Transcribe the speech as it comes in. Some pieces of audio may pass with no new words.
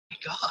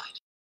God.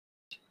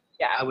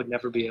 Yeah. I would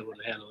never be able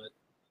to handle it.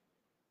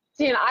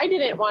 See, and I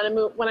didn't want to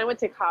move when I went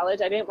to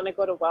college. I didn't want to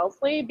go to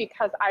Wellesley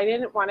because I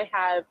didn't want to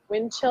have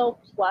wind chill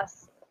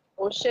plus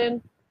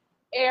ocean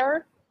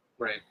air.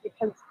 Right.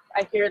 Because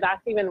I hear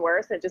that's even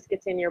worse. It just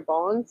gets in your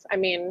bones. I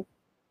mean,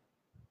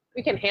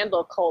 we can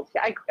handle cold.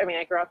 I mean,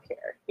 I grew up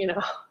here, you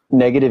know.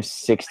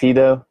 -60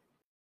 though.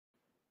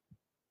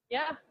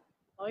 Yeah.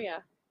 Oh yeah.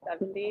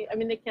 70. I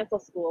mean, they cancel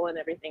school and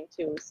everything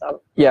too.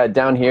 So. Yeah,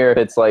 down here, if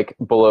it's like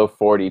below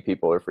 40,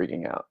 people are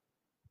freaking out.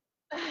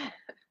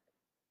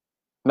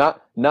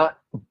 Not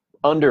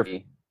under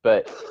 40,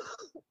 but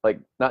like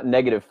not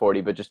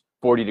 -40, but just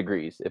 40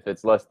 degrees. If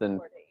it's less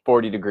than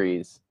 40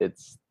 degrees,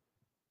 it's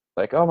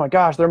like, oh my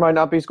gosh, there might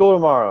not be school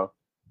tomorrow.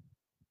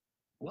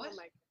 What? Oh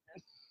my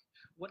goodness.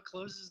 What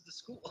closes the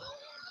school?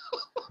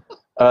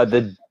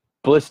 The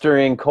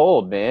blistering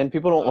cold, man.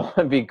 People don't want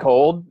to be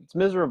cold. It's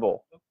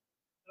miserable. All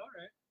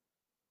right.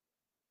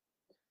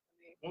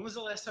 When was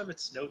the last time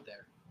it snowed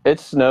there? It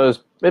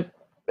snows.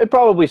 It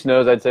probably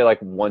snows, I'd say, like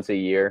once a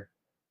year.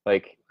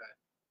 Like, okay.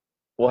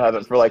 We'll have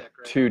it for like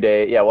 2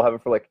 days. Yeah, we'll have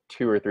it for like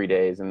 2 or 3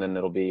 days, and then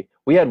it'll be.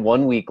 We had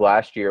 1 week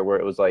last year where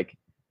it was like,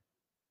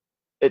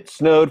 it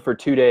snowed for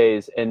 2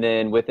 days, and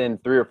then within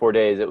 3 or 4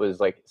 days, it was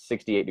like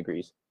 68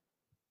 degrees.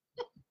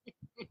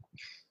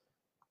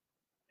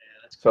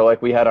 So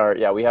like we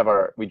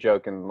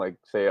joke and like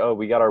say, oh,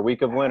 we got our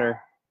week of winter.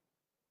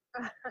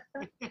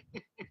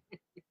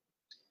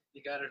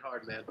 You got it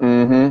hard, man.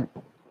 Mm-hmm.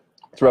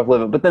 It's rough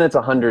living, but then it's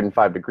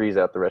 105 degrees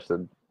out the rest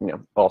of,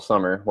 all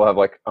summer. We'll have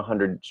like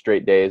 100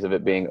 straight days of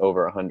it being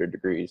over 100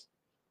 degrees.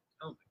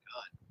 Oh my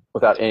God.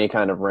 Without any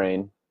kind of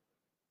rain.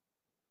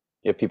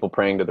 You have people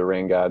praying to the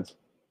rain gods.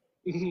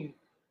 It's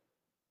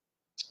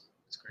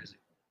crazy.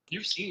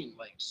 You've seen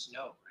like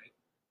snow, right?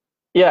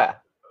 Yeah.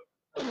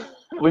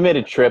 We made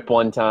a trip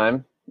one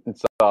time and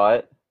saw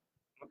it.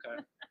 Okay.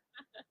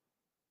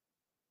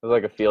 It was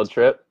like a field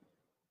trip.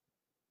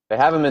 They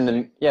have them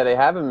they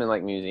have them in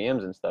like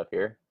museums and stuff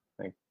here.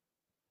 Like,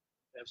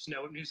 they have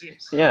snow at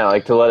museums. Yeah,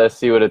 like to let us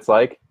see what it's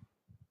like.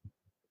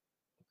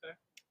 Okay.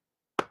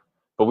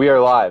 But we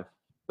are live,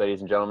 ladies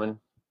and gentlemen,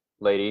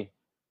 lady,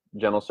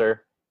 gentle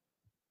sir.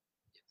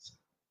 Yes.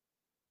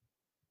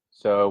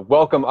 So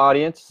welcome,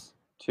 audience,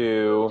 to.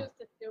 You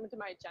just assumed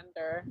my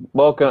gender.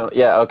 Welcome.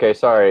 Yeah. Okay.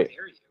 Sorry. How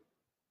dare you?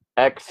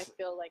 X I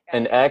feel like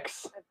and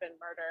X. I've been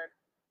murdered.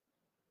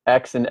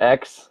 X and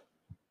X.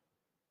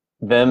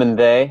 Them and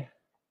they.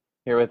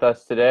 Here with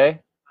us today.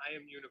 I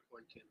am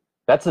Unicorn King.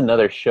 That's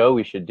another show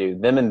we should do.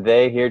 Them and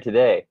they here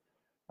today.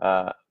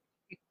 But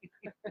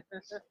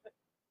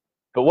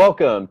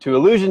welcome to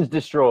Illusions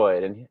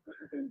Destroyed. And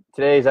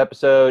today's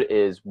episode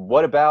is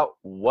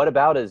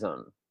whataboutism.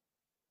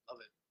 Love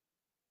it.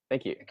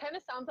 Thank you. It kind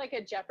of sounds like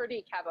a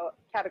Jeopardy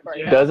category.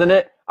 Yeah. Doesn't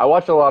it? I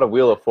watch a lot of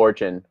Wheel of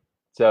Fortune.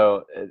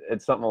 So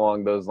it's something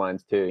along those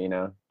lines too,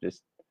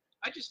 just.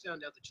 I just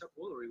found out that Chuck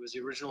Woolery was the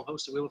original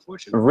host of Wheel of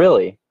Fortune.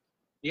 Really?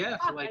 Yeah,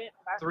 for like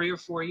 3 or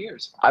 4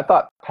 years. I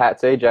thought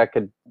Pat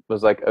Sajak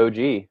was like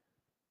OG.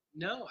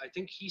 No, I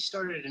think he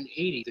started in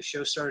 80. The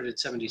show started in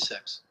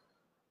 76.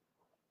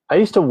 I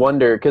used to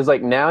wonder, because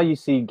like now you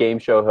see game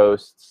show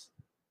hosts,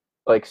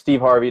 like Steve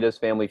Harvey does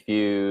Family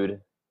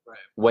Feud. Right.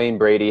 Wayne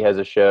Brady has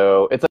a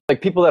show. It's like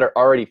people that are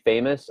already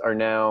famous are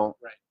now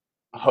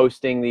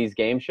hosting these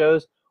game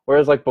shows.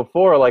 Whereas like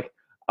before, like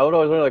I would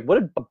always wonder, like, what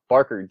did Bob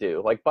Barker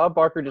do? Like Bob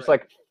Barker just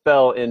like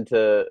fell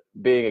into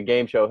being a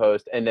game show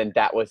host, and then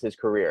that was his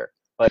career.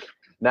 Like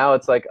now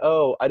it's like,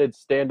 oh, I did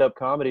stand-up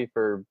comedy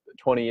for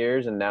 20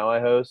 years, and now I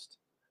host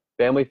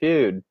Family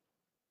Feud.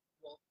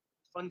 Well,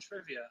 fun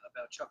trivia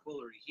about Chuck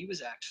Woolery. He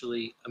was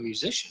actually a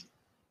musician.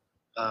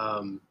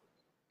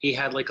 He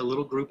had like a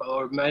little group,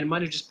 or it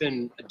might have just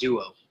been a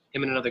duo,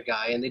 him and another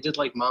guy, and they did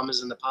like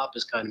Mamas and the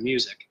Papas kind of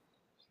music.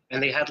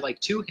 And they had like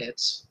 2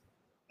 hits,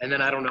 and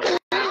then I don't know.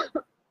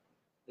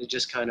 It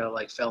just kind of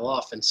like fell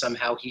off, and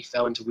somehow he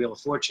fell into Wheel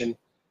of Fortune,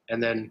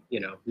 and then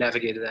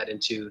navigated that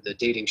into the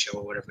dating show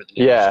or whatever the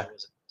name of the show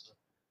was. So,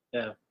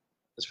 yeah,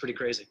 that's pretty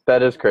crazy.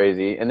 That is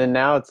crazy. And then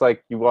now it's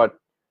like you watch,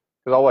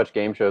 because I'll watch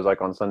game shows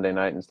like on Sunday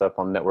night and stuff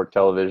on network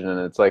television, and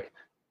it's like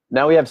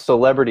now we have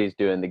celebrities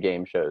doing the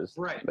game shows.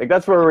 Right. Like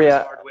that's where we're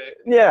at.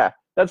 Yeah,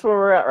 that's where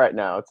we're at right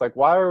now. It's like,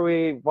 why are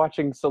we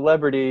watching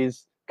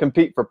celebrities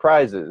compete for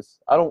prizes?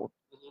 I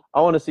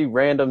want to see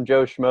random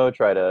Joe Schmo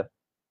try to,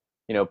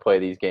 play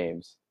these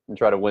games and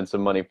try to win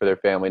some money for their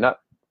family, not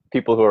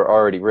people who are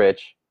already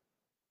rich.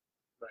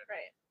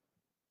 Right.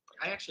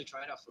 I actually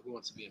tried out for Who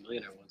Wants to Be a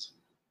Millionaire once.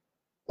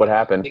 What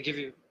happened? They give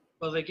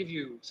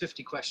you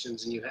 50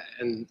 questions,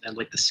 and and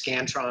like the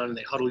Scantron, and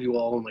they huddle you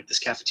all in like this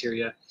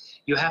cafeteria.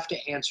 You have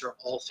to answer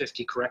all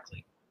 50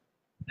 correctly,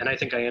 and I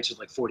think I answered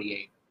like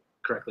 48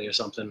 correctly or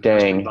something. Dang. I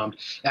was pretty bummed.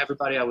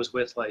 Everybody I was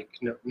with, like,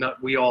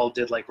 we all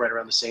did like right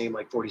around the same,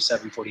 like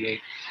 47, 48.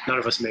 None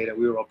of us made it.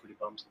 We were all pretty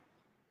bummed.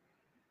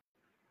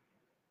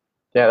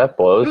 Yeah, that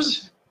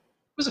blows. It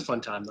was a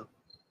fun time though.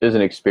 It was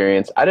an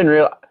experience. I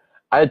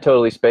had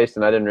totally spaced,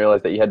 and I didn't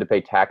realize that you had to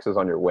pay taxes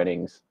on your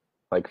winnings,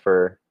 like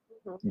for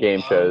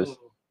game shows.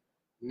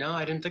 No,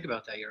 I didn't think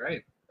about that. You're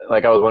right.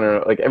 like I was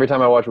wondering, like every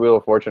time I watch Wheel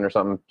of Fortune or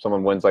something,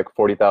 someone wins like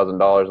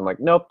 $40,000. I'm like,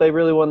 nope, they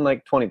really won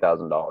like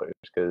 $20,000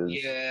 because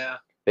Yeah.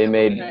 they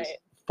made Right.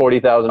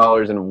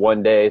 $40,000 in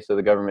one day, so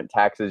the government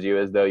taxes you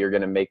as though you're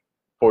going to make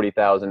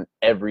 $40,000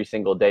 every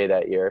single day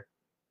that year.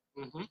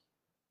 Mm-hmm.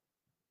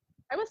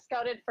 I was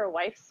scouted for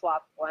Wife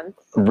Swap once.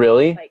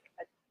 Really? Like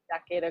a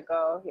decade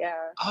ago,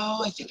 yeah.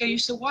 Oh, I think I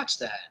used to watch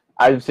that.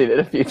 I've seen it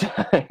a few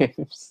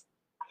times.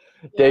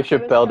 Dave Yeah,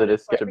 I was Chappelle did a scouted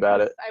for sketch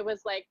about it. because I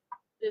was like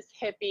this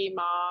hippie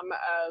mom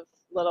of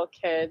little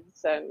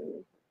kids and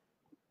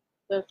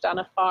lived on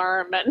a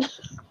farm and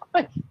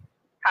like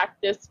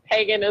practiced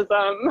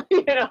paganism,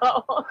 you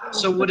know.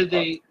 So what did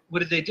they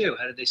do?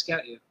 How did they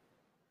scout you?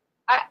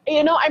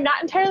 I'm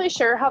not entirely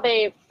sure how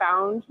they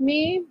found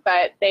me,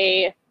 but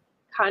they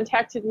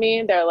contacted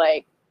me. They're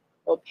like,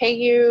 "We'll pay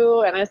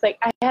you," and I was like,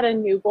 I had a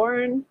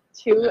newborn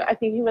too. I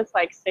think he was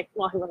like 6.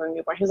 Well, he wasn't a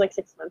newborn. He was like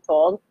 6 months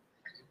old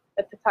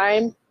at the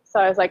time. So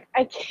I was like,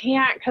 I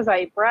can't because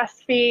I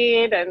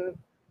breastfeed, and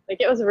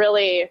like it was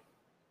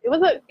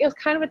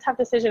kind of a tough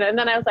decision. And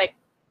then I was like,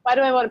 why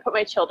do I want to put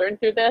my children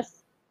through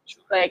this?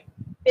 Like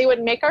they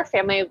would make our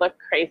family look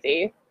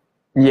crazy.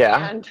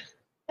 Yeah. And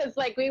it's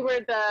like we were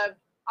the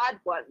odd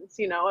ones,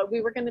 you know.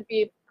 We were going to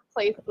be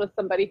placed with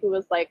somebody who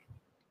was like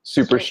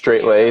Super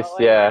straight-laced,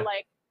 yeah.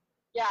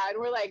 And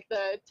we're like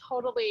the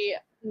totally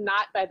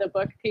not by the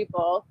book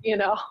people, you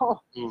know.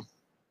 Mm.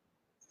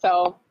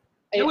 So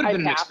it would have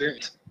been an passed.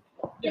 experience.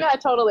 Yeah,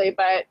 totally.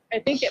 But I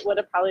think it would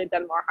have probably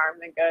done more harm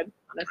than good,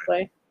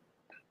 honestly.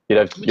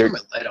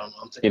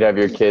 You'd have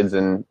your kids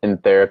in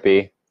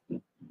therapy.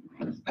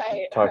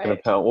 Right. Talking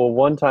about, well,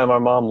 one time our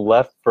mom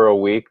left for a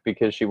week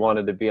because she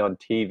wanted to be on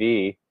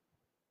TV.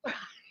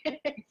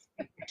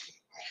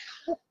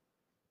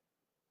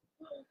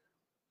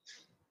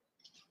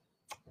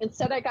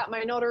 Instead, I got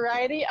my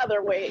notoriety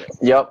other ways.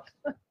 Yep.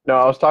 No,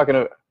 I was talking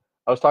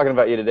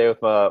about you today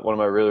with one of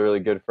my really, really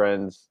good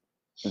friends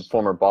and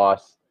former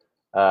boss,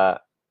 because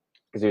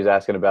he was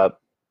asking about,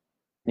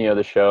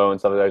 the show and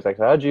stuff like that. He's like,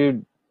 how'd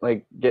you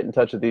like get in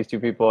touch with these two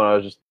people? And I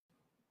was just,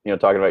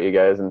 talking about you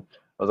guys, and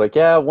I was like,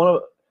 yeah, one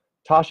of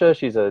Tasha,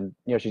 she's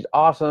she's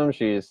awesome.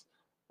 She's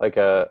like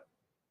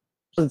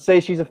doesn't say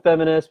she's a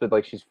feminist, but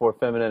like she's for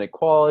feminine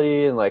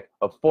equality and like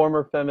a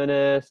former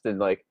feminist and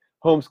like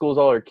homeschools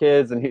all her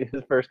kids. And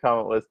his first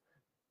comment was,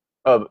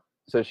 oh,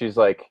 so she's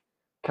like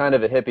kind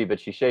of a hippie, but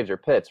she shaves her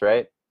pits,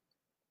 right?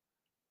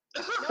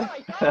 No,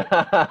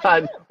 I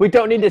don't. We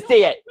don't need to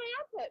see it.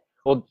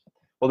 Well,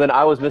 then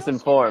I was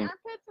misinformed.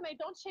 I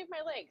don't shave my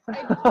armpits and I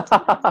don't shave my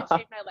legs. I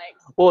shave my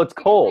legs. Well, it's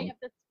cold.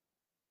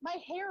 My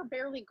hair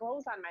barely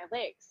grows on my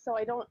legs, so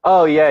I don't.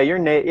 Oh yeah, you're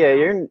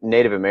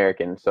Native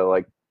American, so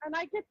like. And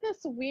I get this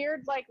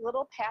weird like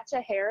little patch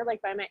of hair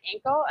like by my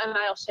ankle, and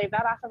I'll shave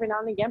that off every now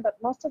and again. But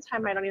most of the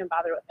time, I don't even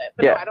bother with it.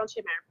 But yeah. No, I don't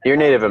shave my armpits. You're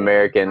Native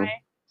American.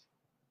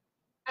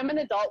 I'm an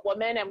adult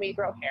woman, and we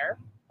grow hair,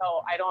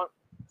 so I don't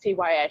see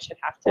why I should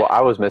have to. Well,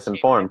 I was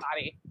misinformed.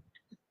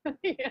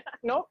 Yeah,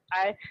 nope,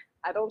 I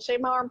don't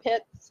shave my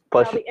armpits.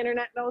 Plus, now the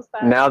internet knows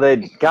that. Now they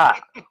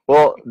got.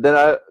 Well,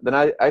 then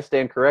I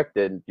stand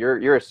corrected.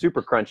 You're a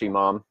super crunchy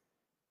mom.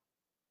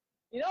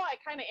 I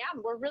kind of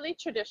am. We're really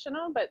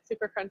traditional, but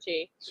super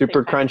crunchy.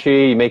 Super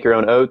crunchy. You make your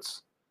own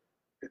oats.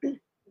 We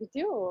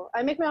do.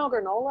 I make my own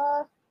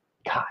granola.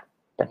 God,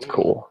 that's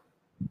cool.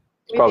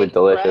 It's probably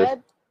delicious.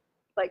 Bread,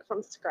 like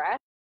from scratch.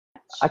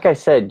 Like I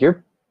said,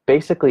 you're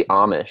basically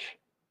Amish.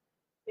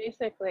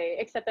 Basically,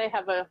 except I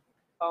have a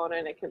phone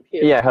and a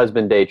computer. Yeah,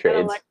 husband day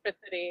trades. And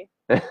electricity.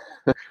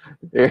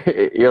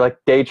 You're like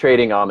day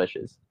trading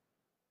Amishes.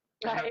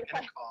 Right.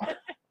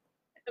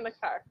 In the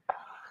car.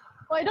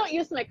 Well, I don't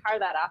use my car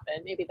that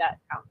often. Maybe that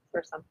counts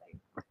for something.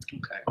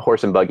 Okay.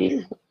 Horse and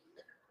buggy.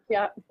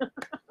 Yeah.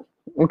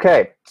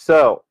 Okay,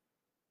 so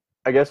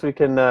I guess we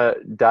can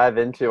dive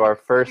into our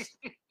first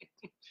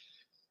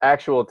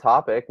actual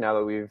topic. Now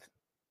that we've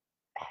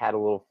had a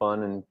little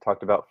fun and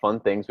talked about fun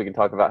things, we can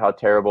talk about how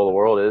terrible the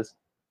world is.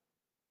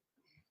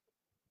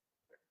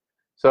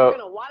 So you're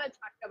gonna want to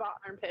talk about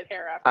armpit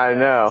hair after. I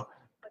know.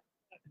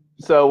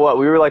 So what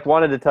we were like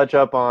wanted to touch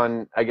up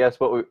on, I guess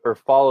or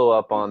follow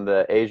up on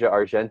the Asia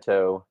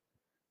Argento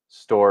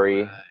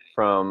story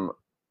from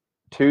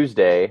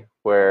Tuesday,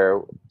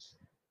 where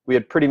we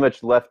had pretty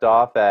much left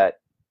off at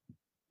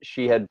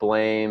she had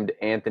blamed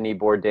Anthony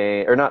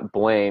Bourdain, or not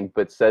blamed,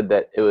 but said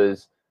that it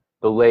was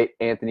the late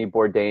Anthony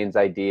Bourdain's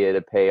idea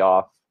to pay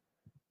off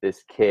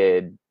this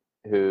kid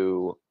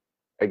who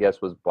I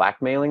guess was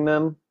blackmailing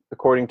them,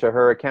 according to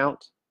her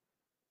account.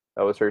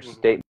 That was her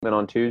statement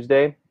on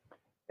Tuesday.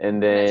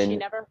 And then she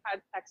never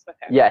had sex with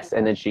him. Yes,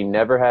 and then she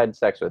never had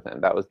sex with him.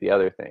 That was the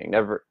other thing.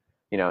 Never,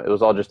 it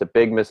was all just a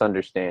big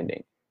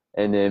misunderstanding.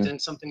 And then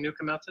didn't something new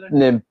come out today?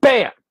 And then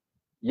bam!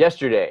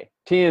 Yesterday,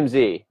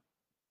 TMZ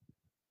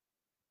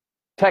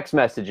text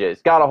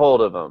messages, got a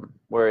hold of him,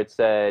 where it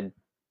said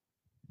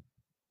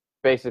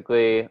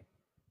basically,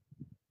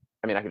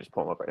 I mean, I could just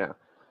pull them up right now,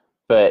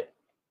 but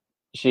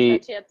she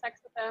had sex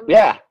with him.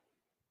 Yeah.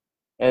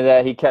 And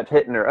that he kept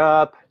hitting her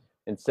up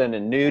and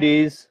sending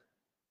nudies.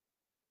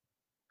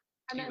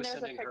 And then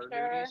there's a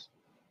picture.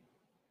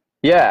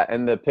 Yeah,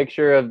 and the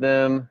picture of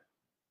them.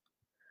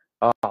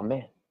 Oh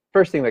man,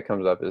 first thing that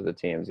comes up is the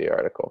TMZ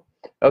article.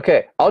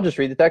 Okay, I'll just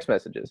read the text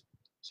messages.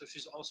 So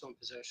she's also in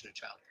possession of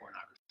child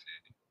pornography.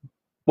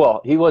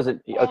 Well, he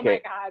wasn't. Oh my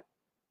Okay. God.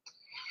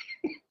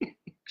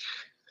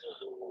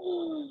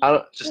 I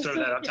don't, Just throw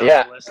that on top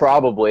yeah, of the list.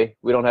 probably.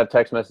 We don't have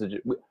text messages.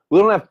 We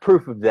don't have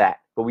proof of that,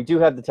 but we do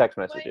have the text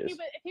But if messages.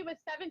 he was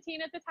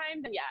 17 at the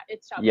time, then yeah,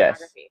 it's child Yes.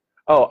 pornography.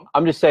 Oh,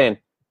 I'm just saying.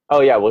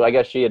 Oh yeah, well I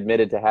guess she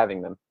admitted to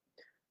having them.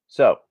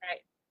 So,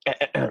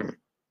 Right.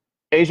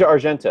 Asia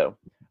Argento.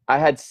 I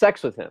had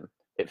sex with him.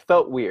 It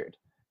felt weird.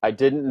 I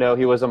didn't know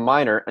he was a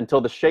minor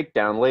until the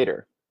shakedown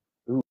later.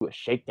 Ooh, a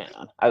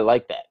shakedown. I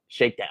like that.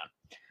 Shakedown.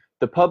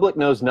 The public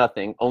knows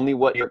nothing, only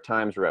what New York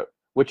Times wrote,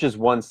 which is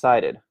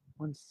one-sided.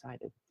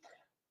 One-sided.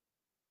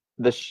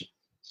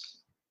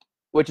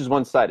 Which is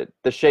one-sided.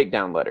 The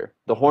shakedown letter.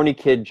 The horny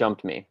kid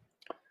jumped me.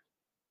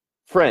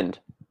 Friend,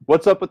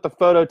 what's up with the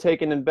photo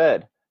taken in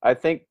bed? I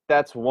think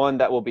that's one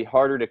that will be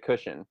harder to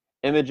cushion.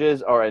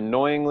 Images are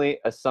annoyingly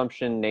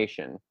assumption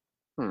nation.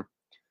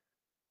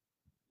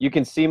 You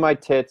can see my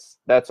tits,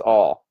 that's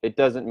all. It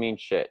doesn't mean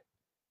shit.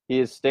 He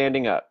is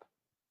standing up.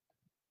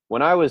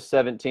 When I was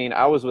 17,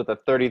 I was with a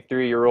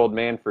 33-year-old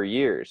man for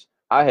years.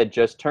 I had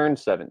just turned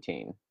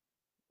 17.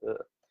 Ugh.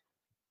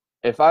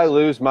 If I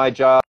lose my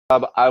job,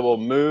 I will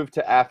move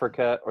to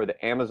Africa or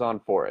the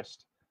Amazon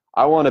forest.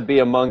 I want to be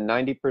among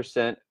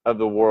 90% of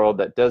the world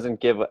that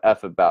doesn't give a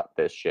F about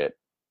this shit.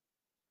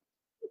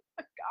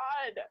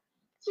 God,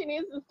 she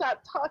needs to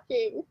stop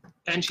talking.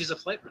 And she's a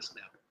flight risk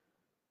now.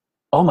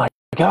 Oh my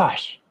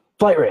gosh.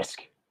 Flight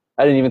risk.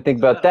 I didn't even think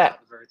about that.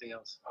 Of everything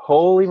else.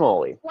 Holy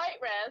moly. Flight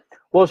risk.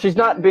 Well, she's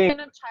not being... of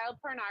child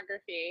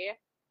pornography,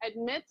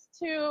 admits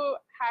to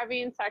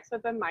having sex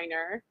with a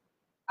minor,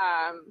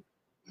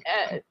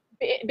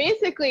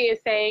 basically is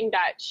saying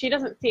that she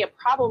doesn't see a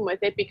problem with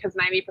it because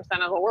 90%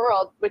 of the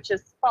world, which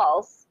is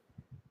false,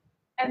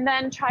 and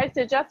then tries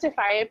to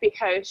justify it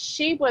because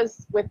she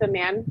was with a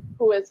man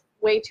who was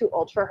way too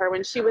old for her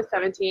when she was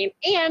 17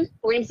 and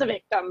blames the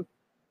victim.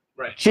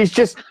 Right. She's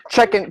just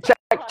checking, check.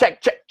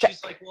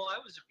 She's like, well, I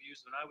was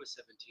abused when I was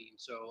 17,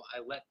 so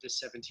I let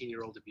this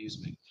 17-year-old abuse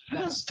me.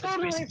 That's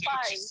totally basically what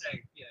fine. she's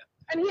saying. Yeah.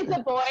 And he's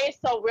a boy,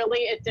 so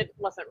really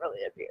wasn't really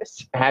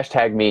abuse.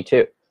 Hashtag me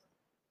too.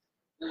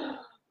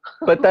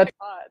 But that's...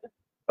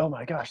 Oh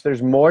my gosh,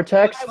 there's more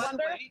text? I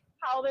wonder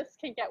how this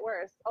can get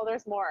worse. Oh,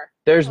 there's more.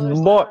 There's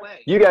more.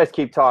 You guys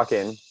keep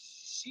talking.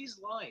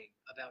 She's lying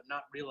about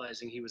not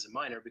realizing he was a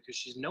minor because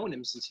she's known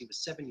him since he was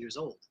 7 years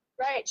old.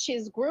 Right.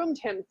 She's groomed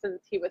him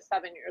since he was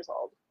 7 years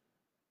old.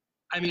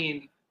 I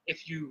mean,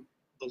 if you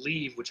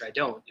believe, which I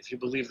don't, if you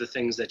believe the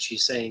things that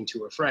she's saying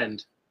to her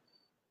friend,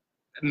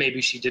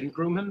 maybe she didn't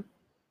groom him?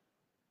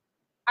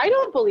 I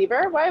don't believe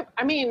her. Why?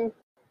 I mean...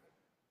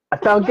 I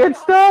found good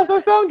stuff.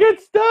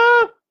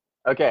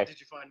 Okay. Did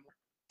you find more?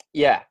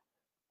 Yeah.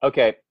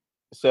 Okay.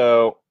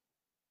 So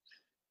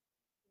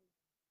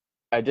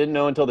I didn't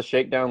know until the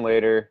shakedown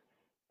later.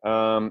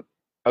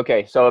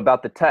 Okay. So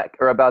about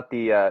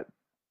the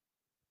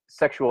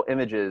sexual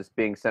images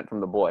being sent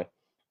from the boy.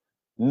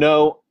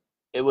 No,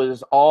 it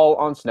was all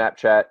on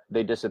Snapchat.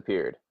 They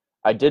disappeared.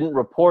 I didn't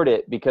report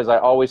it because I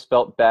always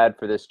felt bad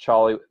for this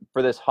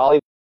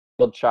Hollywood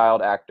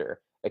child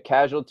actor, a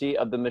casualty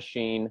of the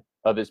machine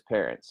of his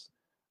parents.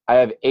 I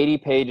have 80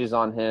 pages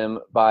on him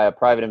by a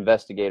private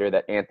investigator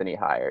that Anthony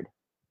hired.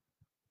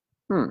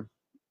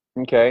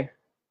 Okay.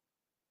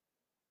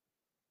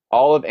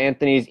 All of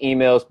Anthony's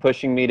emails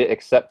pushing me to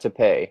accept to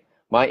pay.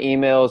 My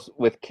emails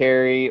with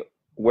Carrie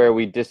where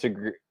we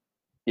disagreed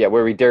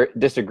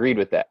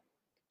with that.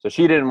 So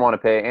she didn't want to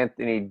pay.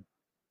 Anthony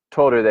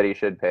told her that he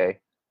should pay,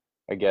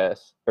 I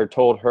guess, or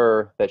told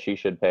her that she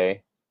should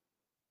pay.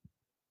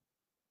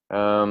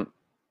 I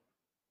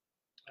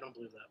don't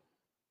believe that.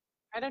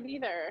 I don't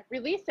either.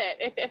 Release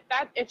it.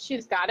 If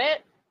she's got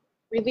it,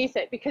 release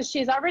it because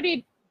she's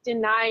already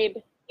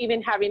denied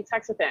even having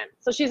sex with him.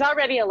 So she's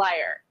already a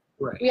liar.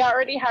 Right. We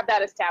already have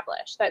that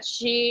established that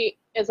she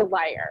is a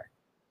liar.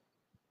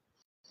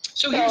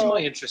 So here's my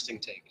interesting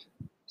take.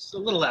 It's a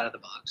little out of the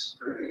box.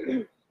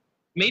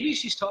 Maybe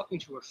she's talking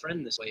to her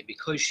friend this way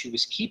because she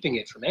was keeping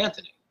it from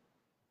Anthony.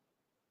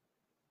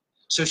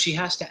 So she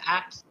has to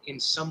act in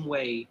some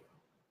way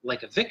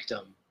like a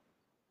victim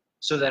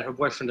so that her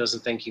boyfriend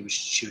doesn't think she was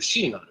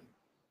cheating on him.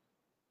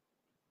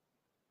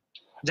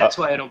 That's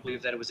why I don't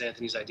believe that it was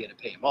Anthony's idea to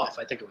pay him off.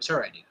 I think it was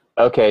her idea.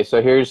 Okay,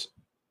 so here's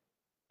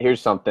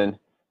something.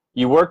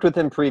 You worked with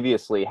him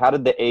previously. How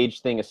did the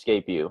age thing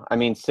escape you? I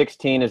mean,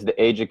 16 is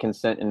the age of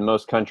consent in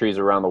most countries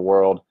around the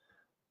world.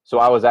 So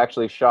I was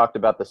actually shocked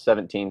about the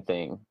 17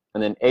 thing.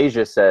 And then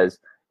Asia says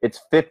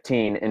it's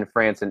 15 in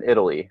France and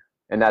Italy.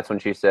 And that's when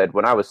she said,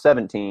 when I was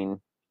 17,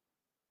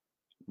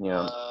 you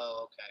know.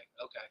 Oh,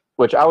 okay.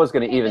 Which I was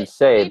going to even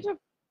say.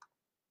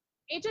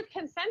 Age of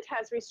consent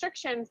has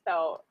restrictions,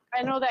 though.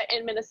 I know that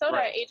in Minnesota,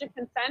 right. Age of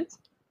consent,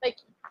 like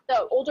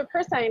the older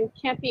person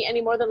can't be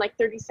any more than like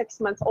 36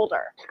 months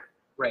older.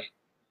 Right.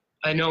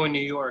 I know in New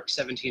York,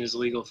 17 is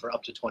legal for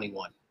up to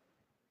 21.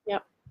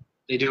 Yep.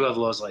 They do have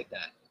laws like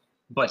that.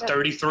 But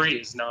 33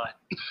 is not.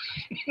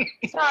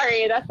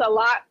 Sorry, that's a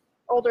lot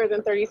older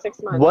than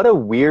 36 months. What a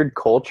weird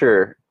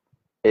culture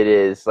it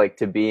is, like,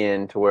 to be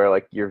in, to where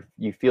like you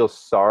feel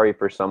sorry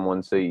for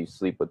someone, so you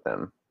sleep with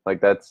them.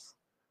 Like, that's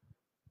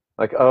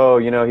like, oh,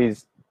 you know,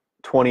 he's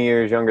 20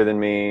 years younger than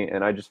me,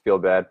 and I just feel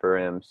bad for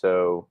him,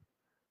 so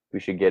we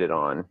should get it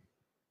on.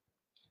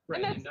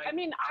 Right. And that's, I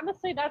mean,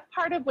 honestly, that's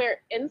part of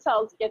where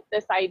incels get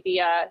this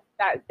idea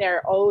that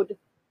they're owed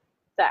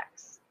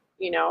sex.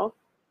 You know,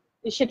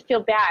 you should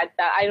feel bad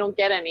that I don't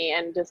get any,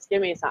 and just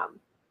give me some.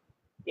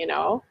 You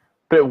know.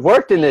 But it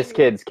worked in this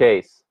kid's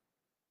case.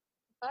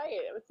 Right,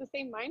 it was the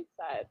same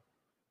mindset.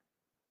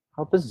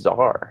 How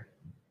bizarre.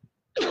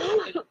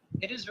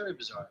 It is very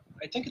bizarre.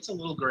 I think it's a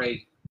little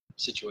gray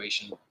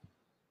situation.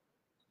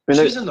 I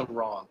mean, she's in the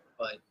wrong,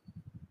 but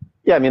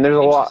yeah, I mean, there's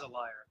a lot. She's a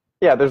liar.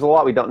 Yeah, there's a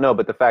lot we don't know,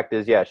 but the fact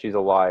is, yeah, she's a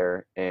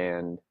liar,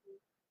 and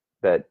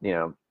that, you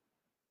know,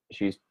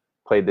 she's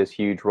played this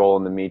huge role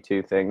in the Me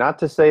Too thing. Not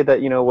to say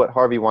that, you know, what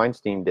Harvey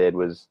Weinstein did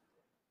was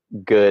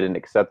good and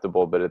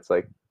acceptable, but it's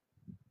like,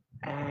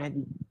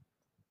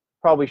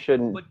 probably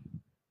shouldn't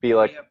be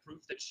like. Do you have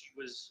proof that she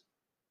was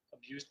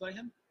abused by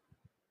him?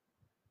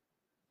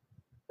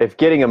 If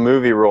getting a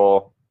movie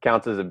role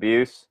counts as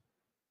abuse,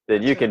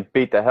 then you can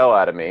beat the hell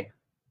out of me.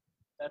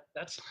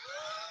 That's.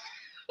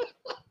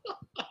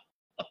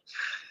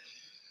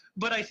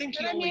 But I think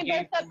I mean,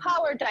 there's a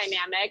power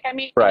dynamic. I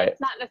mean, right.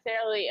 It's not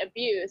necessarily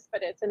abuse,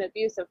 but it's an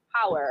abuse of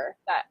power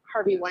that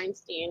Harvey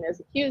Weinstein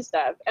is accused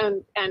of,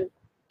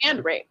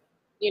 and rape.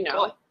 You know,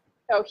 well,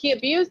 so he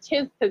abused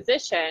his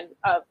position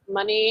of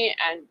money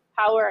and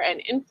power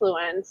and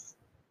influence,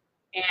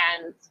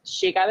 and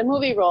she got a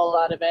movie role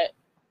out of it,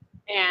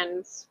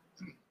 and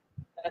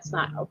that's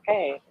not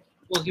okay.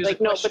 Well,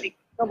 like nobody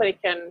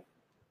can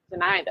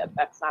deny that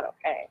that's not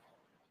okay.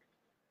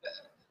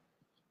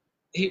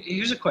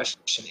 Here's a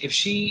question. If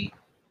she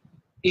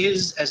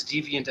is as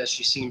deviant as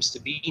she seems to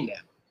be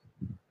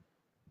now,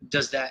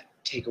 does that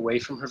take away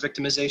from her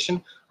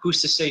victimization? Who's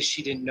to say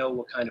she didn't know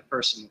what kind of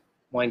person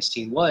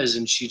Weinstein was,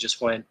 and she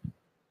just went,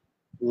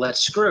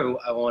 let's screw,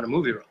 I want a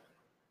movie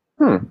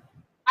role?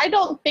 I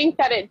don't think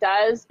that it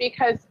does,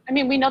 because, I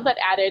mean, we know that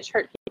adage,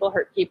 hurt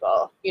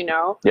people, you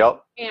know?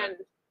 Yep. And,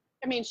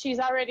 I mean, she's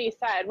already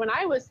said, when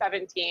I was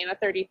 17, a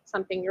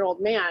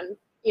 30-something-year-old man,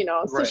 you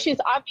know, so she's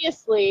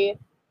obviously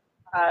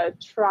a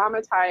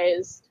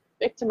traumatized,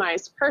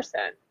 victimized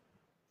person.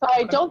 So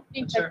I don't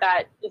think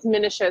that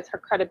diminishes her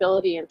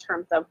credibility in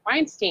terms of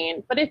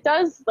Weinstein, but it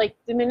does, like,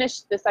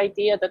 diminish this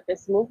idea that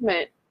this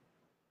movement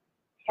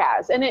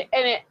has, and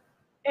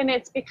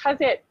it's because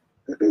it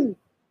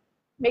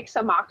makes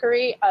a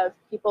mockery of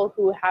people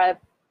who have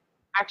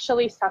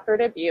actually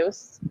suffered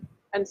abuse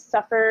and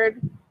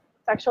suffered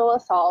sexual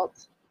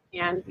assault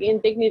and the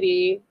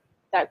indignity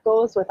that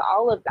goes with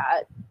all of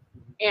that.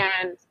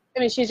 And I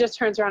mean, she just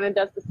turns around and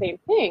does the same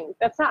thing.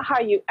 That's not how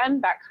you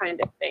end that kind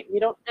of thing.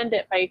 You don't end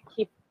it by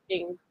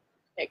keeping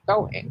it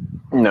going.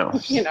 No.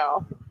 You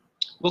know.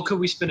 Well, could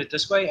we spin it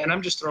this way? And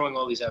I'm just throwing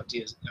all these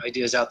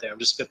ideas out there. I'm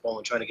just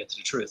spitballing, trying to get to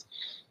the truth.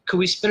 Could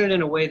we spin it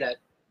in a way that,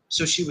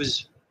 so she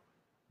was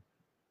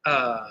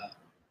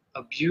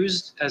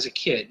abused as a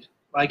kid?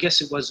 I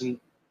guess it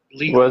wasn't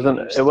legal.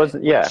 It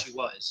wasn't. Yeah. She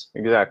was.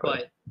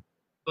 Exactly.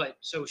 But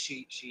so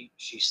she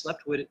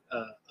slept with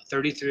a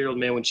 33-year-old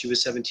man when she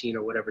was 17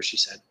 or whatever she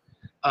said,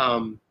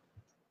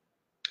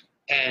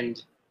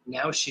 and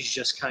now she's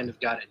just kind of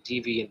got a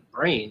deviant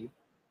brain.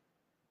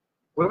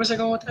 Where was I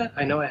going with that?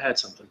 I know I had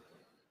something.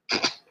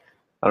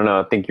 I don't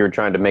know. I think you were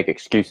trying to make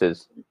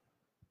excuses.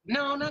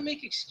 No, not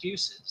make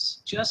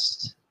excuses.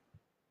 Just,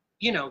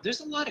 you know,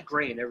 there's a lot of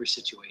gray in every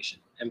situation,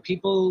 and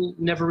people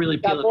never really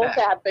peel it back.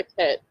 Devil's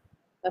advocate.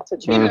 That's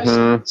what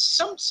you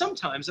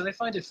Sometimes, and I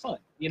find it fun,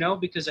 you know,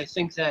 because I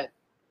think that,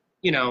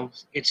 you know,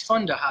 it's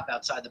fun to hop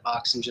outside the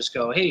box and just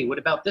go, hey, what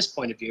about this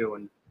point of view,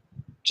 and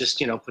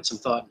just, you know, put some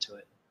thought into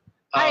it.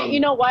 You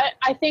know what?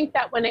 I think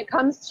that when it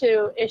comes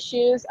to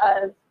issues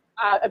of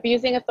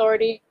abusing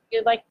authority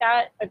like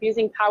that,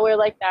 abusing power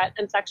like that,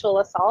 and sexual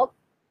assault,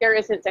 there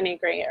isn't any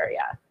gray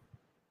area.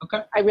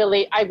 Okay.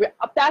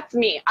 That's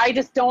me. I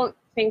just don't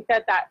think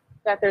that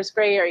there's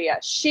gray area.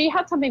 She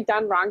had something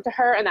done wrong to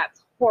her, and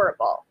that's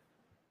horrible.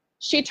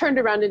 She turned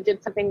around and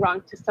did something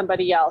wrong to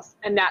somebody else,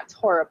 and that's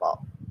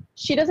horrible.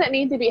 She doesn't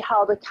need to be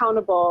held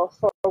accountable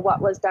for what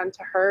was done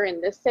to her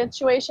in this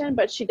situation,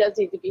 but she does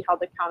need to be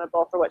held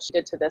accountable for what she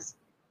did to this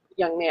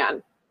young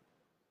man,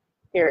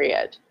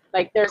 period.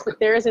 Like,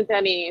 there isn't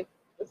any,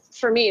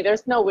 for me,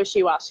 there's no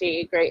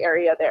wishy-washy gray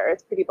area there.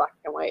 It's pretty black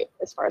and white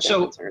as far as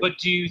I'm concerned. But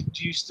do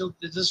you still,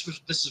 this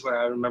is where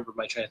I remember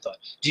my train of thought.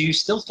 Do you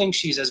still think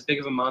she's as big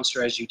of a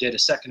monster as you did a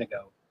second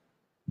ago?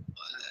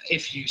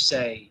 If you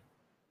say,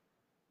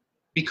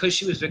 because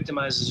she was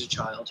victimized as a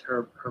child,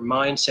 her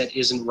mindset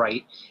isn't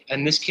right,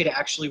 and this kid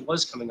actually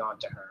was coming on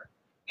to her.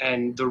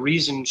 And the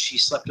reason she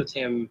slept with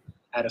him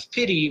out of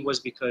pity was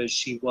because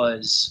she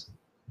was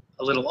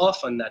a little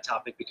off on that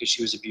topic because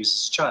she was abused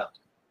as a child.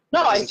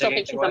 No, I still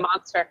think she's a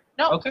monster.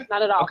 No, okay.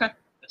 Not at all. Okay,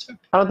 that's fair.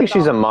 I don't think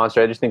she's a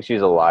monster. I just think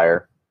she's a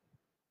liar.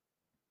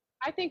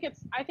 I think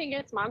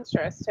it's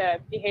monstrous to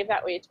behave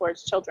that way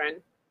towards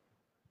children,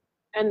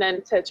 and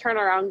then to turn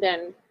around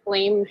and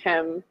blame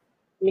him.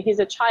 I mean, he's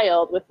a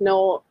child with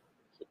no,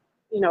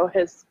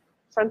 his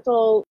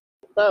frontal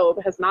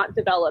lobe has not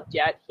developed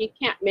yet. He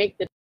can't make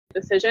the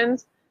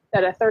decisions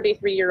that a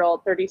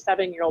 33-year-old,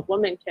 37-year-old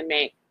woman can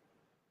make.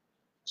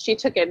 She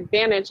took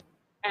advantage,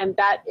 and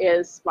that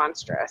is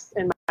monstrous,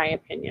 in my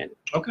opinion.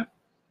 Okay.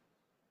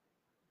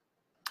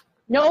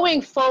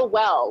 Knowing full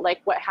well,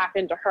 like, what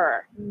happened to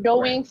her.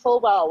 Knowing full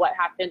well what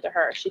happened to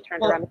her, she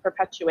turned around and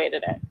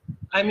perpetuated it.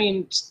 I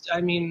mean,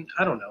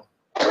 I don't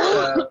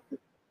know.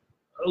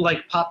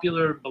 Like,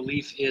 popular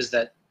belief is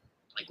that,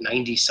 like,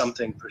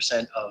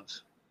 90-something% of,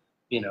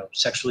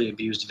 sexually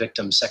abused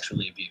victims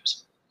sexually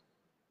abuse.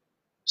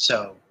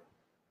 So.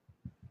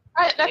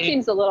 That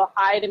seems a little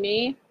high to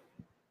me.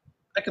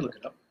 I could look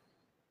it up.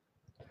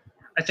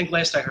 I think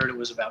last I heard it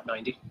was about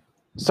 90.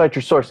 Cite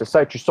your sources.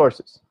 Cite your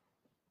sources.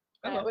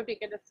 It would be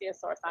good to see a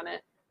source on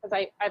it,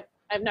 because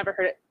I've never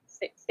heard it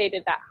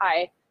stated that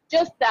high.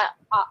 Just that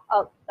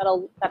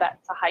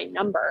that's a high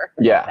number.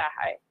 Yeah. That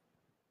high.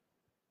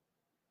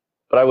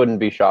 But I wouldn't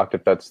be shocked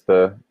if that's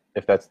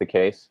the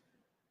case.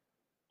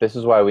 This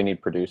is why we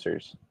need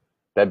producers.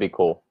 That'd be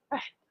cool.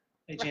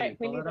 Hey, Jamie,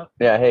 pull that up.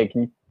 Yeah. Hey,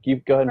 can you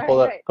go ahead and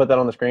put that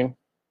on the screen?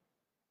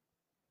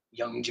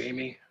 Young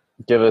Jamie.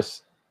 Give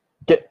us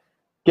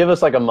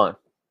like a month,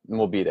 and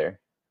we'll be there.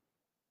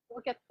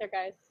 We'll get there,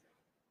 guys.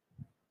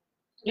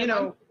 You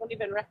won't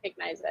even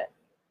recognize it.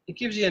 It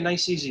gives you a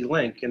nice, easy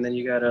link, and then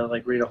you gotta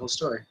read a whole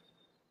story.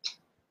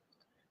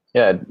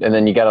 Yeah, and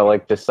then you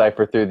gotta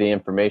decipher through the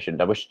information.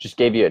 I wish it just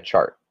gave you a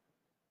chart.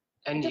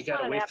 And you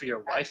gotta wait for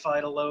your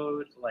Wi-Fi to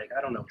load. I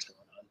don't know what's going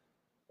on.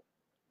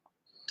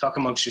 Talk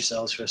amongst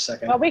yourselves for a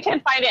second. Well, we can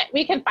find it.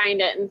 We can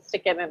find it and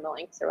stick it in the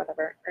links or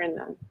whatever, or in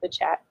the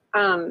chat.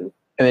 And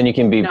then you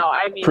can be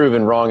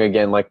proven wrong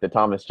again, like the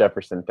Thomas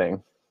Jefferson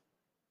thing.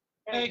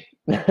 Hey,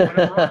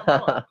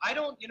 whatever, I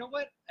don't. You know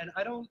what? And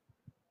I don't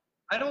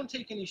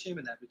take any shame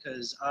in that,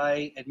 because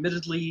I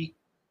admittedly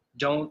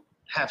don't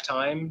have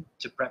time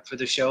to prep for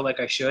the show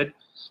like I should.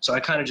 So I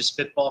kind of just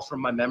spitball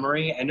from my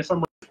memory. And if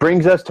I'm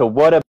brings us to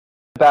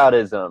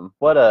whataboutism.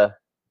 What a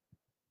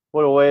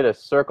way to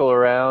circle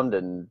around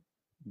and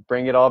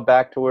bring it all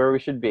back to where we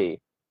should be.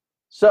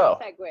 So,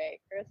 segue,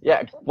 Chris.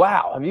 Yeah.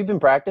 Wow. Have you been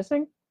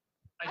practicing?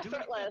 I do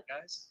have that,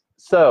 guys.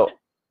 So,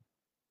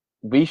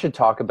 we should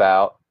talk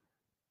about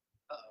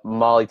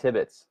Molly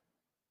Tibbetts.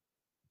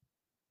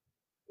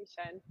 We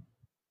should.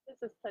 This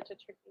is such a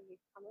tricky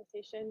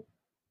conversation.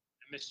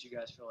 I missed you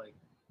guys for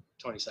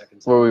 20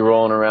 seconds. Were we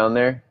rolling around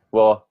there?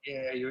 Well.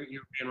 Yeah, you're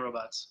being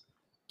robots.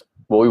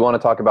 Well, we want to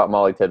talk about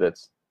Molly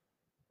Tibbetts.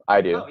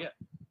 I do. Oh, yeah.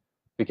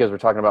 Because we're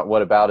talking about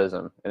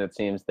whataboutism, and it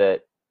seems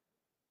that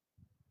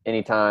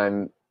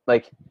anytime,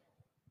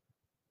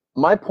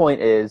 my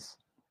point is,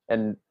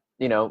 and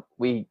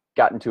we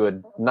got into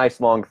a nice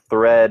long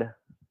thread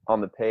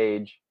on the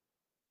page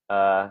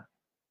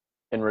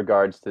in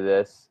regards to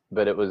this,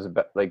 but it was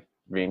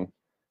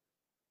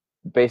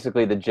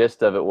basically the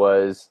gist of it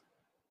was,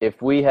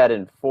 if we had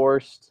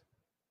enforced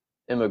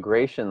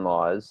immigration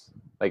laws,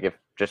 if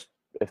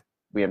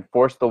we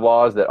enforced the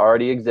laws that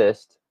already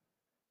exist,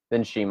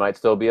 then she might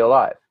still be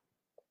alive.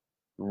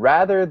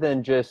 Rather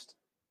than just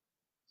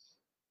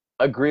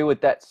agree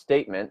with that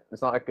statement,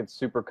 it's not like it's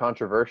super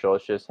controversial.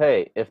 It's just,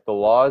 hey, if the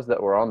laws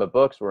that were on the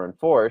books were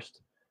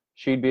enforced,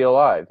 she'd be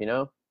alive,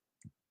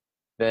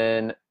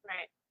 Then,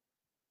 right.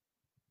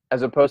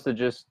 As opposed to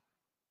just,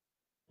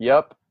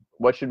 yep,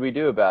 what should we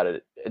do about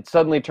it? It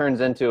suddenly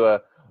turns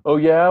into oh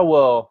yeah,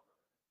 well,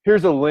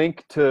 here's a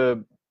link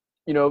to,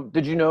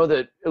 did you know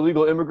that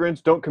illegal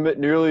immigrants don't commit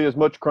nearly as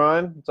much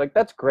crime? It's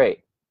that's great.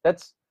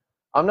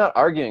 I'm not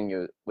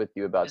arguing with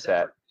you about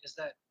that. Is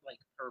that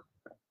her?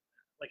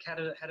 How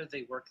do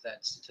they work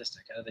that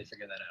statistic? How do they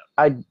figure that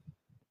out?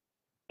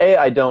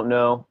 I don't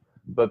know,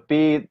 but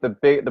B,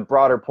 the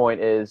broader point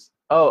is,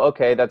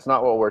 okay, that's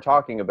not what we're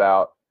talking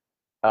about.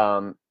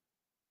 I'm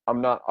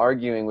not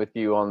arguing with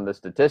you on the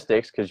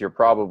statistics, because you're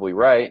probably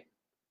right.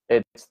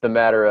 It's the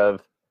matter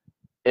of,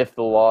 if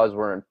the laws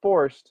were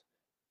enforced,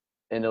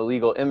 an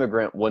illegal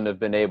immigrant wouldn't have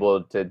been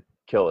able to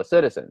kill a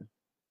citizen.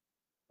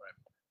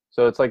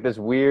 So it's this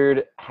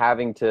weird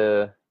having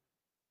to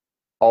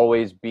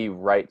always be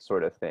right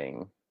sort of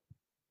thing.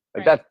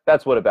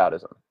 That's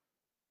whataboutism.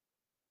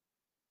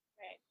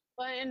 Right.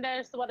 Well, and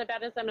there's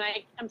whataboutism, and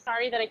I'm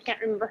sorry that I can't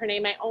remember her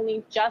name. I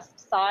only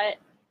just saw it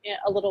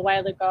a little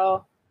while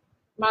ago.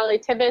 Molly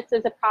Tibbetts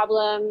is a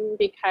problem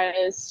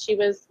because she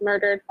was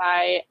murdered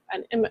by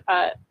an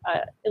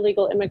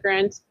illegal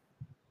immigrant,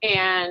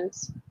 and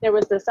there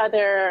was this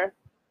other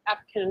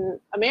African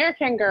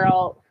American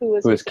girl who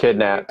was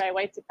kidnapped by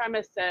white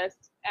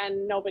supremacists,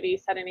 and nobody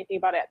said anything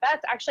about it.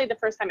 That's actually the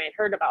first time I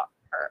heard about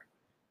her.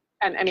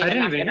 And I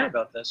didn't even hear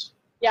about this.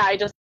 Yeah, I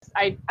don't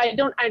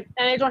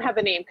have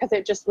the name, because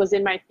it just was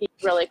in my feed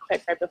really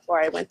quick right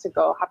before I went to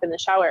go hop in the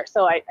shower.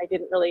 So I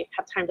didn't really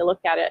have time to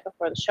look at it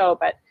before the show.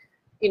 But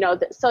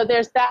so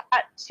there's that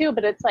too.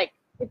 But it's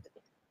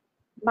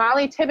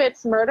Molly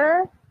Tibbetts'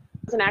 murder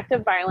an act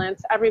of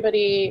violence.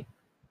 Everybody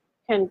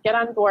can get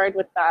on board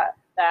with that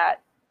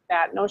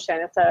notion.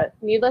 It's a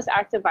needless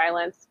act of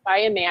violence by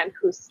a man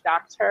who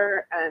stalked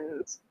her,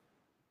 and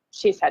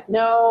she said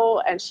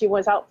no, and she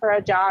was out for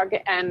a jog,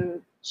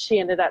 and she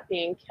ended up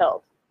being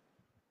killed.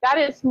 That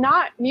is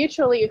not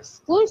mutually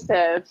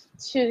exclusive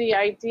to the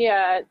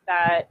idea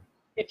that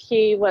if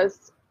he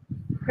was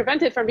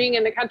prevented from being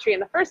in the country in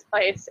the first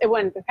place, it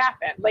wouldn't have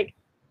happened. Like,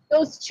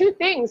 those two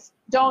things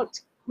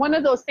one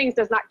of those things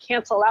does not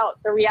cancel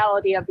out the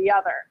reality of the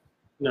other.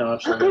 No,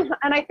 absolutely.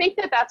 And I think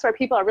that that's where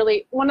people are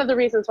really, one of the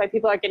reasons why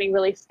people are getting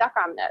really stuck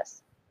on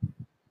this.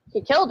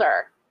 He killed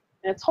her,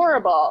 and it's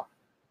horrible.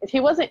 If he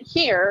wasn't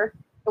here,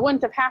 it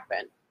wouldn't have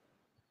happened.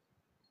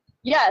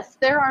 Yes,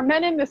 there are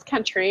men in this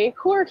country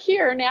who are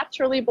here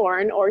naturally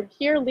born or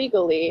here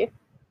legally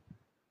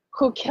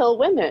who kill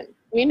women.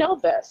 We know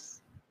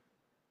this.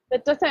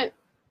 That doesn't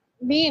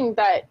mean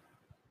that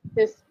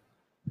this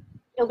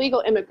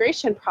illegal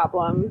immigration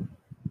problem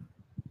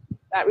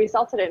that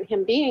resulted in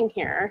him being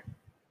here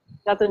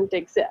doesn't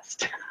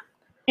exist.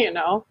 You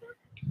know,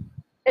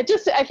 I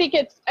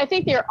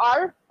think there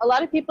are a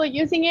lot of people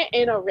using it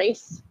in a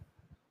race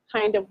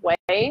kind of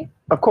way.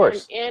 Of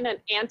course. In an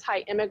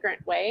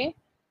anti-immigrant way,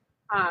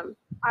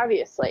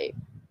 obviously.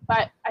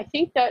 But I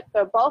think that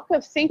the bulk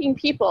of thinking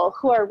people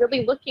who are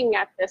really looking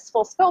at this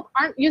full scope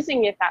aren't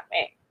using it that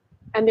way.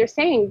 And they're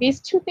saying these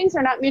two things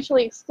are not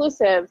mutually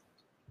exclusive,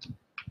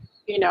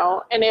 you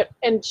know,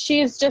 and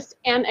she's just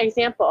an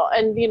example.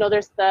 And, you know,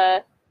 there's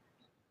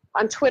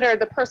on Twitter,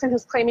 the person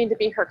who's claiming to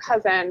be her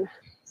cousin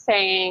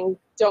saying,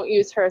 don't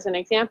use her as an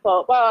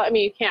example. Well, I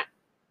mean, you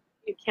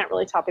can't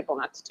really tell people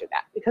not to do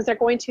that because they're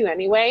going to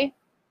anyway.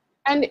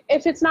 And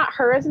if it's not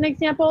her as an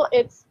example,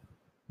 it's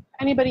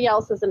anybody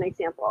else as an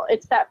example.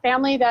 It's that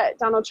family that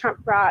Donald Trump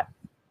brought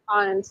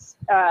on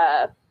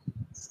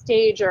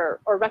stage or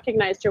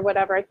recognized or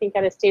whatever, I think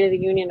at his State of the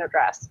Union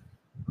address,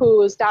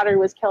 whose daughter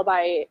was killed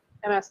by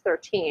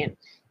MS-13.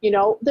 You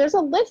know, there's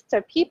a list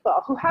of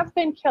people who have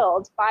been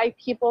killed by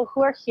people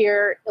who are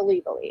here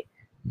illegally.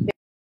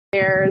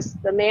 There's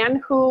the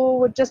man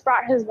who just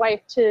brought his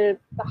wife to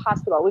the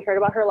hospital. We heard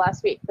about her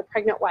last week, the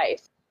pregnant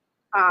wife.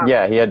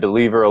 Yeah, he had to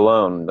leave her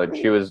alone. Like,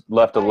 she was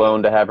left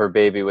alone to have her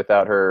baby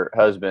without her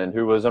husband,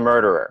 who was a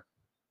murderer.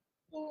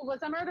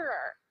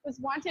 Was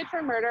wanted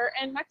for murder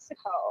in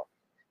Mexico.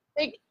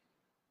 Like,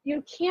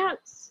 you can't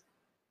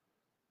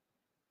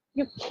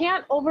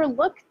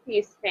overlook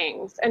these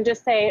things and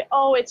just say,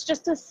 oh, it's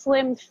just a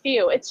slim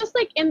few. It's just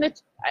like and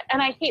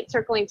I hate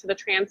circling to the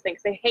trans thing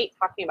because I hate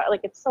talking about it.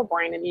 Like, it's so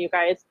boring to me, you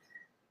guys.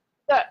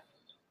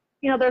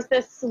 You know, there's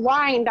this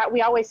line that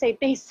we always say,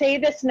 they say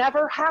this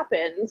never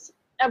happens.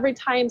 Every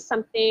time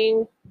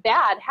something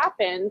bad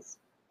happens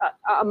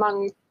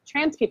among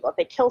trans people, if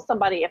they kill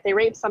somebody, if they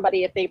rape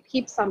somebody, if they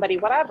peep somebody,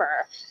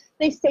 whatever,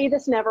 they say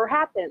this never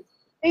happens.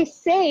 They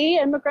say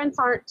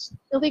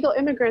illegal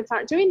immigrants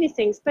aren't doing these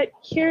things, but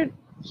here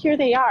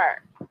they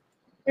are.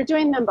 They're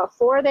doing them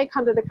before they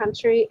come to the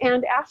country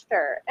and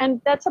after.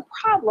 And that's a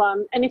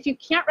problem. And if you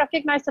can't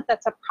recognize that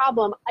that's a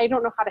problem, I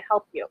don't know how to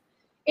help you.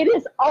 It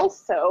is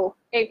also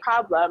a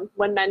problem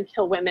when men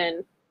kill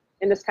women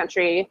in this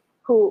country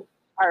who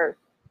are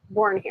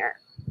born here.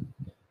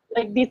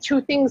 Like, these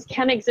two things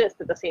can exist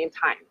at the same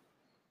time.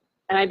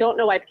 And I don't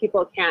know why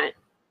people can't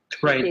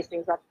Right. these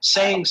things up.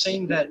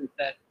 Saying that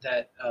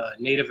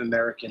Native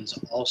Americans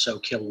also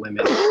kill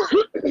women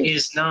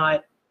is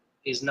not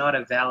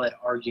a valid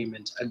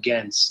argument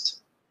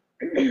against,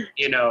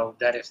 you know,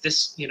 that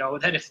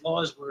if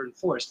laws were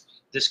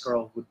enforced, this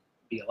girl would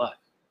be alive.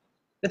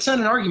 That's not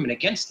an argument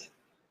against it.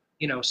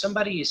 You know,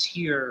 somebody is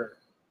here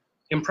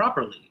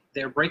improperly.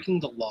 They're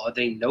breaking the law.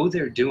 They know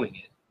they're doing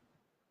it.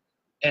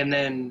 And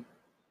then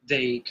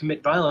they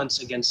commit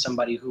violence against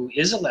somebody who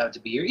is allowed to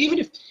be here. Even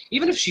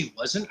if she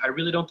wasn't, I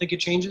really don't think it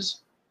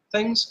changes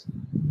things.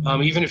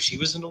 Even if she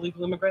was an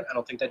illegal immigrant, I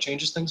don't think that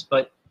changes things.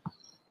 But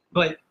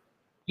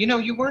you know,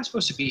 you weren't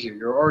supposed to be here.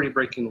 You're already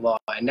breaking the law,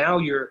 and now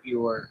you're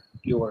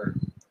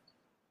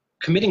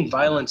committing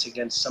violence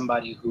against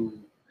somebody who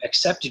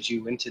accepted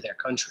you into their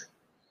country,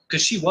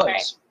 because she was,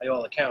 right, by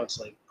all accounts,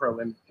 like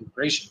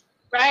pro-immigration.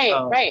 Right,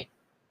 right.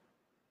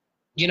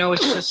 You know,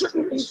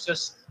 it's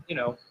just, you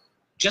know,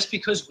 just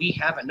because we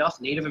have enough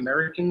Native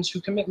Americans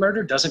who commit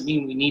murder doesn't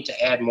mean we need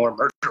to add more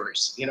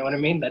murderers. You know what I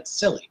mean? That's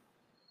silly.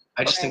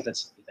 I just think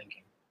that's silly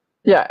thinking.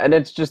 Yeah, and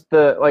it's just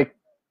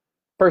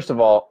first of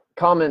all,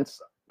 comment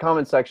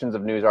sections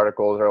of news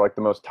articles are like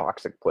the most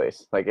toxic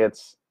place. Like,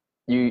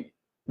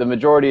 the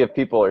majority of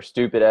people are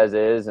stupid as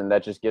is, and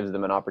that just gives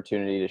them an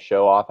opportunity to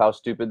show off how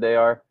stupid they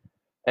are.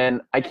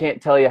 And I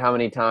can't tell you how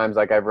many times,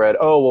 like, I've read,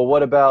 oh, well,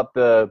 what about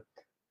the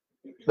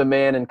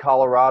man in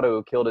Colorado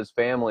who killed his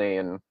family?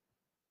 And,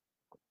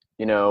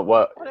 you know,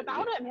 what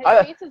about him? His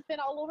face has been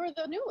all over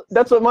the news.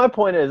 That's what my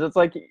point is. It's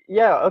like,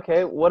 yeah,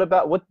 okay,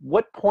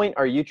 what point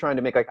are you trying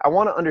to make? Like, I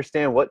want to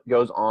understand what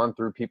goes on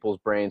through people's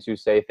brains who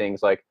say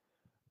things like,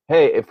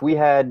 hey, if we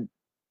had,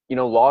 you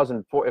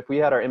know, if we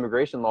had our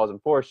immigration laws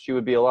enforced, she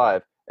would be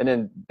alive. And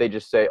then they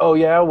just say, oh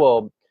yeah,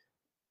 well,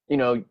 you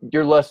know,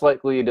 they're less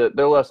likely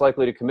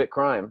to commit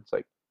crime. It's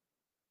like,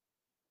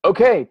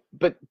 okay,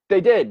 but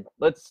they did.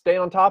 Let's stay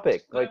on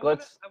topic. But I want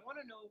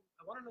to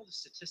know the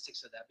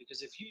statistics of that,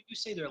 because if you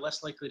say they're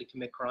less likely to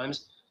commit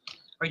crimes,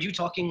 are you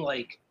talking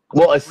like?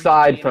 Well,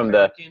 aside from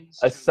the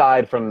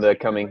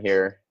coming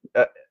here,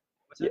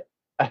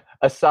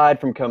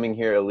 aside from coming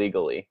here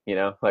illegally, you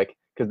know, like,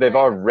 because they've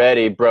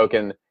already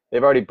broken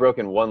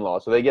one law,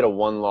 so they get a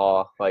one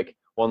law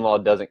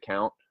doesn't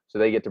count, so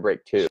they get to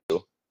break two.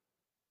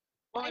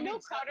 Well, I know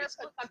Crowder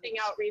put something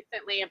out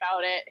recently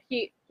about it.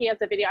 He has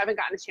a video. I haven't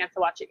gotten a chance to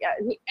watch it yet.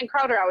 And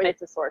Crowder always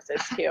cites the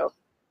sources too,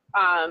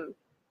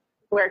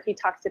 where he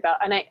talks about.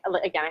 And I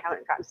haven't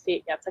gotten to see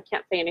it yet, so I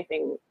can't say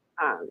anything,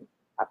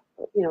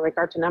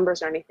 regard to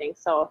numbers or anything.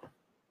 So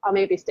I'll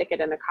maybe stick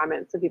it in the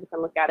comments so people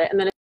can look at it. And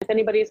then if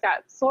anybody's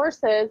got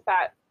sources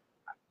that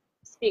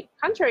speak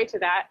contrary to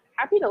that,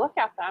 happy to look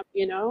at them.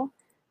 You know.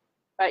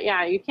 But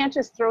yeah, you can't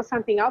just throw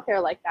something out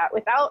there like that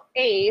without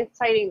A,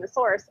 citing the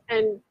source,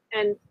 and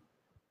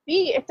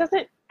B, it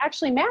doesn't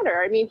actually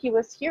matter. I mean, he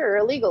was here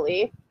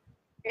illegally,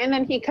 and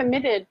then he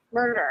committed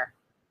murder.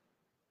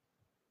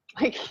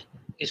 Like,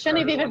 shouldn't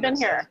have even been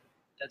here.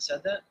 That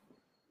said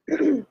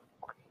that?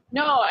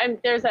 No, and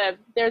there's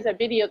a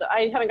video that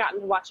I haven't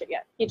gotten to watch it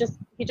yet. He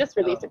just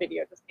released a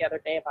video just the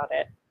other day about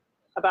it,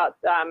 about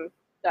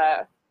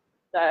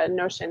the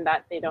notion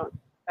that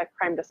that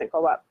crime doesn't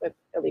go up with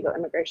illegal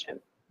immigration.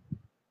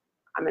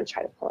 I'm gonna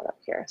try to pull it up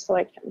here so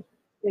I can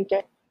link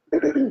it.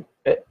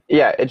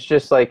 Yeah, it's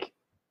just like,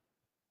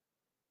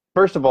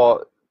 first of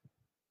all,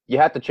 you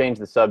have to change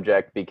the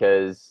subject,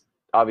 because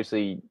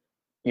obviously,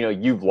 you know,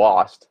 you've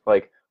lost.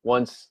 Like,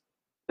 once,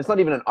 it's not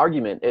even an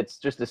argument, it's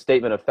just a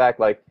statement of fact.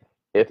 Like,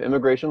 if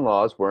immigration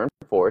laws were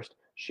enforced,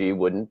 she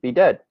wouldn't be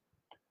dead.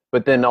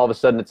 But then all of a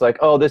sudden it's like,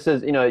 oh, this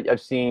is, you know,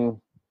 I've seen,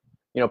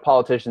 you know,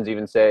 politicians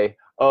even say,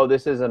 oh,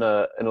 this isn't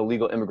an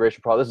illegal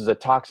immigration problem, this is a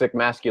toxic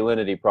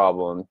masculinity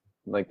problem.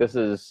 Like, this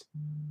is,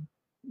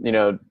 you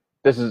know,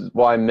 this is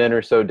why men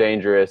are so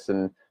dangerous,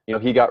 and, you know,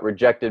 he got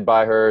rejected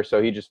by her,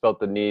 so he just felt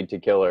the need to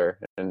kill her.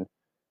 And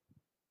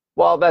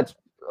while that's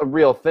a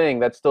real thing,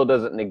 that still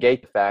doesn't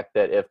negate the fact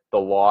that if the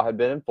law had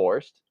been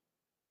enforced,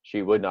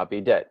 she would not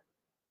be dead.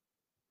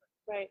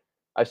 Right.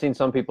 I've seen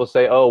some people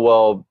say, oh,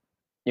 well,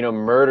 you know,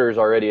 murder's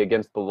already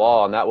against the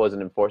law and that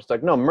wasn't enforced. It's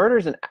like, no,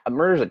 murder's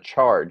a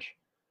charge,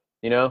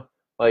 you know?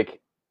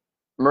 Like,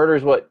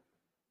 murder's what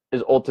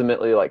is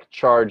ultimately, like,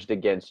 charged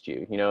against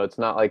you. You know, it's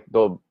not like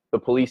the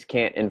police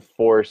can't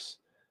enforce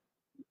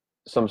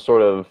some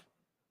sort of,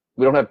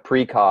 we don't have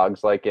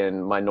precogs like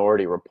in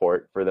Minority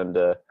Report for them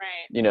to,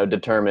 you know,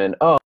 determine,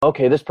 oh,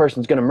 okay, this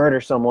person's going to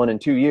murder someone in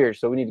 2 years,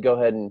 so we need to go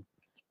ahead and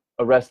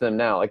arrest them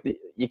now. Like,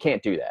 you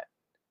can't do that.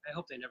 I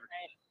hope they never do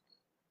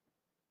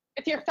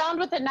that. If you're found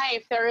with a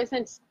knife, there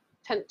isn't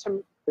intent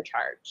to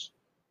charge.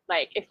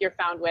 Like, if you're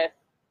found with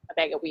a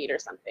bag of weed or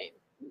something.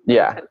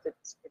 Yeah. To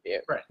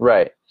distribute.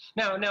 Right.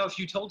 Now, if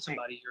you told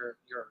somebody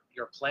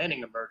you're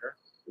planning a murder,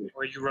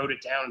 or you wrote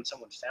it down and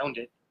someone found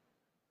it,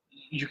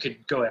 you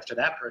could go after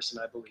that person,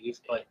 I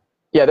believe. But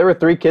yeah, there were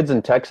 3 kids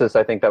in Texas,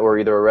 I think, that were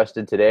either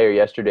arrested today or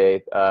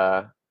yesterday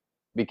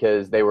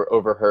because they were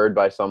overheard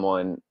by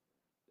someone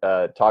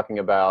talking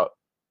about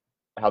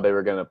how they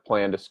were going to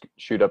plan to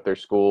shoot up their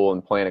school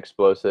and plant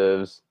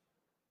explosives.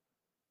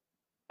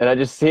 And I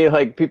just see,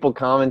 like, people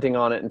commenting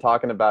on it and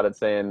talking about it,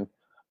 saying,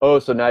 oh,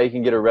 so now you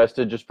can get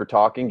arrested just for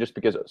talking, just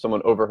because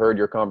someone overheard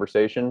your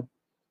conversation.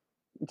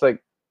 It's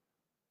like,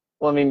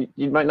 well, I mean,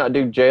 you might not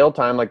do jail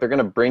time. Like, they're going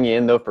to bring you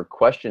in, though, for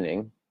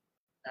questioning.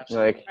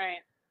 Absolutely. Like, right.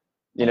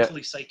 You know,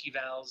 Mostly psyche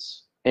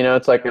evals. You know,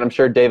 it's like, and I'm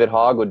sure David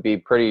Hogg would be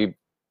pretty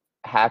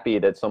happy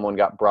that someone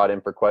got brought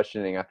in for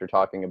questioning after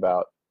talking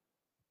about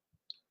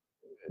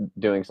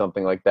doing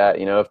something like that,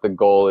 you know, if the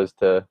goal is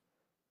to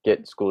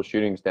get school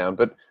shootings down.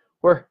 But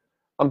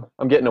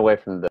I'm getting away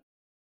from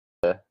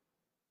the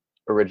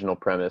original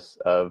premise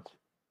of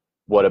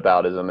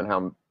whataboutism and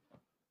how,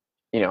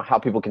 you know, how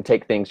people can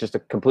take things just a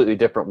completely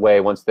different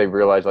way once they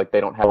realize, like, they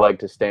don't have a leg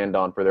to stand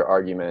on for their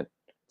argument.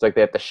 It's like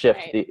they have to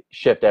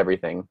shift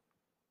everything.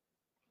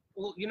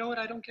 Well, you know what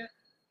I don't get?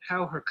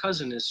 How her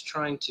cousin is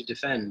trying to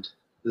defend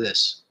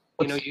this.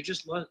 You know, you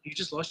just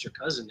lost your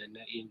cousin, and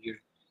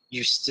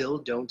you still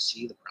don't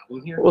see the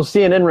problem here. Well,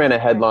 CNN ran a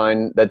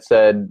headline that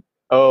said,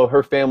 "Oh,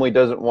 her family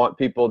doesn't want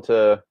people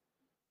to,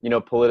 you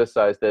know,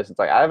 politicize this." It's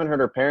like, I haven't heard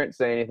her parents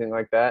say anything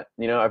like that.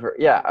 You know, I've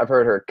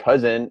heard her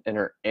cousin and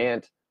her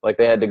aunt, like,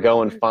 they had to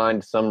go and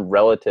find some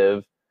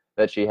relative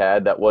that she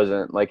had that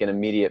wasn't like an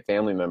immediate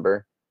family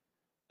member.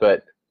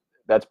 But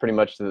that's pretty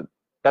much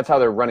that's how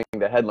they're running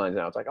the headlines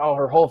now. It's like, oh,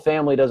 her whole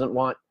family doesn't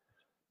want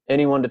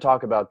anyone to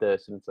talk about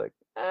this. And it's like,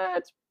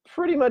 it's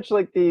pretty much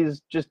like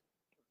these just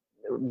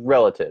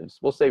relatives.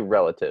 We'll say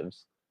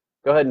relatives.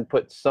 Go ahead and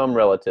put some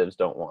relatives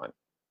don't want.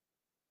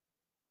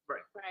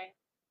 Right.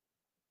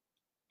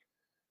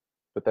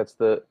 But that's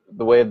the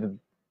way of the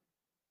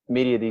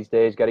media these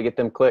days. Got to get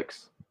them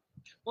clicks.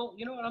 Well,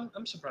 you know what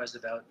I'm surprised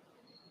about?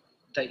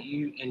 That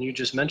you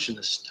just mentioned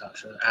this,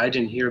 Tasha. I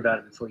didn't hear about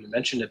it before you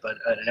mentioned it, but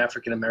an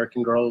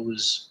African-American girl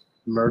was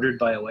murdered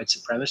by a white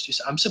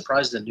supremacist. I'm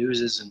surprised the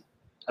news isn't.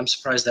 I'm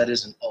surprised that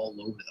isn't all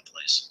over the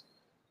place.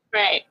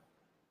 Right.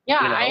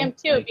 Yeah, You know, I am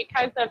too, like-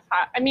 because of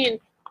how, I mean,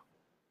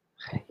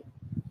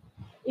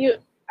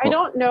 I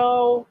don't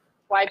know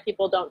why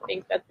people don't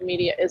think that the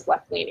media is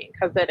left-leaning,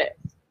 because it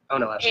is. Oh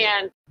no, absolutely.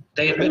 And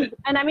They admit it.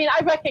 And I mean,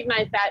 I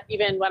recognized that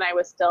even when I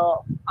was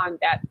still on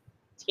that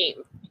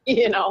team,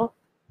 you know,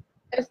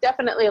 it's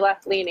definitely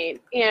left-leaning.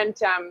 And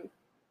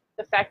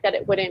the fact that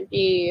it wouldn't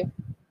be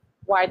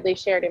widely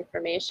shared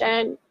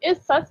information is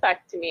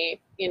suspect to me.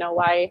 You know,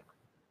 why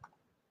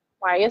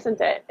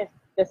isn't it? If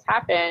this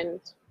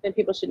happened, then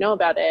people should know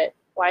about it.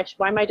 Why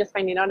am I just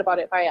finding out about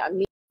it via a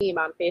meme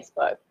on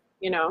Facebook,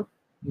 you know?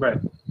 Right.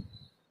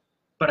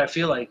 But I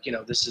feel like, you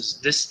know, this is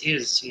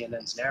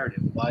CNN's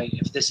narrative. Why,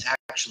 if this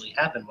actually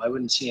happened, why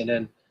wouldn't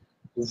CNN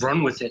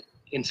run with it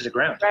into the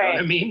ground? You know what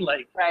I mean?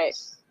 Like, Right.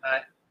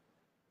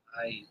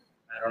 I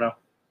don't know.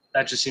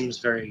 That just seems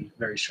very,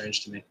 very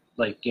strange to me.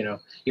 Like, you know,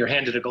 you're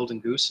handed a golden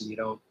goose and you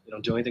don't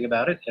do anything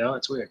about it. You know,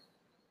 it's weird.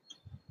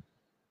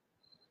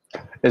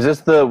 Is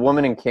this the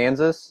woman in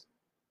Kansas?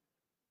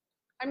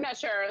 I'm not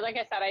sure. Like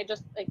I said, I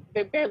just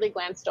barely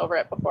glanced over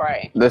it before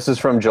I. This is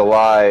from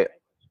July.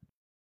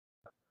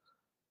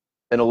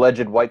 An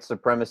alleged white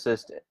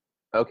supremacist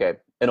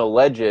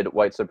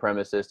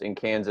in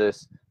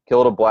Kansas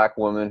killed a black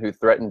woman who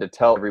threatened to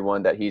tell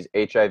everyone that he's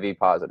HIV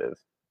positive.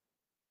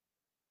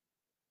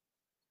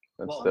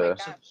 That's Well, the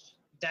so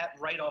that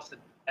right off the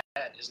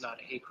bat is not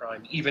a hate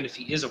crime, even if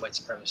he is a white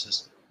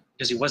supremacist,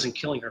 because he wasn't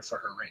killing her for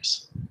her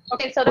race.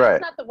 Okay, so that's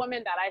Right. not the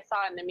woman that I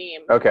saw in the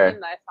meme. Okay. The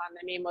woman that I saw in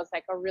the meme was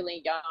like a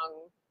really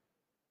young,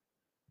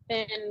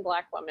 thin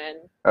black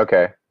woman.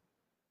 okay.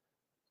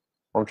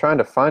 Well, I'm trying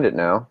to find it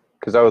now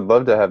because I would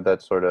love to have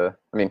that sort of.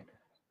 I mean,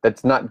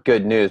 that's not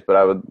good news, but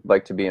I would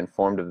like to be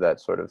informed of that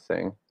sort of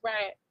thing.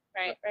 Right.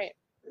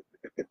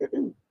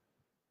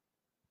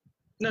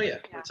 No, yeah,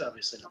 Yeah. it's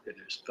obviously not good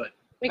news, but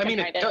We I can mean,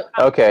 find it it. does-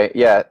 Okay,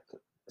 yeah,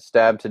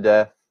 stabbed to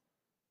death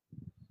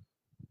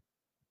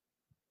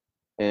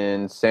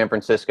in San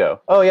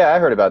Francisco. Oh yeah, I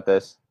heard about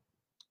this.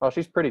 Oh,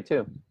 she's pretty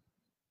too.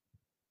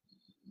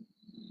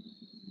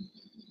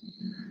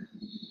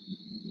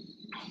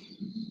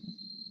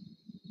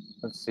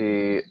 Let's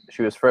see.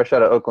 She was fresh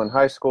out of Oakland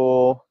High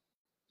School.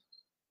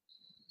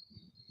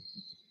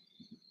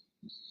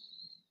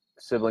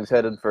 Siblings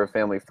headed for a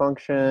family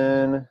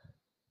function.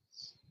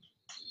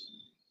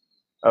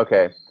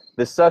 Okay.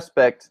 The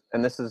suspect,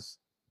 and this is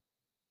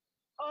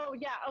Oh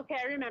yeah. Okay,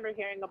 I remember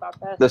hearing about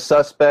this. the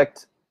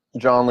suspect,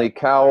 John Lee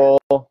Cowell,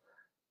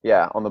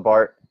 yeah, on the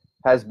BART,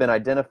 has been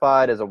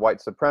identified as a white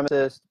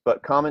supremacist,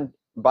 but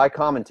by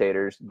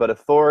commentators, but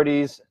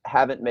authorities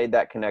haven't made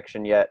that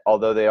connection yet,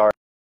 although they are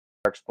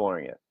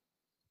exploring it.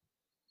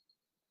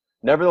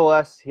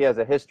 Nevertheless, he has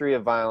a history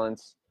of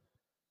violence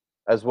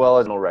as well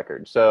as no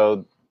record.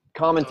 So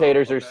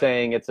commentators are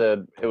saying it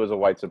was a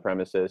white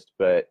supremacist,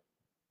 but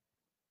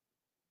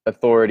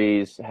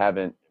authorities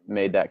haven't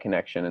made that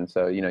connection, and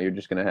so you're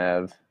just going to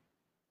have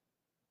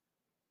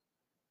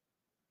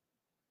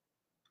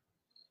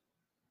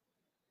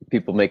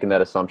people making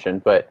that assumption.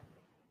 But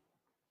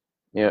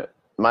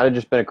might have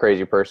just been a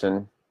crazy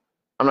person.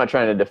 I'm not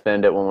trying to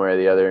defend it one way or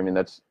the other. I mean,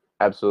 that's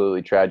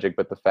absolutely tragic,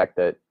 but the fact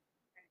that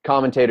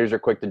commentators are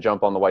quick to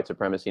jump on the white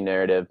supremacy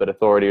narrative, but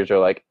authorities are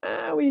like,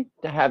 we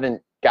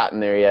haven't gotten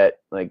there yet.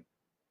 Like,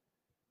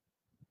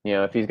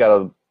 if he's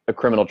got a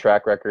criminal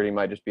track record, he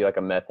might just be like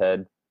a meth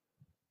head.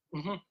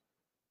 Mm-hmm.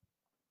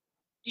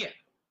 Yeah.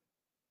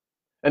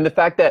 And the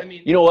fact that,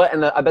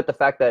 I I bet the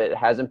fact that it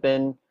hasn't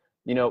been,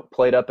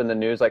 played up in the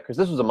news, like, because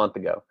this was a month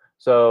ago.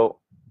 So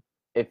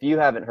if you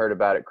haven't heard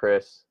about it,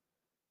 Chris,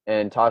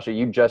 and Tasha,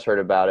 you just heard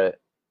about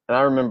it, and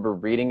I remember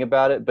reading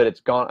about it, but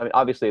it's gone. I mean,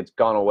 obviously it's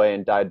gone away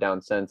and died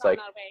down since. Like,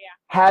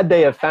 had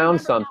they have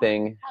found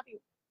something,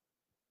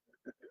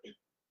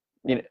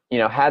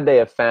 had they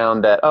have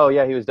found that, oh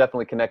yeah, he was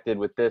definitely connected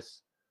with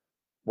this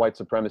white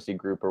supremacy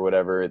group or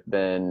whatever,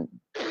 then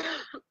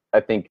I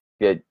think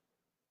that,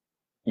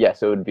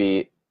 yes, it would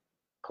be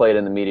played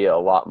in the media a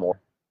lot more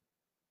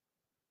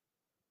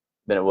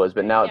than it was.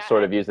 But now it's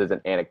sort of used as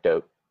an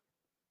anecdote.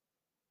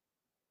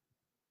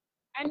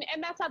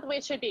 And that's not the way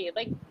it should be.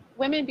 Like,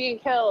 women being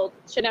killed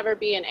should never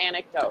be an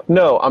anecdote.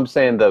 No, I'm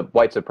saying the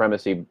white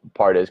supremacy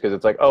part is because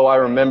it's like, oh, I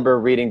remember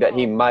reading that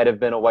he might have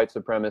been a white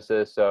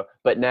supremacist. So,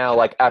 but now,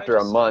 like, after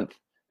a month,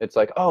 it's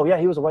like, oh yeah,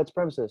 he was a white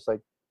supremacist. Like,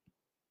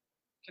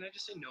 can I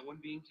just say no one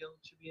being killed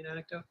should be an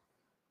anecdote?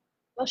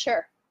 Well,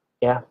 sure.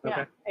 Yeah.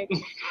 Okay. Yeah.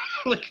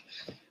 Like,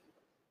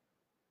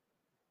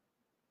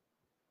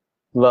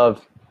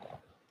 love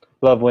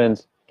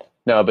wins.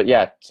 No, but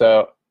yeah.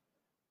 So,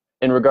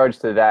 in regards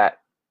to that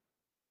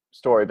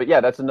story, but yeah,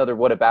 that's another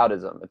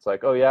whataboutism. It's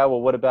like, oh yeah, well,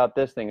 what about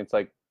this thing? It's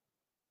like,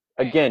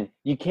 again,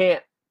 you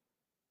can't.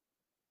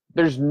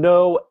 There's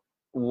no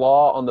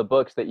law on the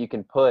books that you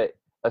can put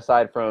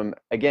aside from,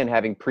 again,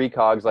 having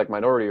precogs like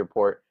Minority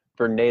Report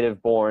for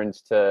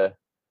native-borns to,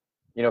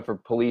 for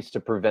police to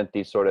prevent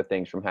these sort of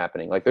things from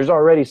happening. Like, there's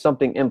already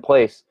something in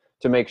place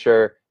to make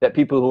sure that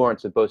people who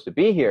aren't supposed to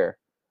be here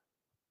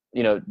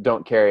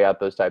don't carry out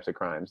those types of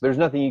crimes. There's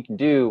nothing you can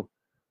do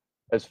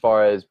as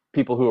far as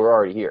people who are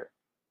already here,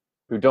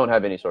 who don't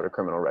have any sort of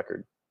criminal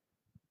record.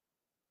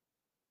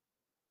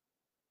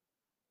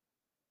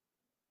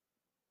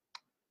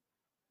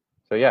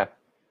 So yeah,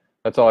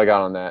 that's all I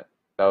got on that.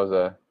 That was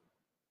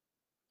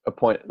a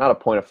point, not a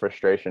point of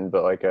frustration,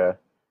 but like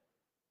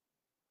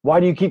why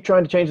do you keep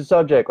trying to change the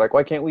subject? Like,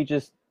 why can't we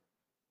just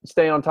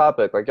stay on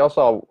topic? Like, y'all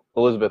saw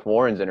Elizabeth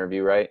Warren's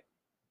interview, right?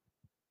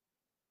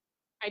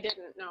 I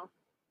didn't know.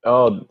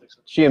 Oh,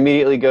 she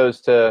immediately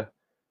goes to,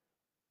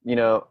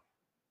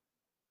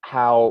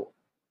 how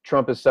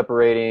Trump is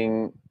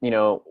separating,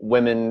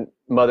 women,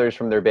 mothers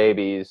from their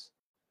babies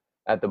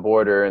at the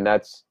border. And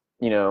that's,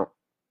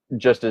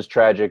 just as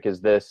tragic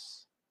as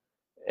this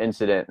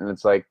incident. And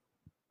it's like,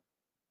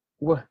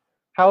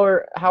 how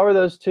are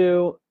those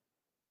two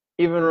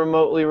even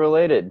remotely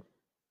related?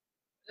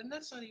 And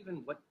that's not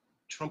even what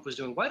Trump was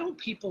doing. Why don't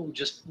people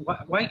just,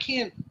 why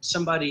can't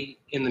somebody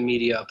in the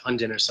media, a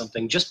pundit or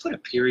something, just put a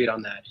period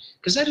on that?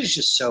 Because that is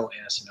just so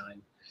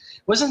asinine.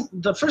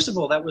 First of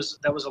all, that was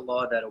a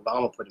law that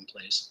Obama put in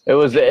place.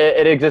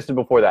 It existed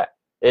before that.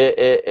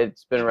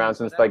 It's been around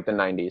since like the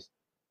 90s.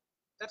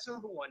 That's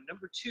number one.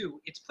 Number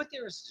two, it's put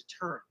there as a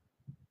deterrent.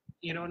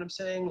 You know what I'm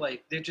saying?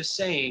 Like, they're just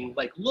saying,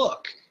 like,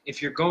 look,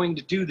 if you're going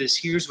to do this,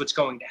 here's what's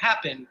going to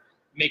happen.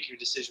 Make your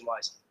decision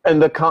wisely.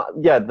 And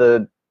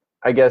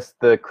I guess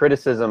the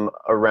criticism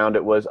around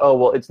it was, oh,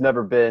 well, it's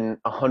never been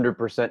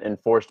 100%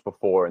 enforced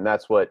before, and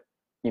that's what,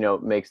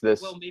 makes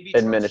this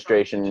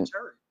administration.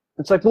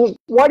 It's like, well,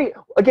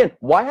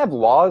 why have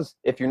laws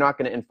if you're not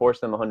going to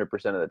enforce them 100%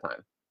 of the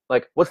time?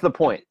 Like, what's the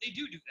point? They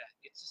do that.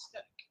 It's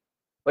aesthetic.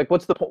 Like,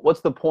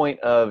 what's the point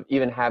of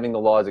even having the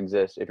laws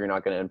exist if you're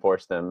not going to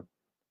enforce them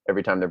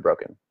every time they're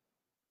broken?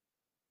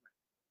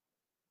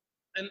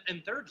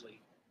 And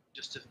thirdly,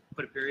 just to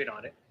put a period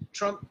on it,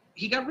 Trump,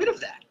 he got rid of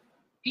that.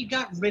 He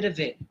got rid of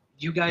it.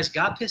 You guys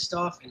got pissed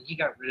off, and he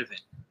got rid of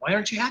it. Why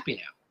aren't you happy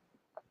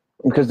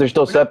now? Because they're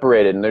still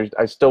separated, and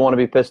I still want to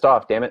be pissed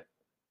off. Damn it.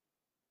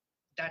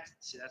 That's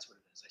what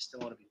it is. I still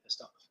want to be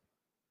pissed off.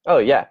 Oh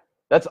yeah,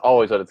 that's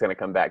always what it's going to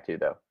come back to,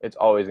 though. It's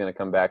always going to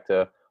come back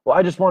to, well,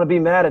 I just want to be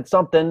mad at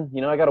something.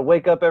 I got to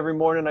wake up every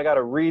morning. I got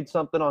to read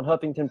something on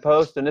Huffington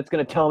Post, and it's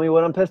going to tell me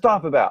what I'm pissed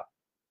off about.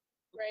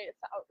 Right, it's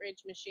the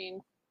outrage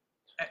machine.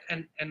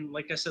 And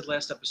like I said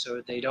last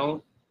episode, they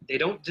don't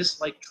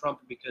dislike Trump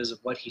because of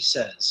what he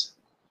says.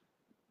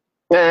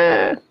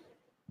 They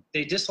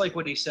dislike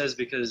what he says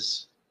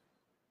because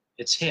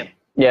it's him.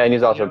 Yeah, and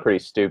he's also pretty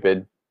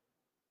stupid.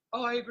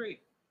 Oh, I agree.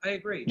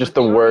 Just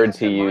the words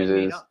he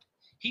uses.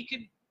 He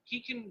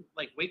can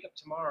like wake up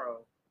tomorrow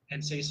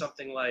and say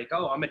something like,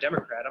 "Oh, I'm a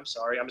Democrat. I'm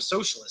sorry. I'm a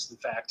socialist. In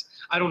fact,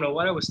 I don't know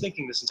what I was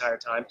thinking this entire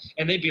time."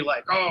 And they'd be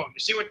like, "Oh, you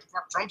see what the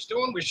fuck Trump's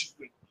doing? We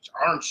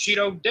orange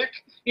Cheeto dick."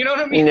 You know what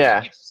I mean?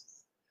 Yeah.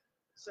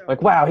 So,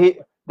 like, wow,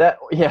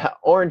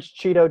 orange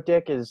Cheeto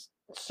dick is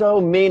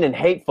so mean and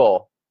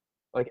hateful.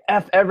 Like,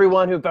 F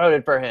everyone who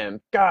voted for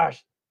him.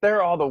 Gosh,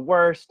 they're all the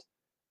worst.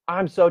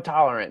 I'm so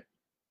tolerant.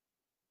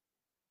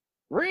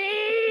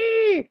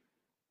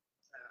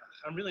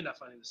 I'm really not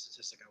finding the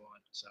statistic I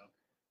want, so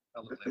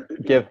I'll look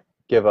later.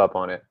 Give up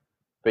on it.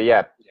 But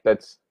yeah,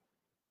 that's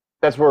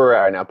where we're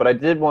at right now. But I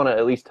did want to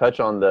at least touch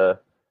on the,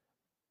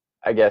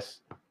 I guess,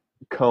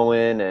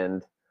 Cohen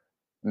and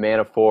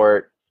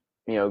Manafort,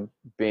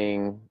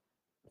 being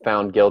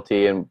found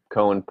guilty and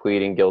Cohen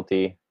pleading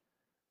guilty,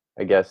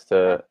 I guess,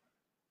 to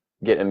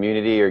get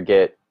immunity or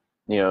get,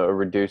 a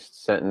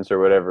reduced sentence or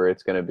whatever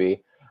it's going to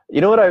be. You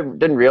know what I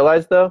didn't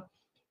realize, though?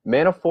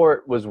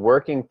 Manafort was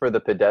working for the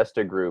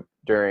Podesta group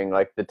during,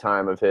 like, the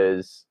time of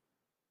his,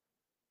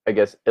 I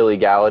guess,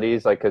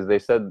 illegalities, like, because they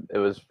said it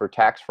was for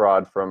tax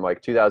fraud from,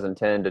 like,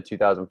 2010 to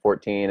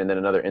 2014 and then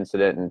another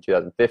incident in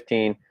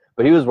 2015.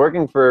 But he was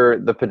working for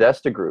the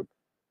Podesta group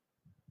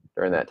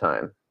during that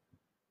time.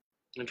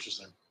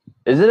 Interesting.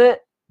 Isn't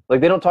it? Like,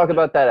 they don't talk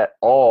about that at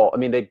all. I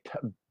mean, they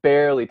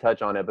barely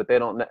touch on it, but they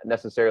don't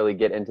necessarily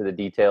get into the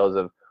details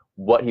of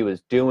what he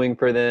was doing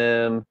for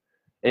them.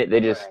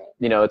 They just,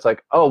 it's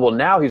like, oh, well,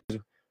 now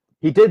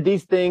he did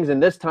these things in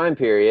this time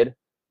period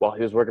while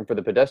he was working for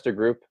the Podesta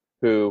group,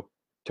 who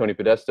Tony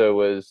Podesta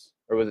was,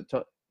 or was it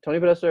Tony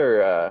Podesta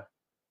or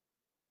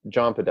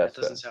John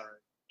Podesta? That doesn't sound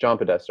right. John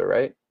Podesta,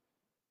 right?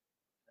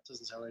 That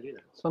doesn't sound right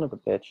either. Son of a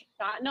bitch.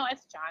 No,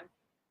 it's John.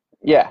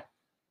 Yeah.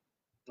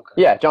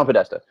 Okay. Yeah, John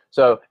Podesta.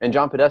 So, and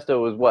John Podesta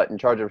was what, in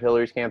charge of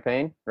Hillary's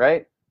campaign,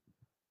 right?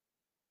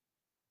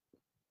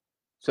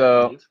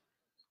 So,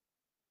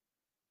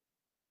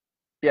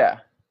 yeah.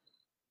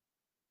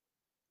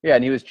 Yeah,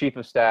 and he was chief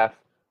of staff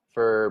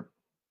for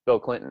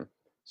Bill Clinton.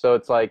 So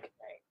it's like,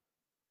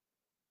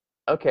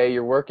 okay,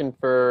 you're working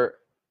for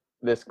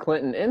this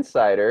Clinton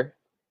insider,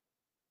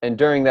 and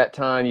during that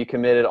time you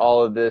committed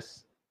all of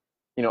this,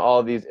 all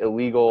of these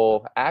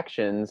illegal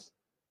actions,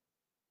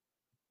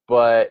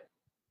 but,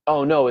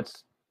 oh no,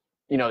 it's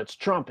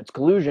Trump, it's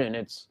collusion,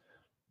 it's,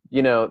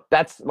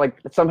 that's like,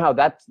 somehow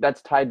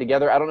that's tied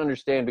together. I don't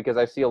understand, because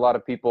I see a lot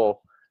of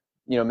people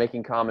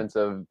making comments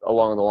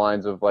along the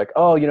lines of like,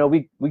 oh,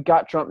 we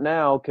got Trump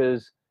now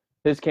because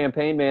his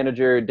campaign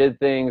manager did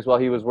things while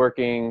he was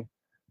working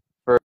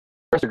for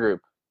a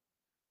group.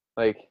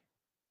 Like,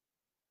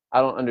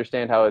 I don't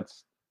understand how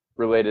it's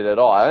related at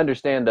all. I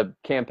understand the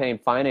campaign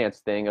finance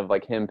thing of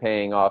like him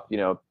paying off,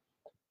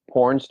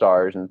 porn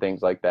stars and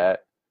things like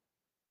that.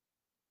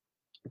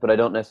 But I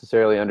don't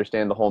necessarily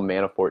understand the whole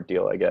Manafort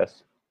deal, I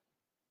guess.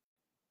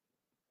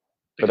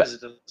 Because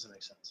it doesn't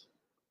make sense.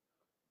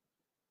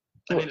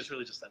 I mean, it's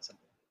really just that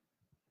simple.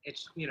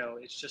 It's,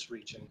 it's just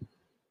reaching.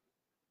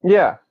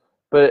 Yeah,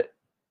 but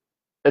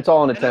it's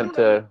all an attempt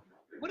to...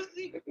 What are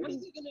they going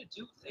to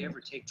do if they ever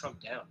take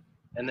Trump down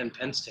and then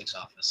Pence takes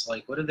office?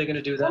 Like, what are they going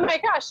to do then? Oh my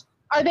gosh.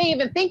 Are they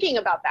even thinking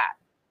about that?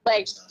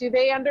 Like, do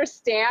they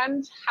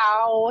understand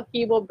how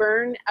he will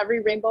burn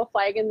every rainbow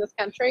flag in this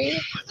country?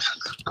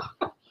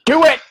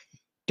 Do it!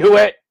 Do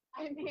it!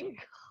 I mean,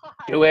 God.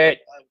 Do it!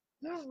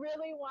 You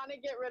really want to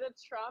get rid of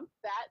Trump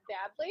that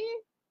badly?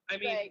 I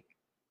mean, like,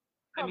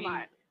 come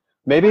on.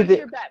 Maybe What's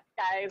your bet,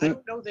 guys? I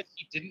don't know that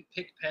he didn't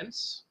pick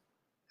Pence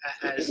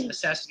as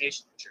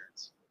assassination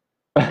insurance.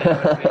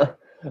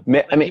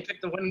 He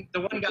picked the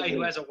one guy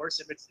who has a worse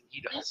image than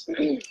he does.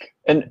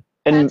 And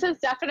Pence is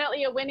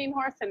definitely a winning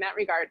horse in that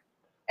regard.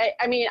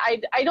 I mean,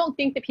 I don't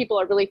think that people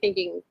are really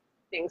thinking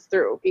things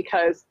through,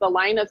 because the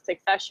line of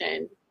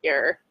succession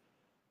here,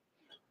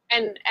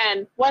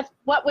 and what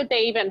would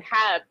they even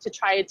have to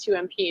try to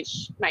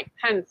impeach Mike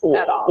Pence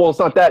at all? Well, it's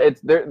not that.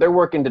 It's they're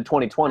working to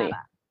 2020.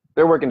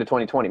 They're working to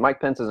 2020.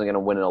 Mike Pence isn't going to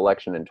win an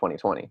election in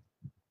 2020. Right.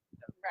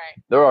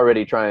 They're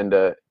already trying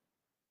to,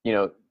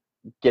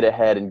 get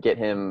ahead and get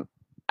him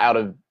out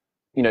of,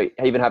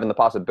 even having the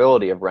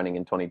possibility of running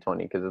in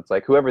 2020. Because it's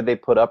like whoever they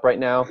put up right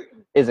now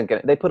isn't going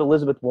to. They put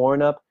Elizabeth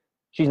Warren up.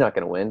 She's not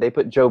going to win. They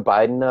put Joe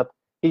Biden up.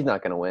 He's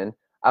not going to win.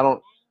 I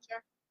don't.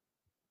 Sure.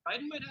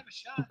 Biden might have a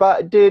shot.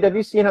 But dude, have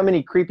you seen how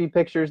many creepy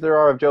pictures there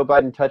are of Joe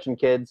Biden touching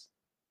kids?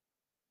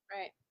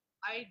 Right.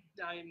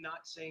 I'm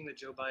not saying that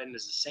Joe Biden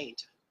is a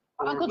saint.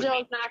 Uncle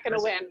Joe's not going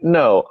to win.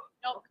 No.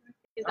 Nope.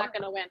 He's not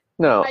going to win.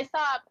 No. I saw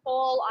a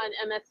poll on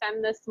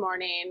MSN this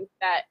morning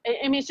that,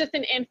 I mean, it's just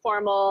an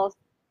informal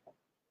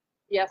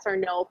yes or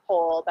no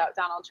poll about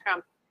Donald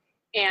Trump.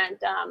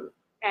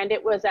 And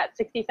it was at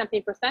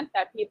 60-something%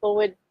 that people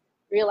would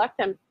reelect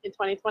him in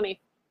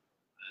 2020.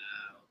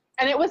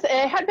 And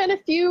it had been a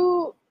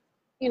few,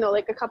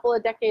 like a couple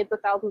of decades of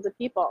thousands of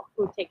people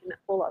who've taken that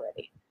poll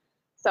already.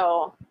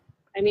 So,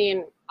 I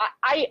mean,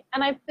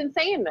 I've been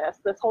saying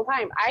this whole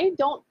time. I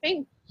don't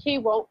think he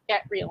won't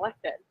get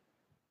reelected.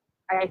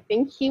 I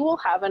think he will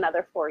have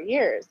another 4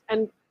 years,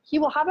 and he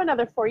will have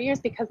another 4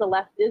 years because the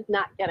left is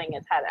not getting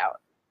its head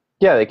out.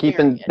 Yeah, they keep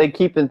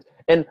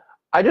and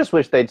I just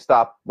wish they'd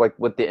stop like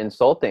with the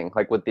insulting,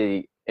 like with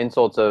the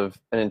insults of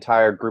an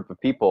entire group of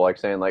people, like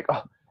saying like,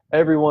 oh,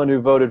 everyone who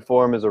voted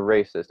for him is a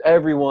racist.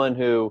 Everyone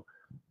who,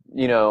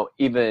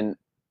 even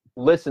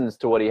listens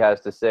to what he has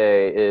to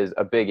say is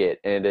a bigot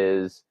and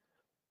is,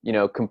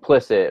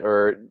 complicit,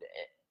 or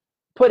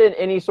put in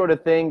any sort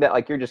of thing that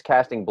like you're just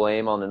casting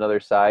blame on another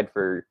side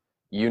for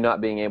you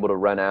not being able to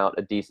run out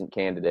a decent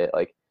candidate.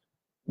 Like,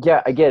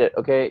 yeah, I get it.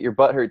 Okay, you're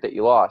butthurt that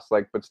you lost.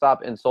 Like, but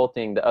stop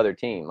insulting the other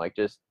team. Like,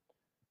 just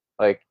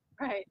like,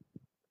 right.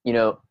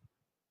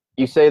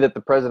 You say that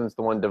the president's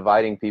the one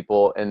dividing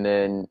people, and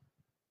then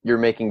you're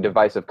making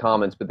divisive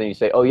comments. But then you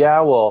say, oh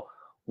yeah, well,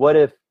 what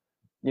if,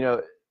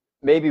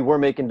 maybe we're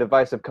making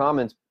divisive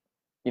comments,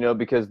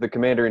 because the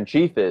commander in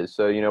chief is.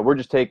 So we're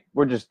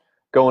just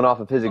going off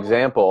of his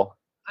example.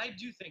 I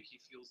do think he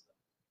fuels them,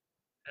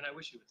 and I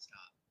wish he would stop.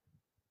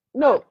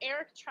 No.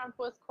 Eric Trump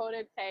was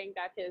quoted saying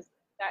that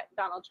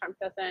Donald Trump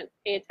doesn't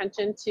pay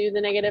attention to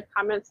the negative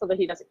comments so that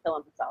he doesn't kill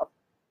himself.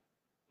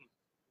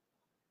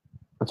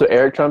 That's what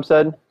Eric Trump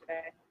said?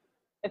 Okay.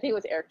 I think it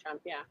was Eric Trump,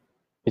 yeah.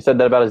 He said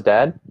that about his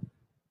dad?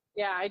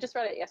 Yeah, I just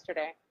read it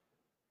yesterday.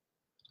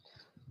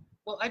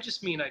 Well,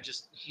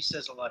 he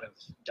says a lot of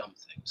dumb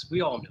things.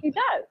 We all know He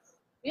does.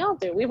 We all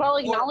do. We've all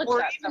acknowledged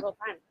that several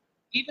times.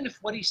 Even if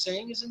what he's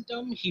saying isn't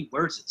dumb, he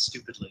words it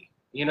stupidly,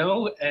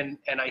 and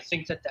I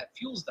think that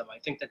fuels them. I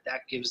think that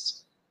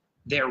gives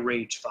their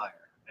rage fire,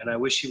 and I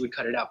wish he would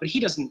cut it out. But he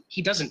doesn't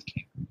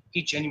care.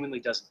 He genuinely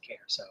doesn't care,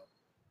 so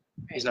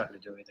he's not going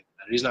to do anything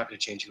about it. He's not going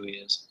to change who he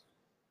is.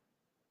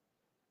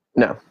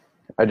 No,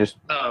 I just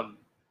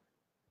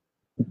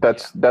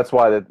that's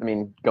why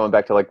going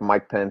back to like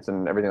Mike Pence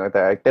and everything like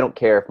that, they don't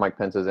care if Mike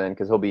Pence is in,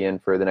 because he'll be in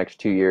for the next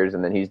 2 years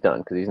and then he's done,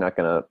 because he's not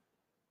going to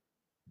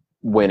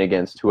win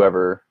against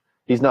whoever.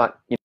 He's not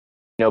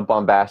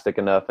bombastic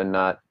enough and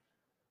not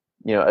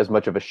as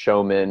much of a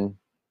showman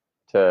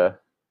to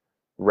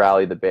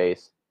rally the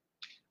base.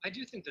 I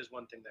do think there's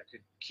one thing that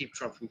could keep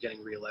Trump from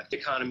getting reelected.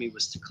 The economy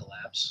was to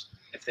collapse.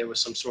 If there was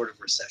some sort of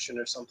recession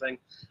or something,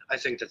 I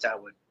think that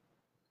would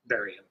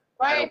bury him.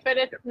 Right, but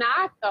it's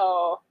not,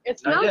 though.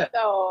 It's Not not, yet.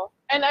 though.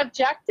 And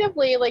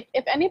objectively, like,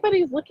 if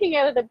anybody's looking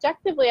at it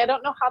objectively, I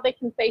don't know how they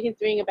can say he's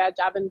doing a bad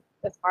job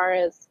as far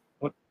as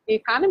What? the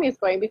economy is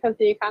going, because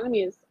the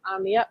economy is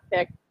on the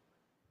uptick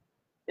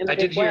in a I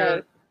big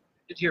way.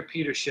 did hear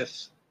Peter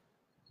Schiff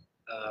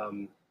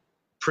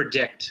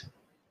predict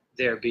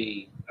there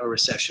be a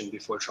recession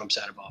before Trump's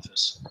out of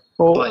office.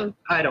 Well, But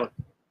I don't.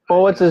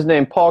 Well, what's his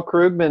name? Paul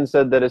Krugman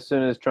said that as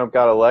soon as Trump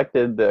got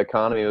elected, the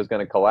economy was going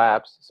to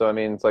collapse. So, I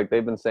mean, it's like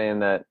they've been saying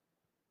that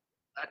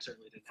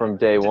certainly didn't from happen.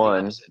 day Did the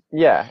one. opposite.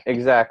 Yeah,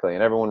 exactly.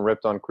 And everyone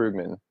ripped on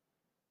Krugman,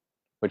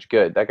 which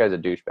good. That guy's a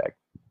douchebag.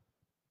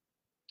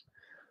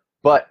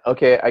 But,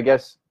 okay, I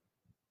guess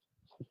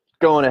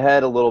going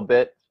ahead a little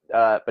bit,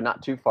 but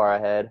not too far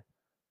ahead.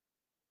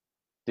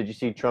 Did you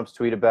see Trump's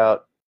tweet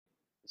about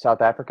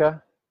South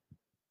Africa?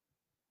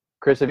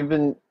 Chris, have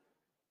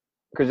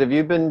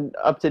you been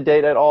up to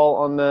date at all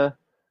on the?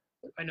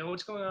 I know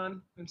what's going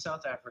on in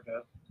South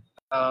Africa.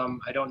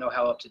 I don't know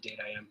how up to date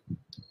I am.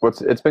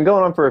 It's been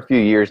going on for a few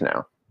years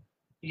now.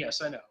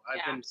 Yes, I know. I've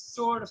Yeah. been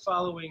sort of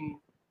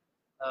following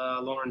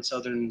Lauren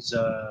Southern's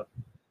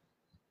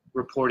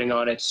reporting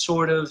on it,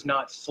 sort of,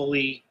 not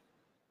fully.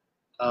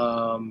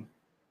 Well,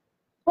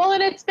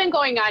 and it's been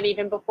going on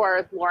even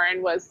before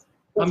Lauren was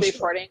I'm sure.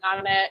 reporting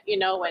on it, you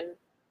know, when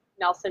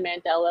Nelson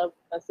Mandela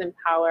was in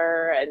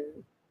power and,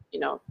 you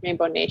know,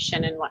 Rainbow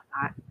Nation and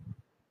whatnot.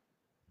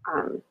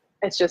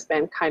 It's just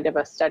been kind of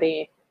a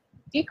steady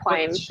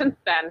decline But- since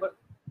then. but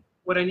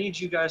what I need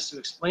you guys to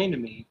explain to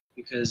me,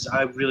 because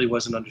I really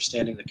wasn't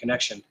understanding the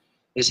connection,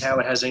 is how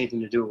it has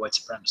anything to do with white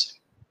supremacy.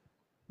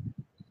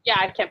 Yeah,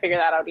 I can't figure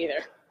that out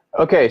either.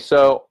 Okay,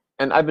 so,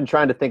 and I've been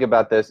trying to think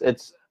about this.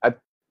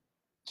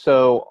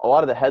 So a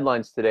lot of the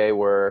headlines today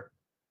were,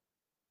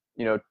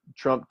 you know,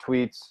 Trump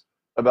tweets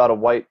about a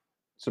white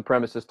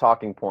supremacist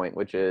talking point,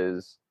 which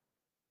is,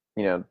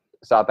 you know,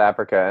 South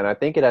Africa. And I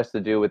think it has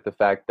to do with the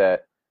fact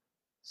that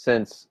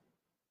since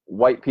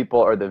white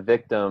people are the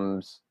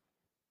victims,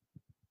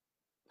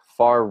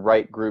 far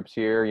right groups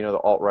here, you know, the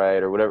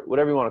alt-right or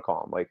whatever you want to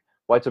call them, like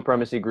white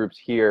supremacy groups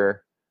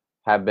here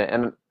have been,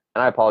 and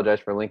I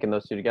apologize for linking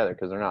those two together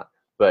because they're not,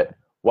 but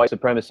white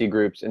supremacy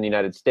groups in the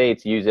United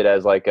States use it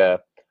as like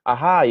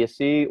aha, you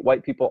see,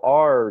 white people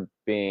are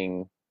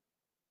being,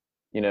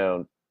 you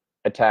know,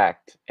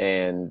 attacked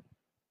and,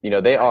 you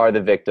know, they are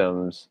the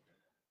victims.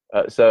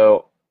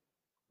 So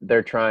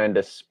they're trying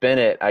to spin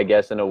it, I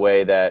guess, in a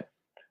way that,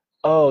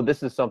 oh,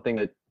 this is something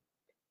that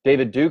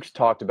David Duke's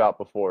talked about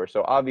before.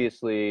 So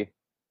obviously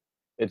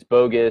it's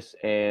bogus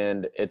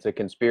and it's a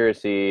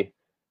conspiracy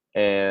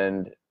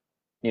and,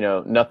 you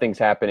know, nothing's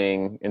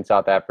happening in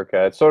South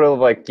Africa. It's sort of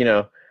like, you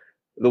know,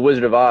 the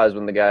Wizard of Oz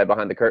when the guy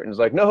behind the curtain is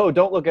like, no,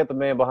 don't look at the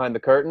man behind the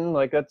curtain.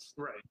 Like that's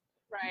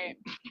Right.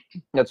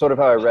 sort of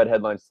how I read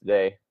headlines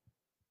today.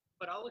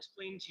 But I'll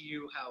explain to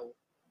you how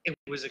it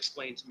was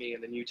explained to me,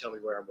 and then you tell me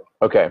where I'm wrong.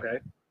 Okay. Okay.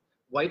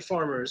 White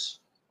farmers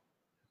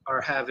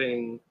are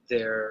having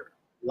their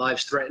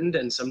lives threatened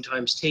and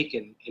sometimes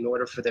taken in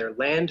order for their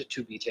land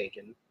to be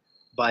taken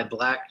by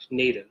black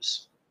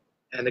natives,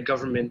 and the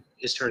government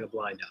is turning a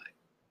blind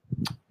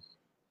eye.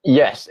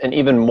 Yes, and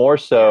even more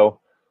so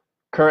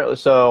currently.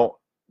 So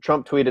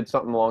Trump tweeted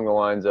something along the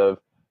lines of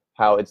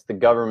how it's the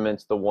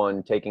government's the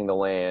one taking the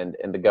land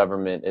and the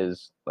government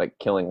is like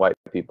killing white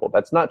people.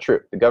 That's not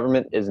true. The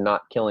government is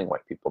not killing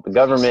white people. The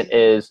government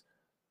is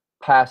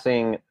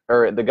passing,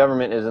 or the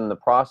government is in the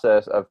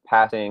process of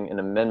passing an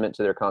amendment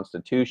to their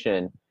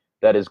constitution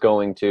that is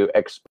going to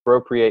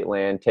expropriate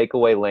land, take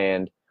away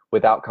land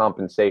without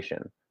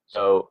compensation.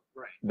 So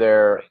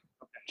they're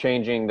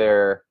changing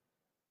their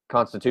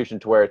constitution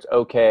to where it's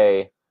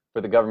okay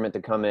for the government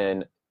to come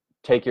in,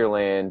 take your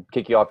land,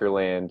 kick you off your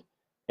land,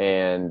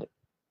 and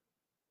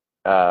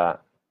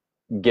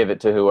give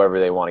it to whoever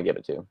they want to give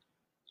it to.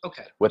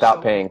 Okay. Without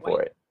So paying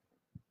for it.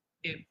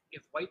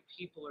 If white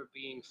people are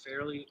being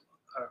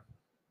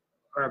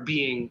are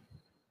being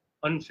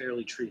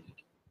unfairly treated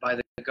by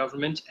the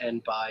government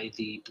and by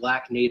the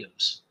black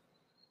natives,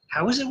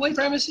 how is it white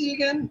supremacy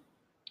again?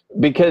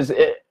 Because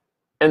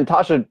and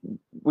Tasha,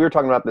 we were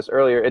talking about this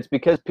earlier, it's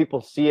because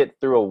people see it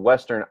through a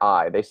Western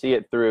eye. They see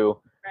it through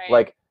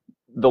like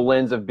the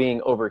lens of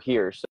being over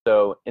here.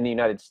 So in the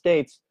United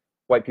States,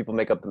 white people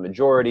make up the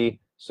majority.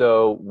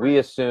 So we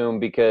assume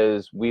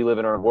because we live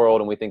in our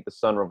world and we think the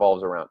sun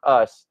revolves around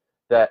us,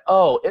 that,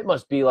 oh, it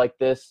must be like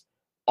this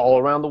all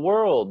around the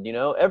world, you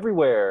know,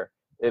 everywhere.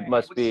 It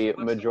must be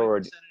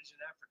majority.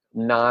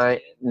 9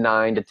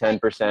 to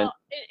 10%. Well,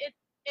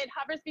 it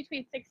hovers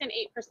between 6 and 8%.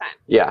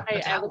 Yeah.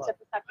 I looked up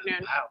this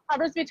afternoon. Wow.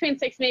 Hovers between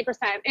 6 and 8%.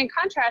 In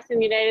contrast, in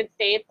the United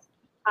States,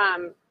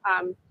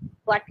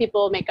 black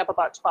people make up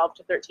about 12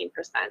 to 13%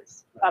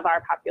 of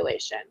our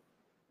population.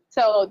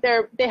 So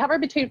they hover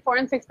between 4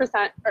 and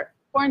 6%,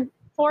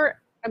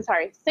 or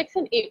 6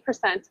 and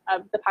 8%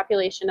 of the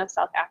population of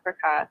South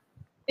Africa.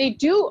 They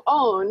do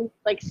own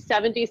like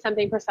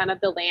 70-something% of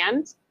the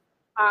land.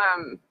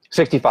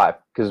 65,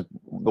 because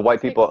the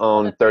white people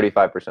own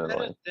 35% of the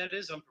land. That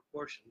is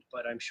unproportioned,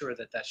 but I'm sure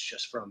that that's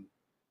just from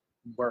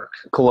work.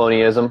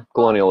 Colonialism.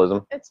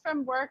 It's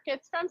from work.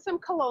 It's from some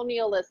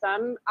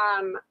colonialism.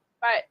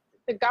 But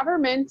the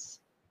government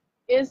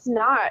is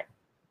not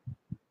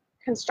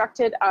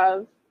constructed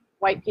of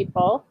white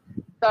people.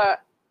 They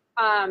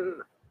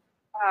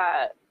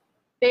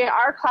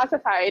are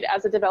classified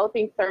as a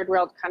developing third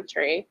world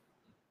country.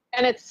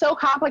 And it's so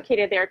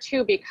complicated there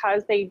too,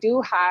 because they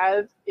do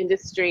have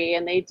industry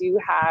and they do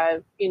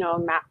have, you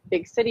know,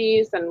 big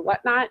cities and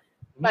whatnot.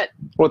 But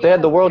well, they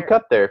had the World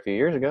Cup there a few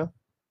years ago.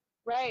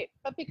 Right,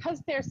 but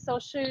because their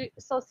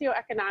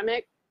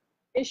socioeconomic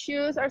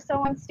issues are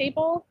so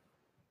unstable,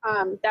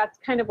 that's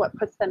kind of what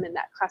puts them in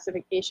that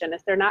classification.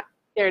 Is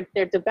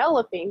they're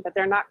developing, but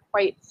they're not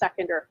quite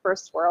second or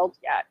first world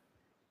yet.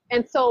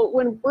 And so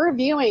when we're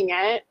viewing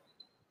it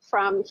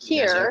from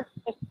here,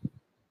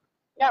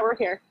 yeah, we're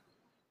here.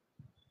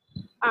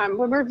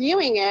 When we're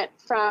viewing it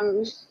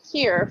from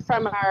here,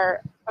 from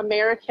our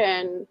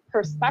American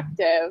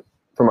perspective,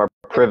 from our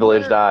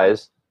privileged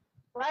eyes,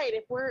 right?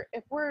 If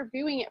we're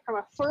viewing it from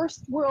a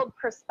first world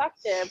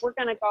perspective, we're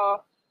gonna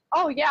go,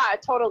 oh yeah,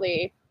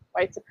 totally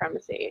white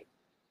supremacy,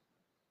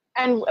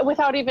 and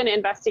without even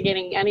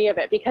investigating any of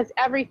it, because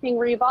everything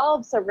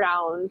revolves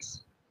around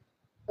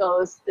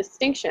those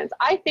distinctions.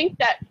 I think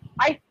that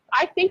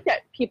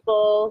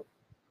people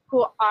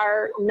who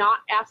are not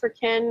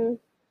African,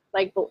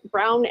 like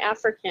brown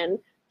African,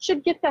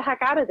 should get the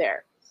heck out of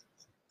there.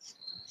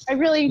 I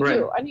really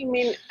do. I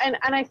mean, and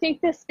I think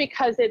this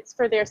because it's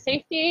for their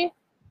safety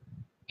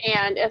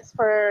and it's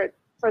for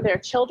their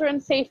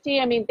children's safety.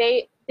 I mean,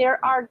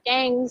 there are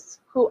gangs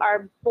who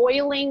are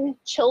boiling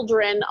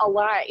children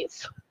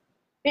alive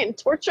and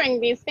torturing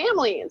these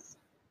families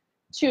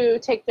to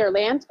take their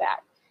land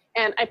back.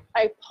 And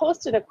I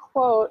posted a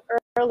quote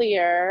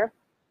earlier.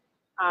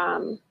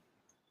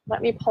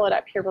 Let me pull it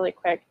up here really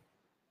quick.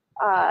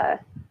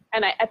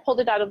 And I pulled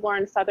it out of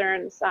Lauren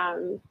Southern's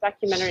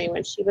documentary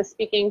when she was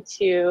speaking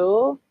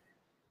to,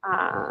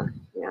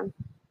 yeah,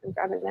 I'm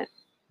grabbing it.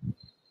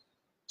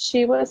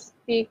 She was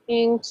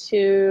speaking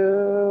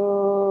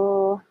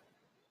to,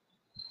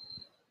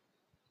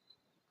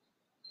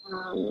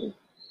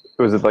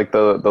 was it like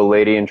the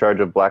lady in charge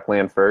of Black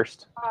Land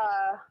First?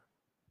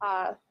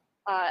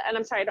 And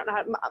I'm sorry, I don't know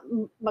how,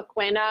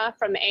 Mokwena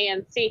from the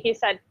ANC, he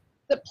said,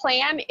 the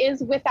plan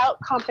is without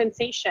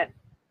compensation.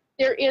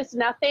 There is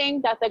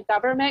nothing that the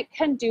government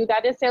can do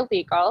that is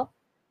illegal,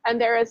 and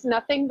there is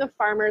nothing the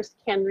farmers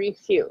can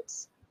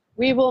refuse.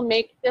 We will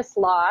make this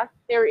law.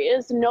 There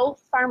is no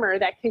farmer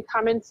that can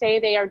come and say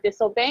they are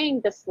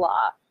disobeying this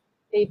law.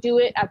 They do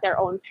it at their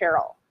own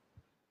peril.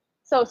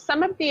 So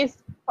some of these,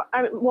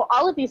 well,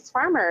 all of these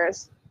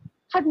farmers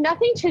have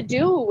nothing to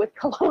do with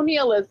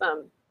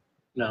colonialism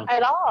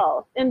at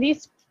all. And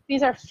these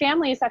are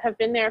families that have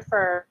been there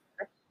for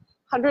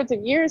hundreds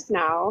of years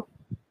now,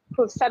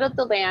 who have settled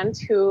the land,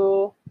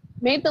 who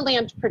made the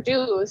land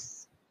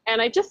produce.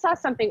 And I just saw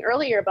something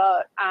earlier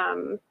about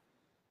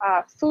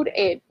food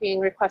aid being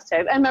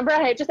requested. And remember,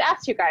 I just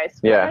asked you guys,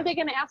 when are they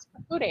going to ask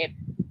for food aid?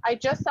 I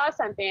just saw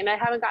something, and I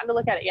haven't gotten to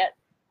look at it yet,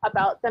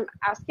 about them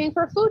asking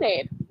for food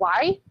aid.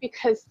 Why?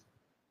 Because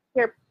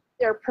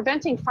they're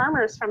preventing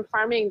farmers from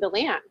farming the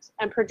land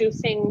and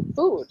producing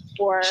food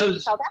for South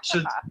Africa.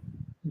 So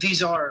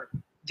these aren't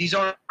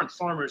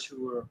farmers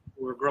who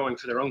are growing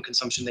for their own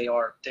consumption.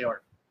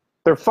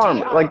 They're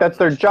farmers. Like, that's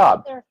their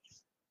job.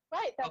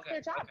 Right, that's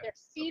their job. They're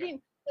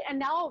feeding. And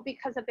now,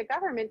 because of the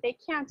government, they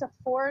can't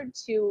afford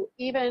to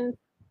even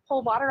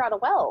pull water out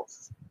of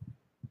wells.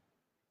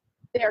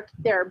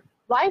 Their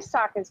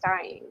livestock is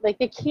dying. Like,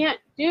 they can't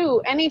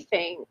do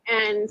anything.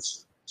 And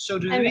so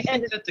do you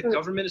think that the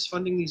government is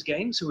funding these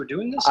gangs who are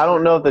doing this? I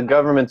don't know if the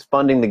government's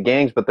funding the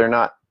gangs, but they're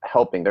not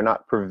helping. They're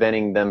not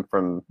preventing them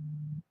from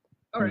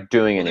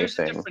doing anything. There's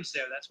a difference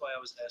there. That's why I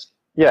was asking.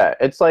 Yeah,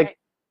 it's like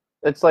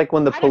it's like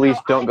when the police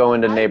don't go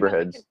into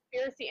neighborhoods. The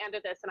conspiracy end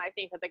of this, and I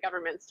think that the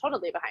government's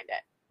totally behind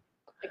it.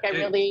 Like,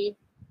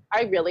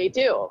 I really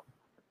do,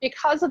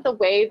 because of the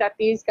way that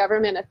these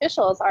government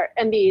officials are,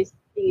 and these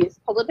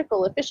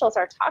political officials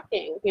are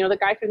talking. You know, the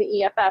guy from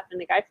the EFF and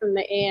the guy from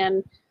the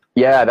AN.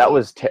 Yeah, that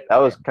was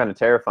kind of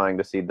terrifying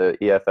to see the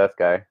EFF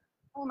guy.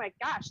 Oh my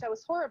gosh, that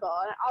was horrible.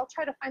 And I'll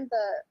try to find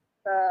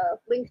the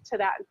link to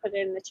that and put it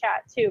in the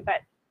chat too.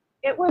 But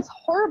it was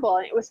horrible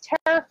and it was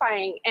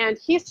terrifying. And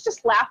he's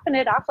just laughing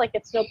it off like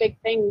it's no big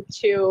thing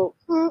to,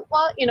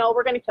 well, you know,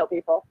 we're going to kill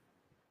people.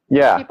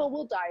 Yeah. People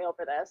will die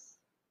over this.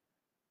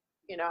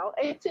 You know,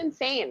 it's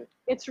insane.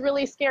 It's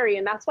really scary.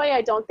 And that's why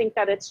I don't think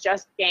that it's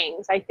just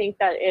gangs. I think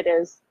that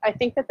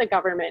the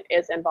government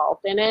is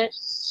involved in it.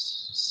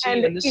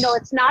 You know,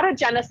 it's not a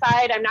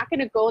genocide. I'm not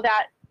going to go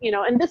that, you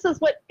know, and this is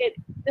what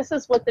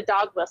the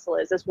dog whistle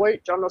is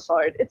white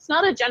genocide. It's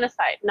not a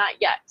genocide, not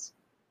yet.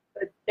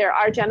 But there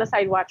are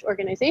genocide watch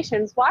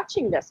organizations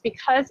watching this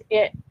because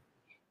it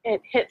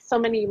hits so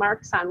many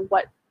marks on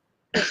what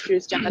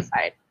construes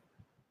genocide.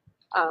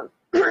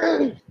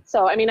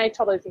 So, I mean, I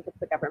totally think it's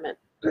the government.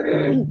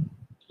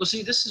 Well,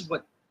 see, this is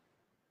what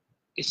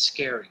is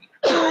scary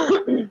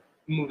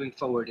moving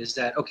forward, is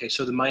that, okay,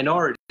 so the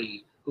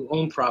minority who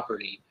own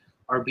property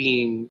are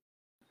being,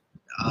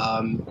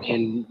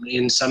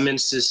 in some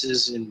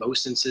instances, in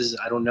most instances,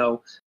 I don't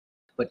know,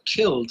 but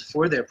killed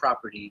for their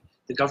property.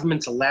 The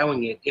government's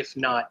allowing it, if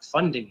not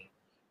funding it.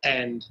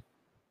 And,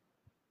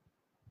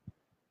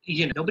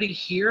 you know, nobody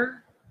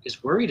here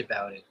is worried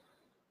about it.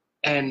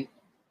 And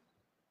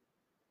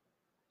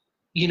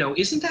you know,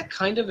 isn't that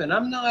kind of, and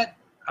I'm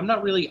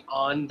not really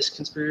on this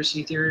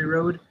conspiracy theory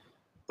road,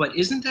 but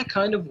isn't that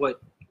kind of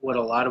what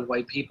a lot of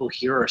white people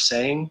here are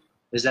saying,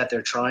 is that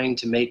they're trying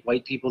to make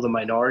white people the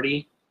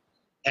minority?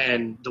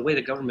 And the way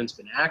the government's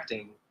been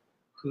acting,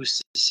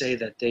 who's to say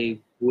that they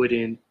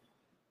would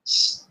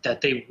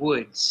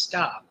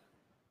stop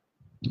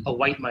a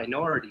white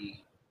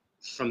minority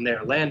from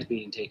their land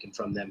being taken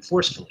from them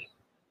forcefully?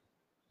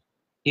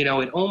 You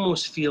know, it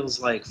almost feels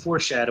like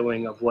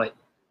foreshadowing of what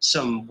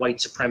some white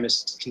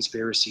supremacist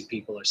conspiracy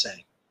people are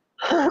saying.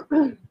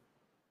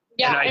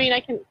 Yeah, I mean,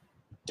 I can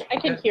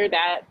hear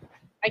that.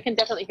 I can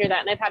definitely hear that.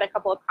 And I've had a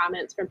couple of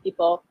comments from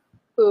people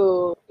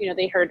who, you know,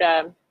 they heard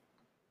a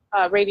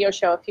radio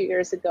show a few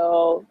years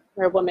ago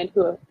where a woman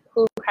who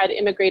had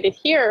immigrated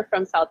here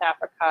from South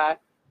Africa,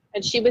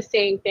 and she was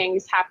saying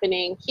things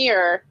happening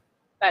here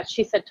that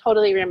she said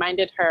totally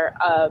reminded her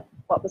of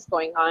what was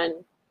going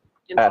on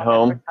in at South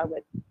home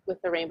Africa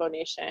with the Rainbow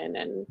Nation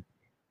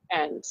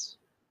and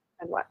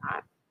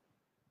whatnot.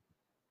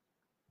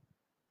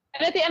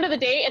 And at the end of the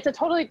day, it's a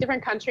totally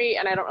different country,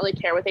 and I don't really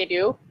care what they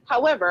do.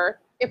 However,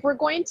 if we're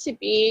going to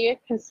be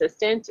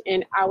consistent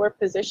in our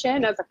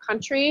position as a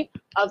country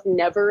of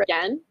never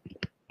again,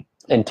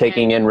 and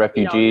taking in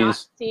refugees, you know,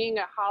 not seeing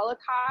a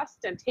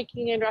Holocaust and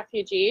taking in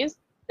refugees,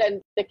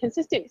 then the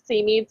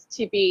consistency needs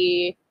to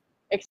be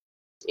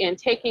in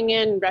taking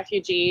in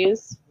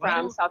refugees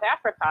from South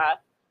Africa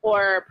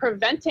or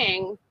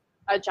preventing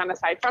a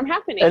genocide from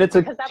happening, and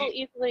because that'll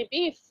easily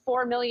be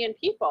 4 million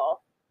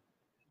people.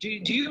 Do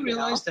you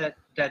realize that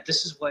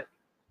this is what?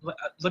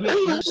 Let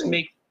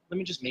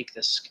me just make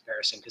this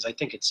comparison, because I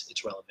think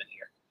it's relevant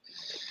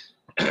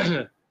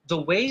here.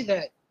 The way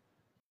that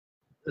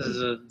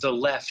the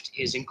left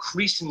is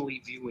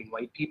increasingly viewing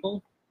white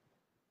people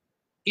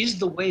is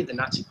the way the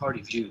Nazi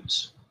Party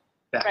views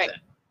back then.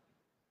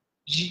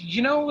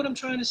 You know what I'm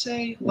trying to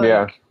say? Like,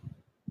 yeah.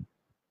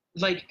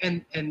 Like,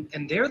 and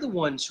they're the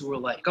ones who are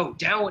like, "Oh,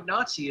 down with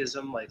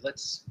Nazism! Like,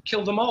 let's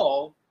kill them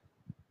all."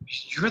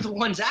 You're the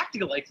ones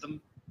acting like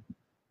them.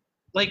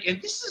 Like,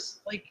 and this is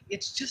like,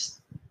 it's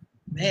just,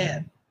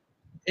 man,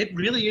 it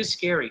really is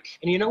scary.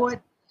 And you know what?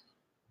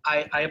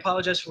 I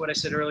apologize for what I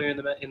said earlier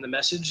in the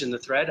message, in the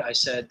thread. I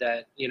said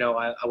that, you know,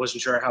 I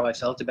wasn't sure how I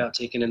felt about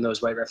taking in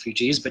those white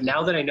refugees, but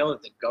now that I know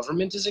that the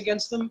government is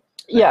against them,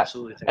 I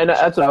absolutely think. And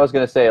that's what I was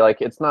going to say.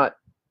 Like, it's not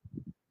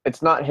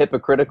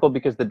hypocritical,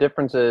 because the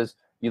difference is,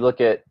 you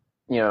look at,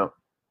 you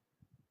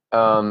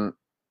know,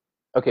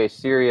 okay,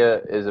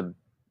 Syria is a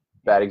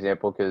bad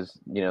example because,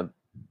 you know,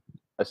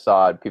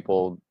 Assad,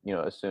 people, you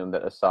know, assume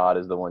that Assad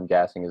is the one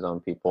gassing his own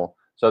people.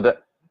 So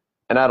that,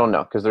 and I don't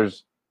know, because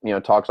there's, you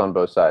know, talks on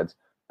both sides,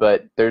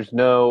 but there's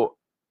no,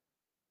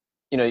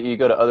 you know, you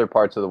go to other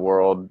parts of the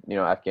world, you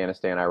know,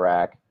 Afghanistan,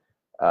 Iraq,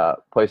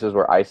 places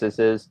where ISIS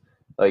is,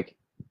 like,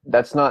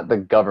 that's not the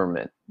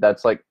government.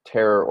 That's like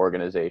terror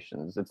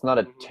organizations. It's not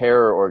a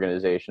terror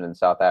organization in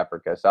South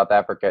Africa. South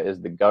Africa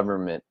is the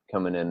government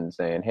coming in and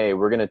saying, hey,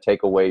 we're going to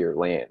take away your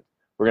land.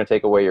 We're going to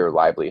take away your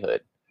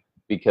livelihood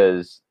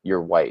because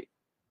you're white.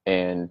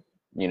 And,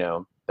 you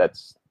know,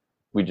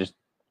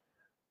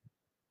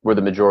 we're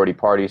the majority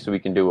party, so we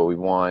can do what we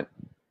want.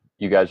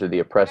 You guys are the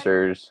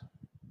oppressors.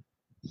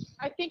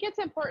 I think it's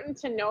important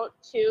to note,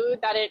 too,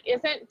 that it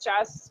isn't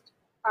just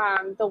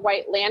the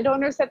white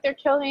landowners that they're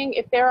killing.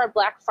 If there are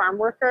black farm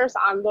workers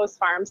on those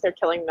farms, they're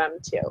killing them,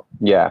 too.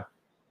 Yeah.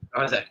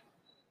 Are they?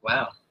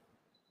 Wow.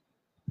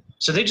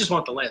 So they just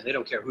want the land. They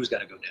don't care who's got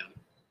to go down.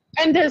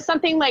 And there's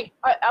something like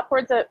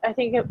upwards of, I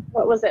think,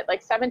 what was it,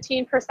 like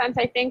 17%,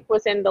 I think,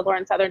 was in the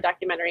Lauren Southern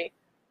documentary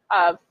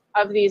of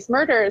these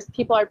murders.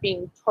 People are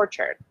being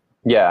tortured.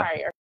 Yeah.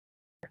 Prior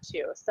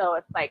to. So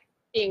it's like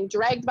being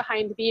dragged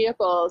behind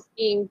vehicles,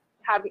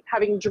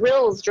 having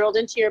drills drilled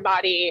into your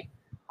body,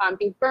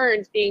 being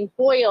burned, being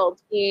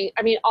boiled,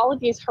 all of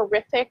these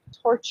horrific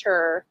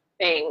torture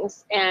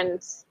things.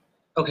 And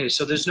okay,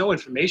 so there's no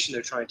information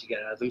they're trying to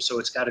get out of them, so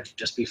it's got to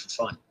just be for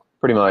fun.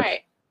 Pretty much.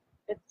 Right.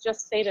 It's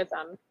just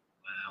sadism.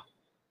 Wow.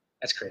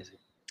 That's crazy.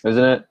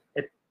 Isn't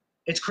it?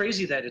 It's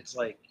crazy that it's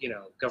like, you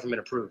know, government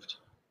approved.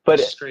 But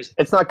it's crazy.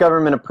 It's not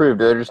government approved.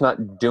 They're just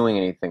not doing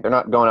anything. They're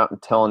not going out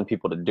and telling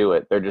people to do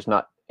it. They're just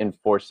not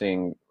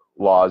enforcing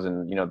laws,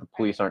 and, you know, the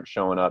police aren't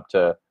showing up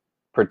to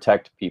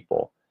protect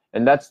people.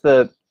 And that's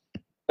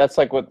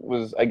like what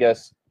was, I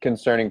guess,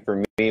 concerning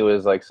for me,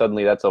 was like,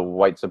 suddenly that's a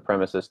white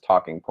supremacist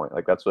talking point.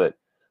 Like, that's what,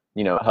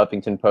 you know,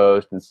 Huffington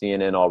Post and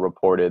CNN all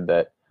reported,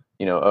 that,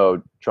 you know,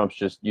 oh, Trump's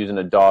just using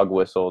a dog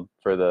whistle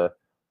for the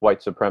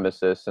white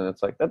supremacists. And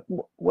it's like, that,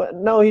 what?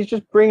 No, he's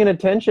just bringing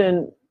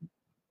attention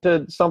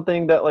to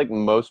something that, like,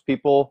 most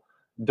people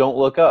don't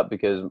look up,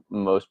 because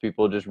most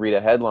people just read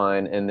a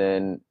headline and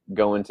then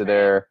go into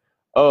their,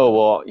 oh,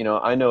 well, you know,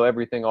 I know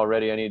everything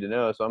already I need to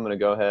know, so I'm going to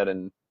go ahead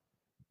and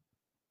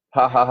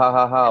ha ha ha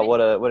ha ha.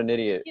 What an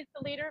idiot. He's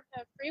the leader of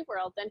the free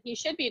world, then he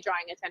should be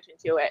drawing attention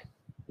to it.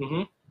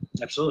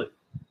 Mm-hmm. Absolutely.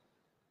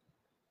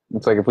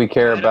 It's like, if we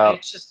care about,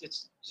 it's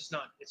just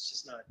not.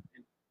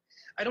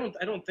 I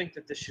don't think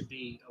that this should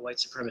be a white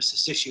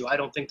supremacist issue. I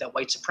don't think that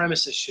white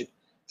supremacists should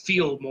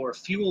feel more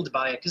fueled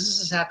by it because this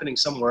is happening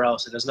somewhere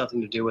else. It has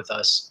nothing to do with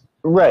us.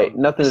 Right.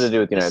 Nothing to do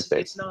with the United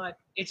States. It's not.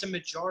 It's a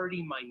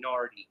majority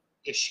minority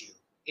issue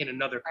in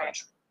another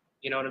country.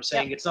 Right. You know what I'm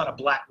saying? Yep. It's not a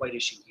black-white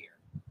issue here.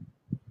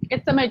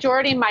 It's a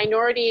majority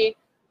minority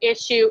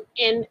issue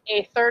in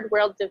a third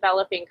world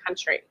developing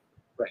country.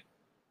 Right.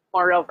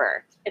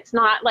 Moreover, it's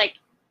not like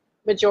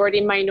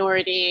majority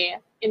minority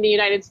in the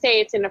United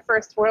States in a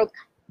first world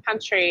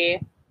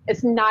country.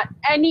 It's not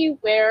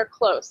anywhere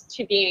close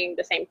to being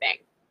the same thing.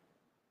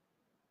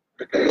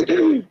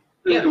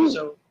 Yeah.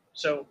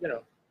 So you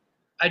know,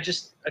 I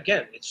just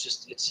again,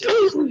 it's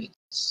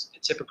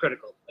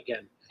hypocritical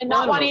again. And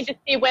not wanting to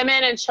see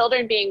women and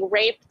children being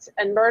raped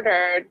and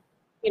murdered,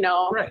 you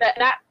know, right.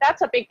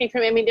 that's a big thing for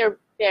me. I mean, they're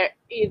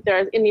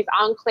in these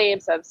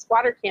enclaves of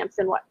squatter camps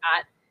and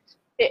whatnot.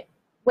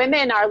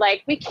 Women are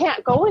like, we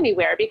can't go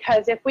anywhere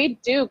because if we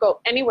do go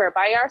anywhere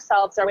by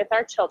ourselves or with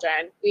our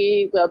children,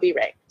 we will be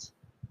raped.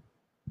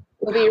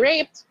 We'll be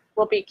raped,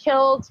 we'll be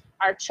killed,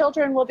 our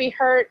children will be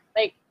hurt.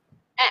 Like,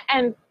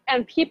 and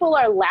people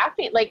are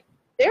laughing. Like,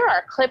 there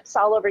are clips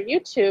all over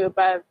YouTube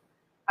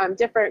of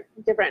different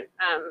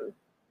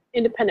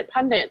independent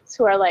pundits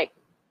who are like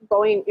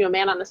going, you know,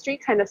 man on the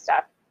street kind of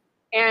stuff,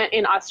 and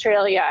in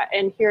Australia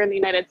and here in the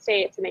United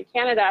States and in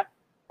Canada,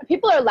 and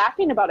people are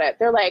laughing about it.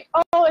 They're like,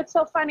 oh, it's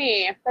so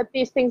funny that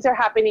these things are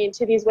happening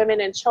to these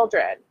women and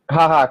children.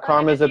 Haha,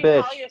 karma's a bitch.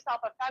 You call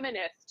yourself a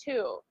feminist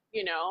too,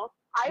 you know.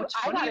 I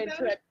got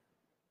into it.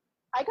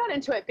 I got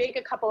into it big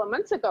a couple of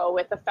months ago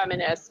with a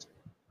feminist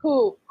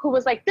who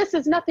was like, this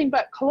is nothing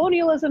but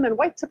colonialism and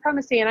white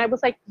supremacy. And I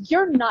was like,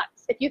 you're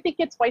nuts. If you think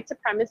it's white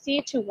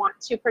supremacy to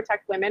want to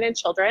protect women and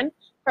children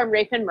from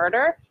rape and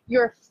murder,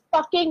 you're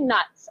fucking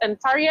nuts.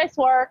 And sorry I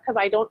swore, because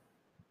I don't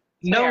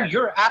swear. No,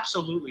 you're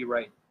absolutely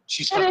right.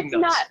 She's and fucking it's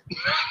nuts.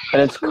 Not.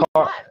 And it's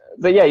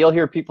but yeah, you'll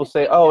hear people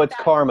say, oh, it's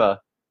karma.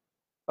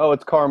 Oh,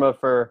 it's karma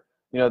for,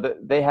 you know,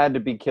 they had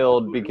to be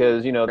killed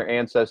because, you know, their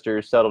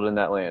ancestors settled in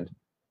that land.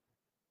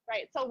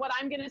 Right. So what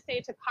I'm going to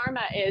say to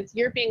karma is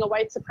you're being a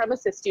white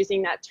supremacist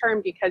using that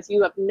term because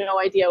you have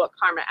no idea what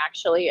karma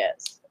actually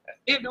is.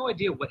 They have no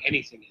idea what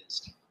anything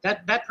is.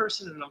 That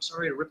person, and I'm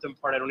sorry to rip them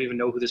apart, I don't even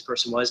know who this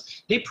person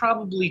was. They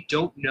probably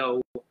don't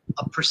know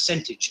a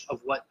percentage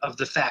of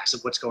the facts of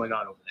what's going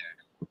on over there.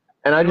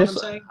 And I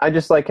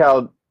just like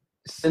how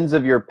sins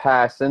of your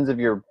past, sins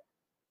of your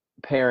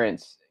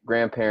parents,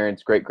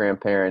 grandparents,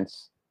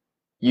 great-grandparents,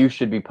 you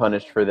should be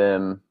punished for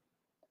them.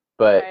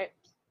 But right.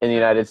 In the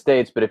United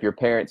States, but if your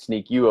parents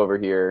sneak you over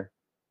here,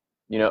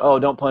 you know, oh,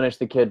 don't punish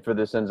the kid for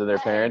the sins of their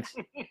parents.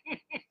 I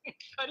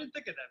didn't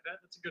think of that, Matt.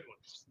 That's a good one.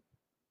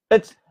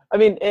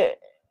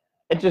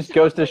 It just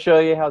goes to show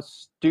you how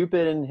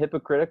stupid and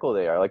hypocritical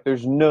they are. Like,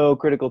 there's no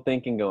critical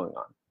thinking going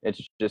on. It's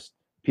just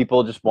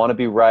people just want to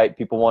be right.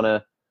 People want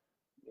to,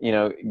 you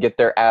know, get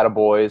their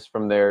attaboys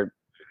from their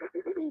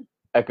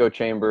echo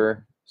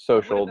chamber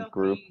social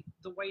group.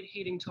 The white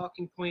hating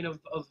talking point of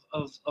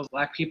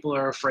black people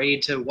are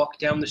afraid to walk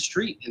down the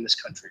street in this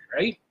country,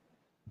 right?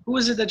 Who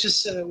was it that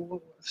just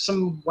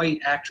some white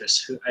actress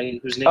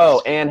whose name?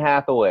 Oh, Anne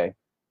Hathaway.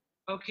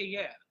 Okay,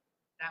 yeah,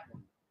 that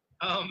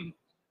one.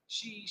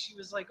 She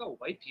was like, oh,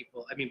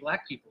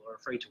 black people are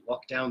afraid to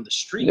walk down the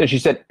street. No, she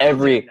said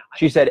every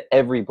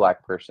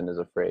black person is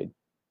afraid.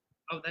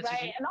 Oh, that's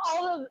right. And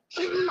all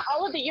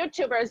of the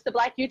YouTubers, the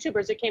black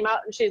YouTubers who came out,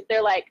 and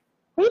they're like,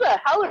 who the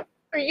hell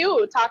are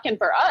you talking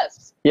for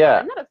us? Yeah.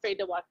 I'm not afraid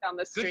to walk down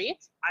the street.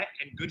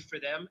 And good for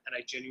them, and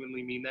I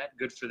genuinely mean that.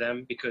 Good for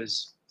them,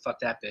 because fuck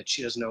that bitch.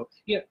 She doesn't know.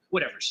 Yeah,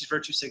 whatever. She's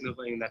virtue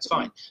signaling, and that's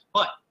fine.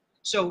 But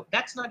so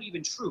that's not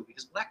even true,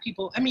 because black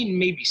people, I mean,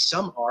 maybe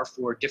some are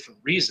for different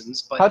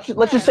reasons, but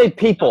let's just say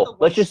people.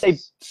 Let's just say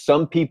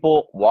some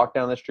people walk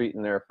down the street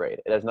and they're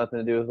afraid. It has nothing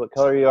to do with what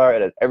color you are.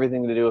 It has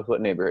everything to do with what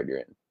neighborhood you're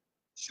in.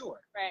 Sure.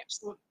 Right.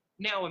 So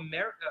now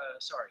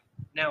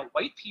now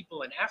white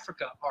people in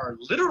Africa are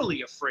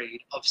literally afraid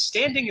of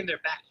standing in their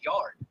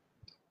backyard.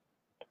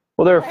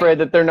 Well, they're afraid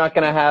that they're not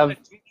going to have. Do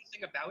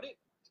anything about it?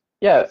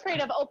 Yeah. They're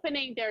afraid of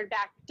opening their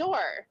back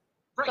door,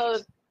 right, so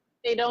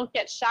they don't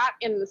get shot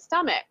in the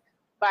stomach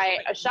by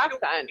a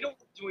shotgun. We don't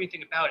do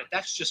anything about it.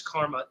 That's just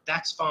karma.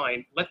 That's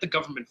fine. Let the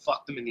government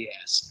fuck them in the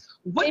ass.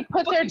 They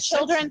put their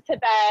children to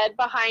bed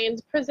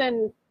behind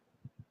prison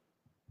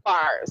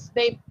bars.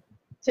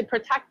 To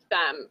protect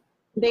them.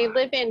 They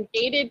live in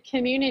gated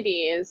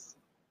communities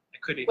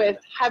with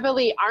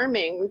heavily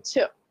arming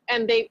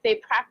and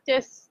they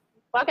practice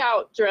bug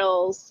out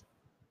drills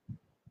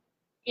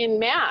in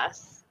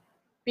mass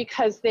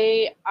because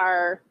they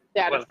are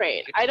that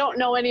afraid. I don't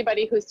know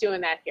anybody who's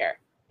doing that here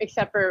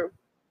except for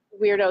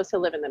weirdos who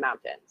live in the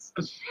mountains.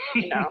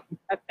 You know,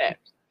 that's it.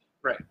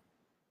 Right.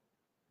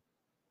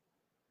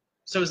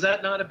 So is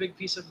that not a big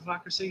piece of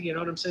hypocrisy? You know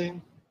what I'm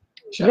saying?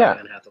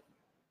 Yeah.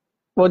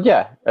 Well,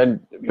 yeah, and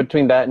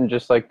between that and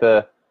just like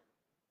the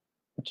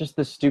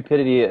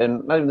stupidity,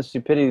 and not even the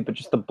stupidity, but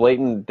just the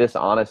blatant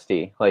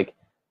dishonesty. Like,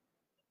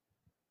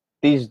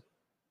 these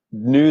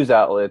news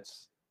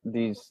outlets,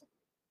 we'll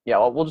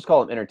just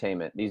call them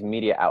entertainment, these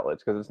media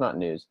outlets, because it's not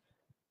news.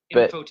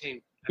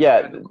 Infotainment.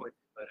 Yeah,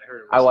 but I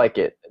heard it was. I like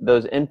it.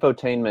 Those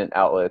infotainment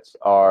outlets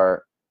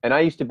are, and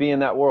I used to be in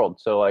that world,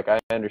 so like I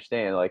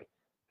understand. Like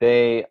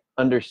they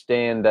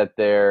understand that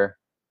their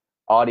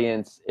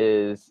audience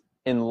is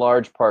in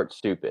large part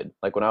stupid.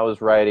 Like when I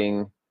was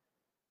writing,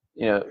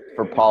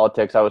 for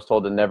politics, I was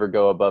told to never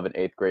go above an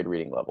 8th grade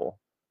reading level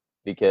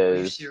Are you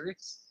because,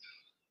 serious?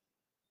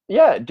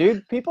 yeah,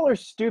 dude, people are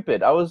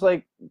stupid. I was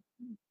like,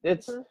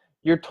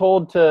 you're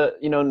told to,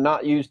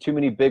 not use too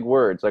many big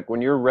words. Like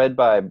when you're read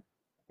by,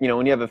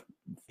 when you have a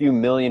few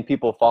million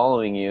people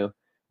following you,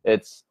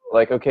 it's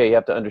like, okay, you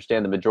have to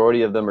understand the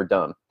majority of them are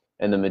dumb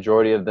and the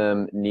majority of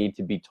them need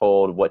to be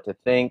told what to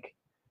think.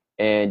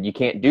 And you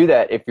can't do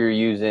that if you're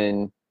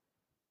using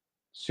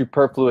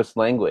superfluous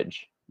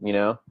language,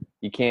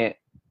 you can't,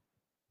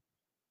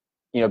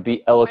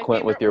 be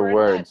eloquent with your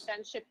words. That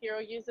Ben Shapiro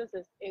uses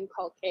is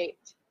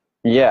inculcate.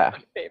 Yeah.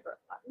 My favorite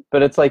one.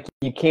 But it's like,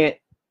 you can't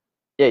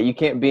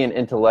be an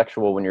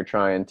intellectual when you're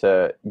trying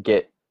to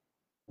get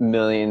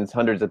millions,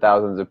 hundreds of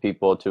thousands of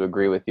people to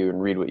agree with you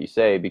and read what you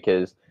say,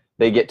 because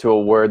they get to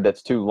a word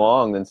that's too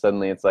long, then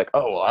suddenly it's like,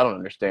 oh, well, I don't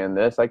understand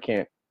this. I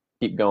can't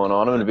keep going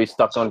on. I'm going to be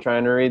stuck on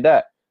trying to read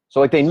that. So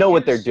like they know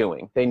what they're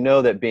doing. They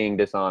know that being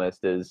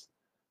dishonest is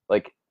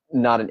like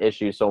not an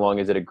issue so long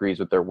as it agrees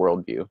with their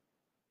worldview.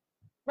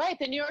 Right.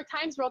 The New York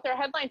Times wrote their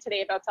headline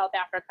today about South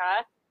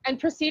Africa and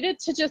proceeded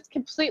to just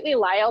completely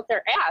lie out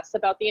their ass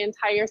about the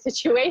entire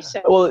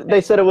situation. Well,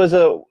 they said it was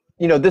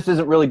this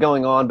isn't really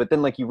going on, but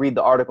then like you read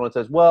the article and it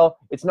says, well,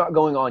 it's not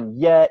going on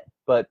yet,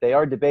 but they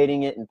are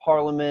debating it in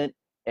Parliament,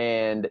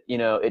 and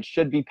it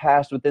should be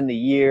passed within the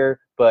year,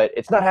 but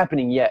it's not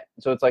happening yet.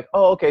 So it's like,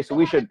 oh, okay, so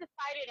we should. They haven't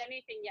decided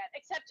anything yet,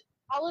 except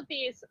all of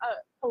these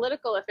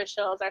political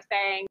officials are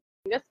saying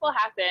this will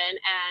happen,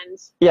 and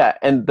yeah,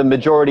 and the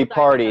majority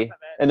party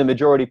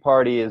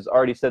has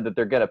already said that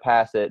they're going to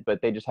pass it,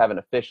 but they just haven't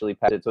officially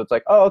passed it. So it's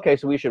like, oh, okay,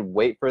 so we should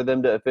wait for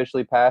them to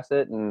officially pass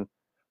it and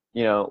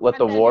let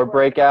the war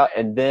break out,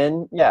 and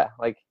then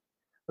let's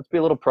be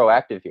a little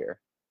proactive here.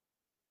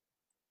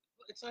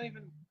 It's not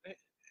even,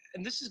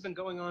 and this has been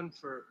going on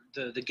for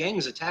the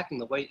gangs attacking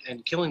the white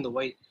and killing the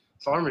white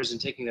farmers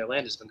and taking their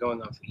land has been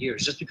going on for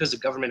years. Just because the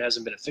government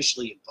hasn't been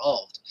officially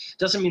involved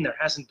doesn't mean there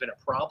hasn't been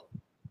a problem.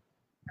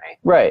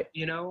 Right.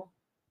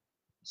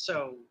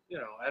 So,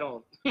 I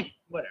don't,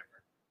 whatever.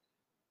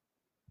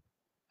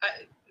 I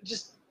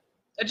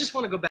just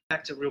want to go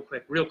back to real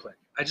quick.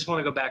 I just want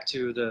to go back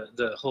to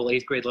the whole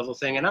 8th grade level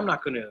thing. And I'm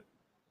not going to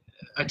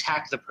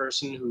attack the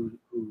person who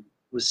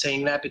was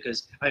saying that,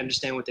 because I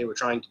understand what they were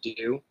trying to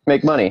do.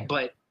 Make money.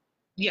 But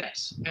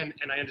yes, and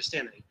I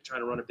understand that you're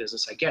trying to run a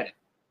business. I get it.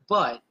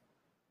 But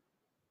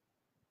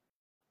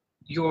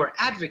you're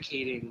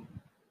advocating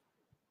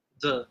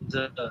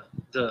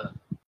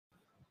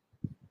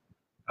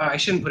I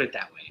shouldn't put it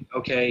that way.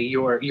 Okay,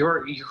 you're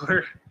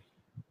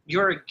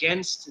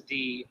against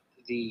the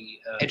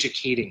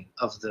educating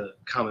of the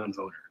common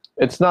voter.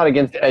 It's not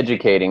against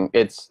educating.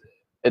 It's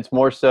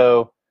more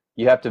so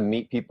you have to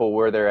meet people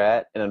where they're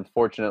at, and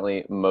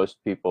unfortunately,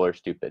 most people are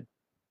stupid.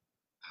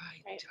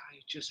 I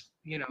just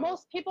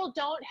most people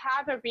don't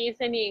have a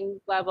reasoning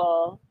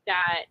level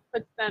that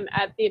puts them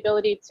at the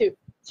ability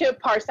to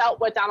parse out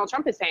what Donald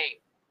Trump is saying.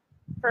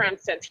 For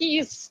instance,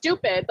 he's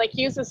stupid. Like,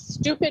 he uses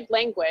stupid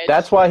language.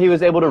 That's why he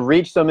was able to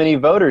reach so many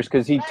voters,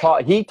 because he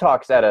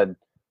talks at a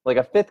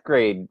 5th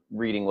grade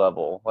reading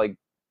level. Like,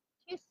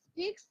 he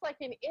speaks like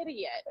an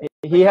idiot.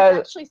 He's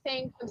actually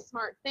saying some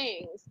smart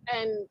things,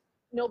 and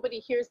nobody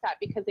hears that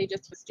because they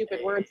just use stupid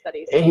words that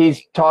he's saying.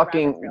 He's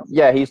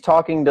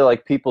talking to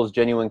like people's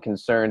genuine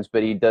concerns,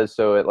 but he does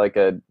so at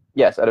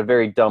at a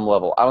very dumb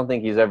level. I don't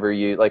think he's ever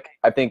used,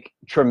 I think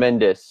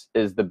tremendous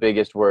is the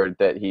biggest word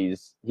that he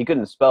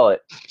couldn't spell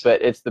it,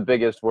 but it's the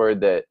biggest word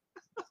that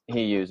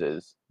he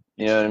uses.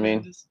 You know what I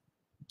mean?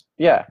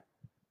 Yeah.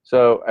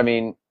 So, I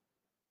mean,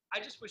 I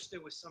just wish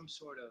there was some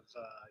sort of,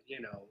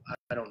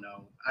 I don't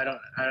know.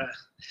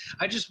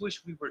 I just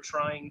wish we were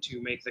trying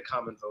to make the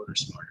common voter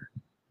smarter.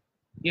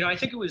 I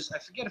think I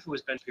forget if it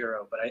was Ben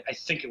Shapiro, but I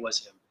think it was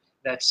him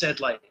that said,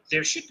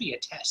 there should be a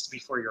test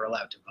before you're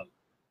allowed to vote.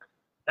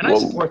 And I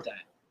support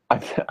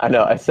that. I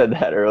know, I said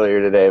that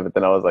earlier today, but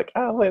then I was like,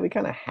 oh, wait, we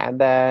kind of had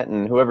that,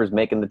 and whoever's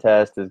making the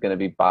test is going to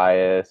be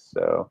biased,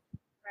 so.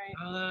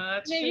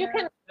 Right.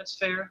 That's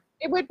fair.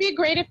 It would be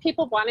great if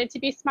people wanted to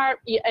be smart,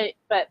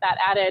 but that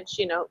adage,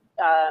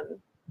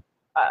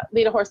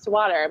 lead a horse to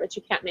water, but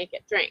you can't make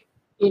it drink,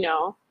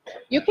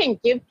 You can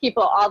give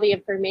people all the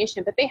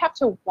information, but they have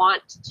to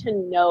want to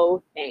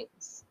know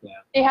things. Yeah.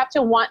 They have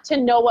to want to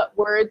know what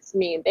words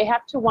mean. They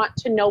have to want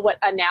to know what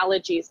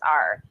analogies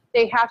are.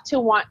 They have to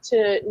want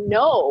to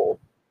know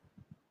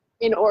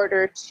in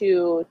order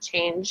to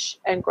change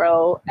and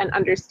grow and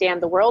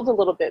understand the world a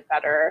little bit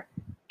better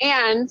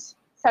and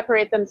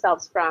separate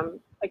themselves from,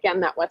 again,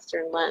 that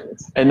Western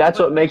lens. And that's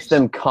what makes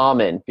them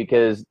common,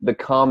 because the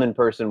common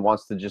person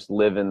wants to just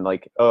live in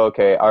oh,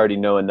 okay, I already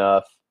know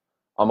enough.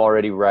 I'm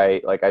already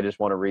right. I just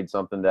want to read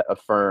something that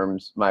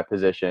affirms my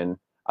position.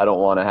 I don't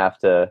want to have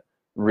to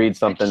read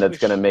something that's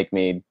going to make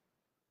me,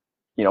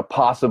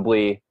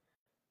 possibly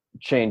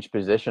change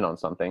position on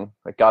something.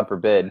 Like, God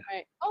forbid.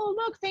 Right. Oh,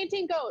 look,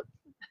 fainting goat.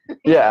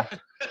 Yeah.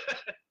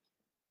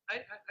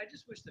 I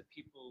just wish that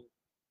people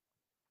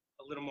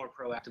a little more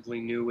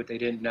proactively knew what they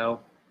didn't know.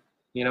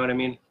 You know what I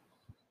mean?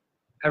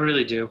 I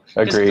really do.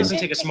 Because it Agreed. doesn't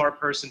take a smart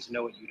person to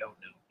know what you don't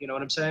know. You know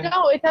what I'm saying?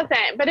 No, it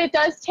doesn't. But it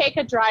does take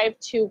a drive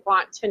to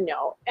want to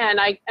know. And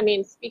I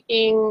mean,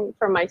 speaking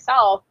for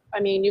myself, I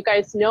mean, you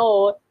guys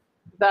know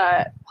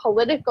the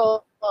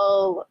political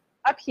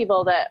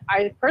upheaval that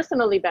I've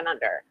personally been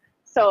under.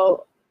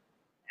 So,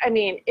 I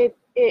mean, it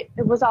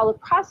was all a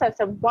process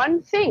of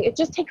one thing. It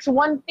just takes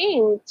one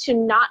thing to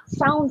not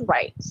sound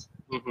right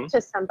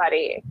to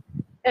somebody.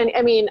 And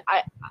I mean,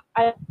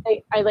 I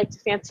like to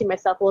fancy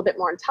myself a little bit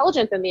more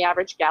intelligent than the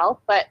average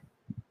gal, but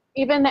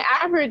even the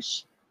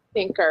average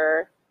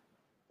thinker,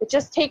 it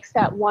just takes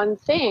that one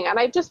thing. And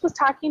I just was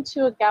talking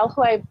to a gal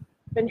who I've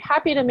been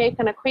happy to make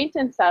an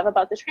acquaintance of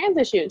about the trans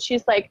issue. And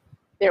she's like,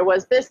 there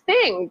was this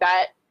thing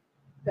that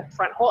it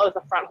was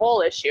a front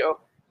hole issue.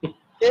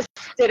 This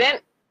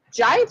didn't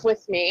jive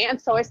with me,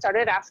 and so I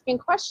started asking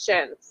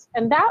questions,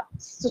 and that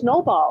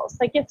snowballs.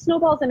 Like, it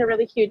snowballs in a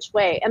really huge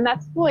way, and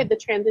that's what the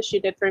trans issue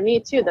did for me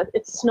too. That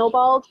it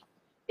snowballed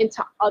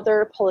into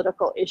other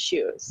political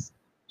issues,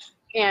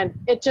 and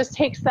it just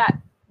takes that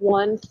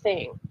one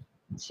thing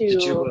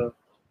to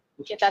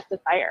get that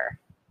desire.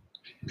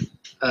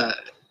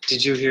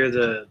 Did you hear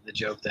the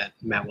joke that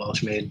Matt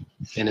Walsh made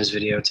in his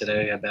video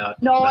today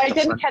about? No, about I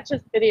didn't catch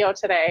his video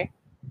today.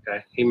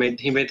 Okay, he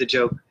made the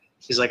joke.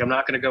 He's like, I'm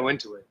not going to go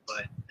into it,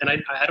 but, and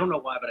I don't know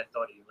why, but I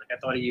thought of you. Like, I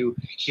thought of you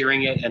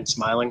hearing it and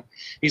smiling.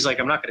 He's like,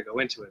 I'm not going to go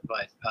into it,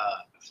 but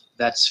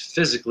that's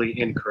physically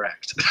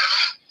incorrect.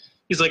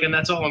 He's like, and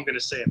that's all I'm going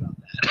to say about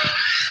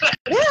that.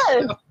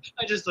 It is.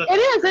 I just thought, It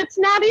is. It's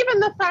not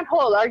even the front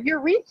hole. Our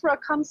urethra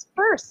comes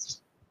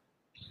first.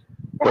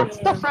 That's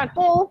the front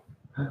hole.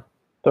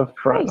 The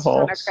front Nice,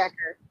 hole.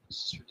 Cracker.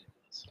 it's ridiculous.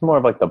 It's more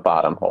of like the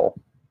bottom hole.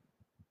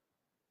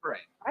 Right.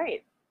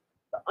 Right.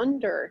 The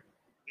under.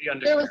 The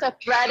There was a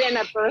thread in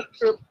a birth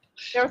group.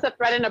 There was a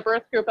thread in a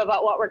birth group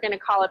about what we're going to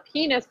call a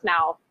penis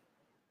now.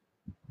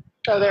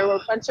 So there were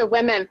a bunch of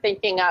women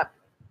thinking up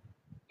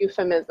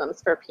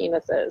euphemisms for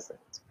penises.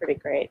 It's pretty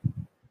great.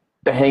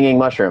 The hanging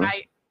mushroom.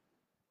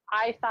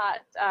 I thought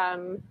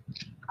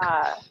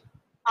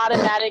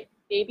automatic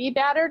baby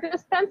batter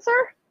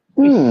dispenser.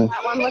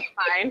 That one was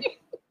fine.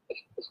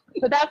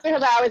 But that's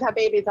because I always have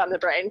babies on the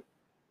brain.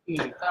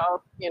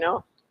 So, you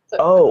know.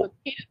 So,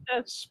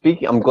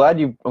 Speaking, I'm glad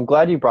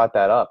you brought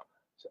that up.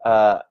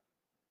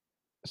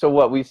 So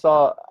what we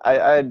saw, I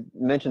had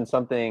mentioned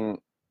something,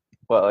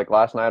 like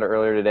last night or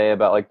earlier today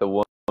about like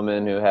the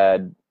woman who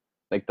had,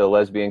 like the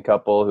lesbian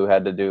couple who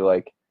had to do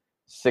like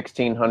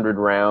 1,600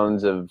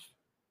 rounds of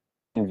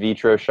in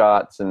vitro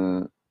shots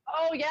and.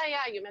 Oh yeah,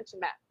 you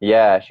mentioned that.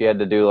 Yeah, she had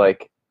to do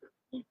like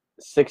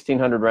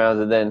 1,600 rounds,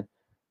 and then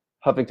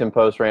Huffington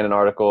Post ran an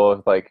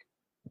article like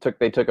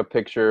they took a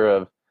picture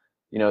of,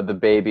 you know, the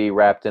baby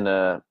wrapped in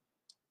a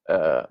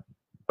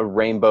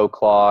rainbow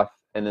cloth,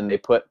 and then they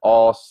put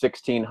all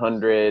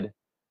 1,600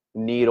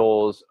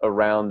 needles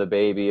around the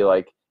baby,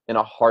 like in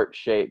a heart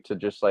shape, to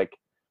just like,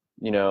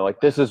 you know, like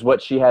this is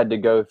what she had to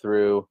go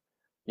through,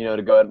 you know,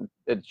 to go.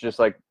 It's just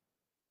like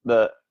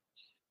the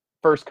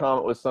first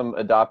comment was some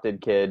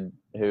adopted kid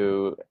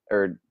young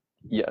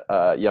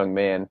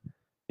man.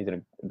 He's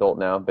an adult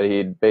now, but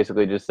he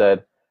basically just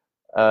said,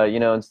 you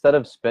know, instead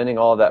of spending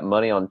all that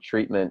money on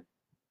treatment,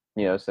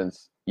 you know,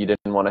 since you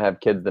didn't want to have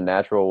kids the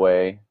natural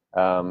way,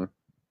 or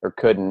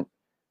couldn't,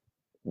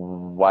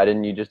 why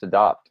didn't you just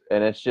adopt?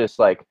 And it's just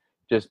like,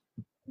 just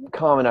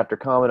comment after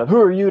comment of,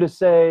 who are you to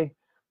say,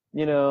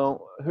 you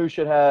know, who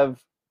should have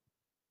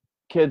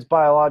kids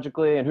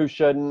biologically and who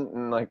shouldn't?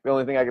 And like, the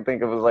only thing I could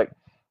think of was like,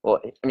 well,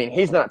 I mean,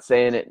 he's not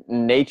saying it.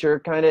 Nature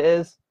kind of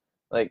is.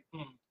 Like,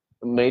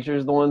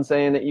 nature's the one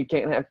saying that you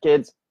can't have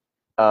kids.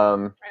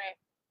 Right.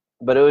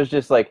 But it was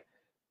just like,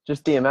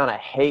 just the amount of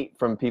hate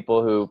from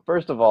people who,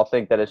 first of all,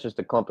 think that it's just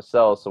a clump of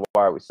cells, so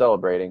why are we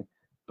celebrating?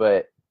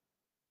 But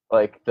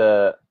like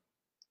the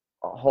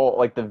whole,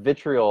 like the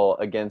vitriol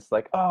against,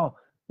 like, oh,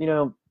 you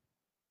know,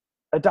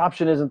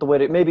 adoption isn't the way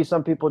to. Maybe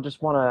some people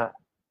just want to,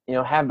 you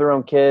know, have their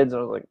own kids. And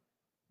I was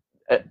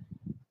like,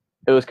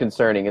 it was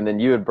concerning. And then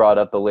you had brought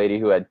up the lady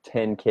who had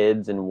 10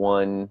 kids in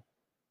one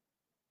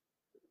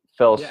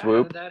fell swoop.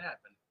 How did that happen?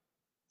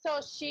 So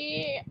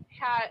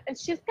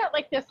she's got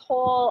like this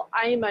whole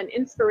I'm an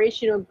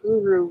inspirational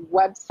guru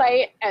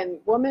website, and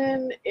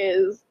woman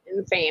is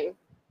insane.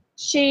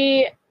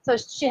 She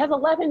has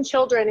 11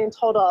 children in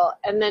total,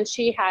 and then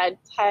she had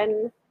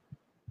 10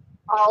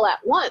 all at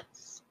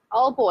once,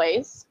 all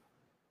boys,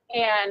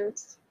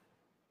 and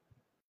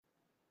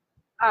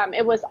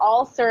it was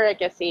all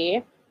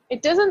surrogacy.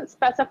 It doesn't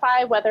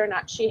specify whether or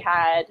not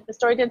the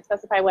story didn't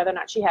specify whether or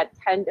not she had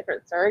 10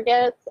 different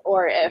surrogates,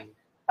 or if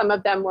some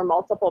of them were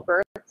multiple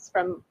births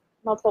from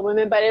multiple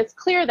women, but it's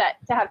clear that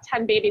to have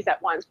 10 babies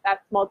at once,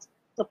 that's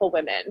multiple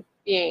women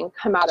being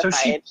commodified. So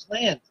she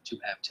planned to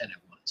have 10 at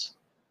once.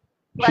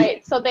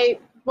 Right. So I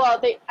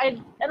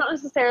don't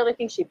necessarily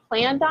think she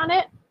planned on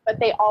it, but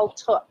they all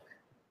took.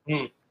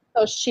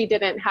 So she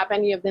didn't have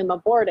any of them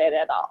aborted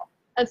at all.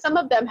 And some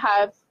of them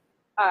have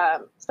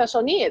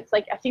special needs.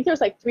 Like I think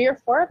there's like 3 or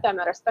 4 of them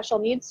that are special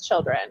needs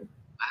children.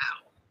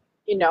 Wow.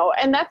 You know,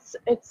 and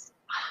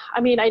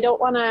I mean, I don't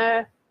want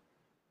to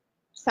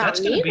sound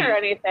mean or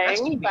anything,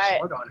 that's gonna be but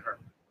hard on her.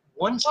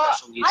 One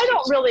special needs I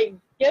don't kid. really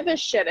give a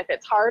shit if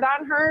it's hard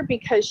on her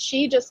because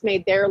she just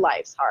made their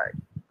lives hard.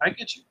 I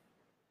get you.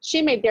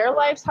 She made their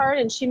lives hard,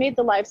 and she made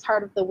the lives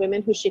hard of the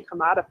women who she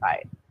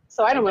commodified.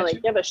 So I don't really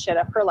give a shit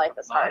if her life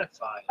is hard.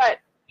 But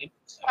okay.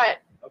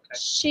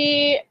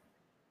 she,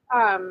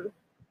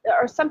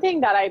 or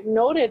something that I've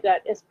noted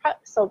that is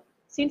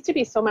seems to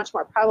be so much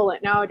more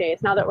prevalent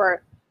nowadays, now that we're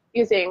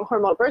using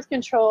hormonal birth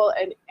control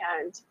and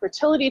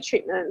fertility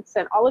treatments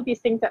and all of these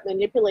things that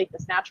manipulate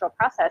this natural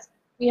process.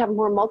 We have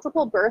more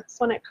multiple births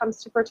when it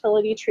comes to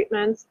fertility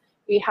treatments.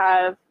 We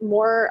have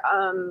more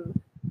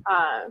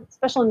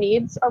special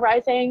needs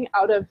arising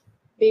out of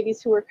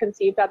babies who were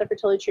conceived out of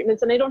fertility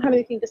treatments. And I don't have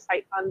anything to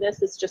cite on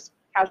this. It's just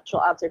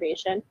casual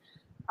observation.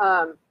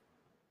 I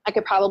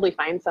could probably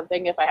find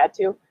something if I had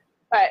to.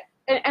 But,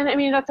 and I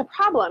mean, that's a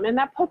problem. And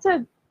that puts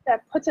a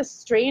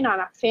strain on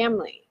a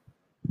family,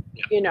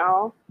 you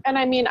know? And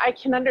I mean, I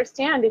can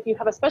understand if you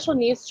have a special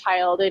needs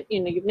child and, you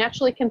know, you've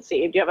naturally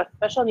conceived, you have a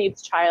special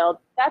needs child,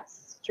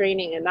 that's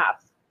straining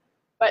enough.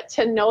 But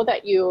to know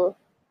that you,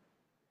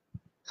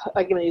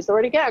 I'm going to use the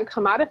word again,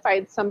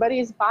 commodified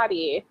somebody's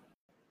body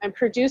and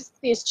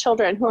produced these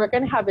children who are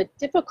going to have a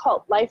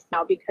difficult life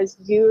now because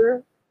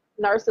your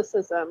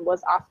narcissism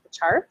was off the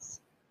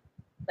charts,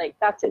 like,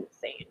 that's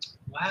insane.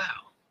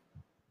 Wow.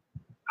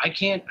 I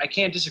can't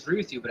disagree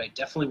with you, but I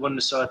definitely wouldn't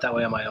have saw it that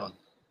way on my own.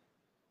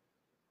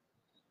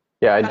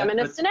 Yeah,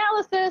 Feminist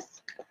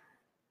analysis.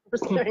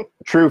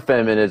 True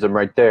feminism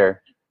right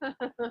there.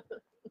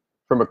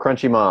 From a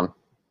crunchy mom.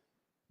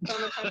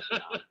 Commodified.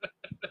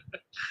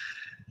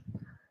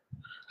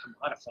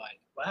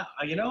 Wow.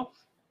 You know,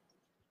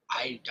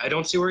 I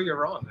don't see where you're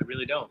wrong. I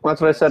really don't. Well,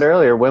 that's what I said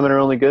earlier. Women are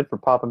only good for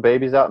popping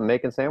babies out and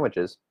making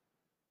sandwiches.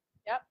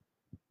 Yep.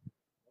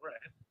 All right.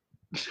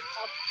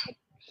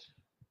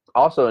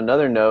 Also,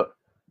 another note,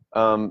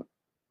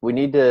 we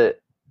need to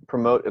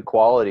promote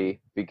equality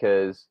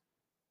because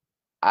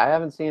I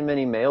haven't seen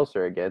many male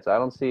surrogates. I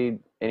don't see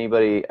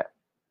anybody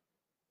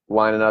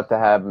lining up to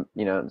have,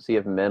 you know, see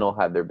if men will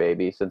have their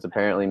baby, since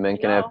apparently men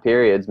can have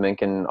periods, men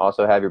can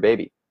also have your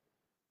baby.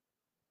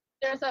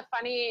 There's a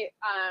funny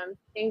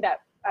thing that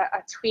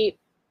a tweet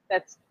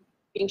that's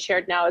being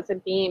shared now is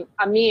a meme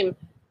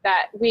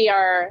that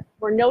we're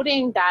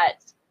noting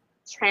that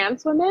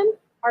trans women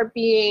are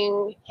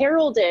being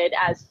heralded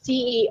as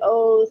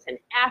CEOs and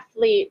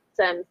athletes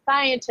and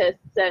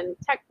scientists and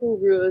tech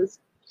gurus,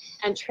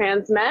 and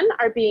trans men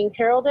are being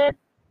heralded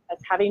as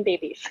having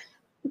babies,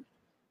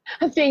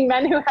 as being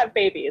men who have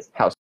babies.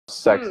 How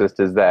sexist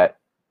is that?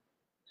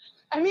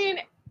 I mean,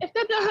 if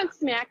that doesn't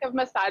smack of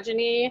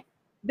misogyny,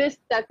 that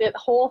the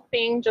whole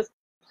thing just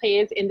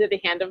plays into the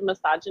hand of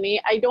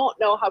misogyny. I don't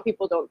know how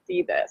people don't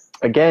see this.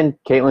 Again,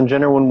 Caitlyn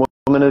Jenner won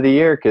Woman of the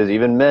Year because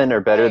even men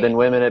are better than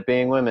women at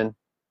being women.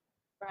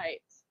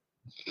 Right.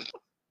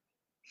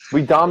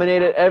 We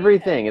dominated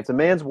everything. It's a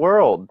man's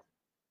world.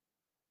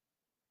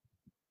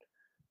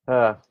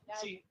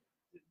 See,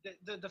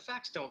 the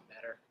facts don't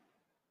matter.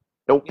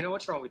 Nope. You know,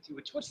 what's wrong with you?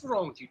 What's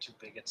wrong with you two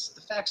bigots? The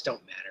facts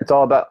don't matter. It's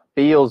all about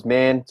feels,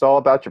 man. It's all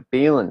about your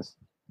feelings.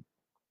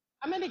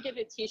 I'm going to get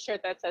a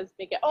t-shirt that says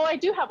bigot. Oh, I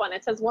do have one.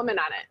 It says woman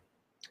on it.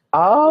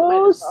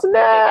 Oh,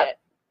 snap.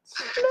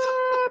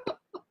 Snap.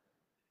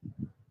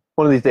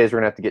 One of these days, we're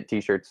going to have to get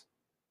t-shirts.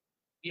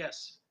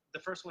 Yes. The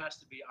first one has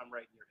to be I'm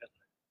right, you're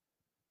Hitler.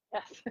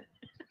 Yes.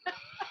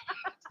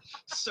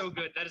 So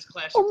good. That is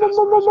classic.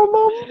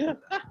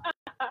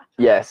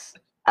 Yes,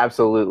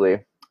 absolutely.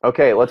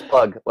 Okay, let's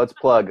plug.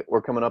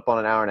 We're coming up on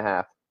an hour and a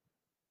half.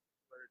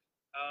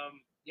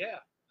 Yeah.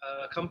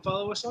 Come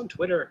follow us on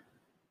Twitter.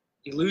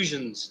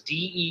 Illusions,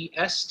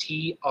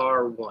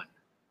 DESTR1.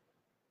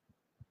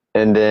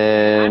 And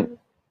then,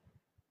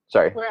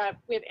 sorry. We have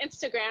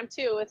Instagram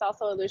too. It's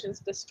also Illusions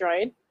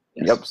Destroyed.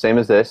 Yes. Yep, same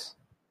as this.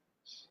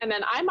 And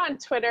then I'm on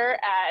Twitter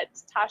at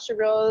Tasha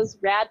Rose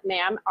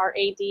Radmam,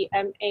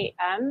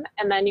 RADMAM.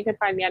 And then you can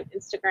find me on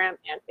Instagram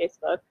and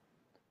Facebook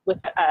with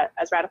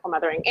as Radical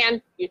Mothering,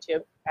 and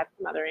YouTube,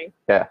 Radical Mothering.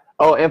 Yeah.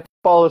 Oh, and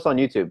follow us on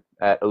YouTube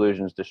at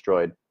Illusions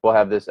Destroyed. We'll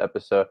have this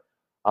episode.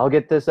 I'll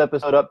get this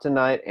episode up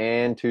tonight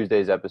and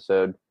Tuesday's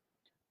episode,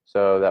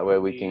 so that way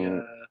we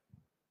can.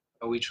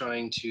 Are we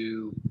trying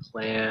to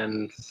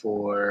plan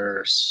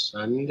for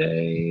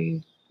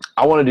Sunday?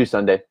 I want to do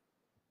Sunday.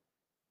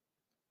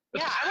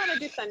 Yeah, I want to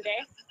do Sunday.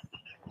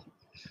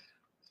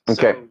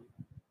 Okay.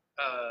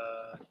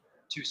 So,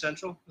 2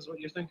 Central is what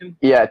you're thinking?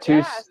 Yeah,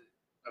 Yeah.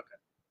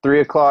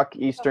 3 o'clock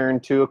Eastern,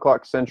 2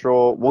 o'clock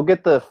Central. We'll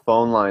get the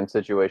phone line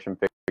situation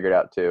figured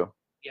out too.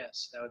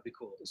 Yes, that would be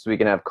cool. So we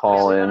can have We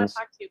call-ins. want to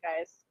talk to you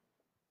guys.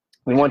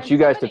 We want you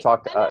guys to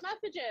talk to send us. us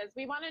messages.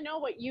 We want to know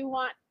what you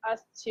want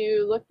us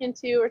to look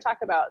into or talk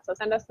about. So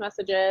send us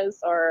messages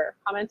or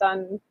comment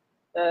on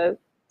the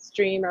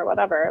stream or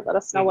whatever. Let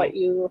us know what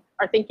you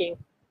are thinking.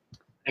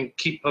 and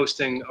keep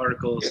posting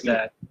articles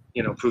that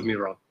prove me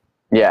wrong.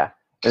 Yeah,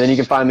 and then you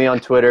can find me on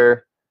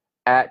Twitter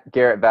at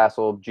Garrett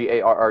Vassal,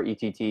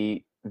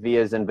 GARRETT, V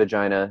as in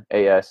vagina,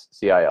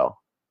 ASCIL.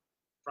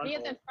 V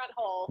as in front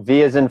hole.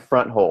 V as in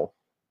front hole.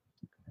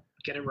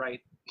 Get it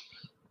right.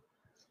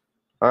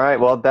 All right,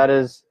 well, that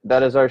is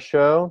our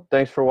show.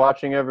 Thanks for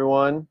watching,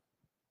 everyone.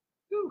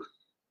 Whew.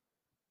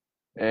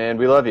 And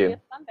we love See you.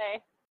 you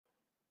Sunday.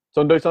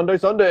 Sunday, Sunday,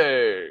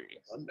 Sunday.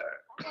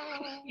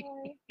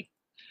 Bye.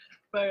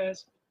 Bye,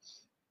 guys.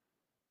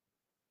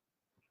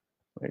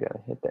 I gotta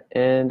hit the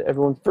end.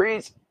 Everyone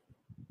freeze.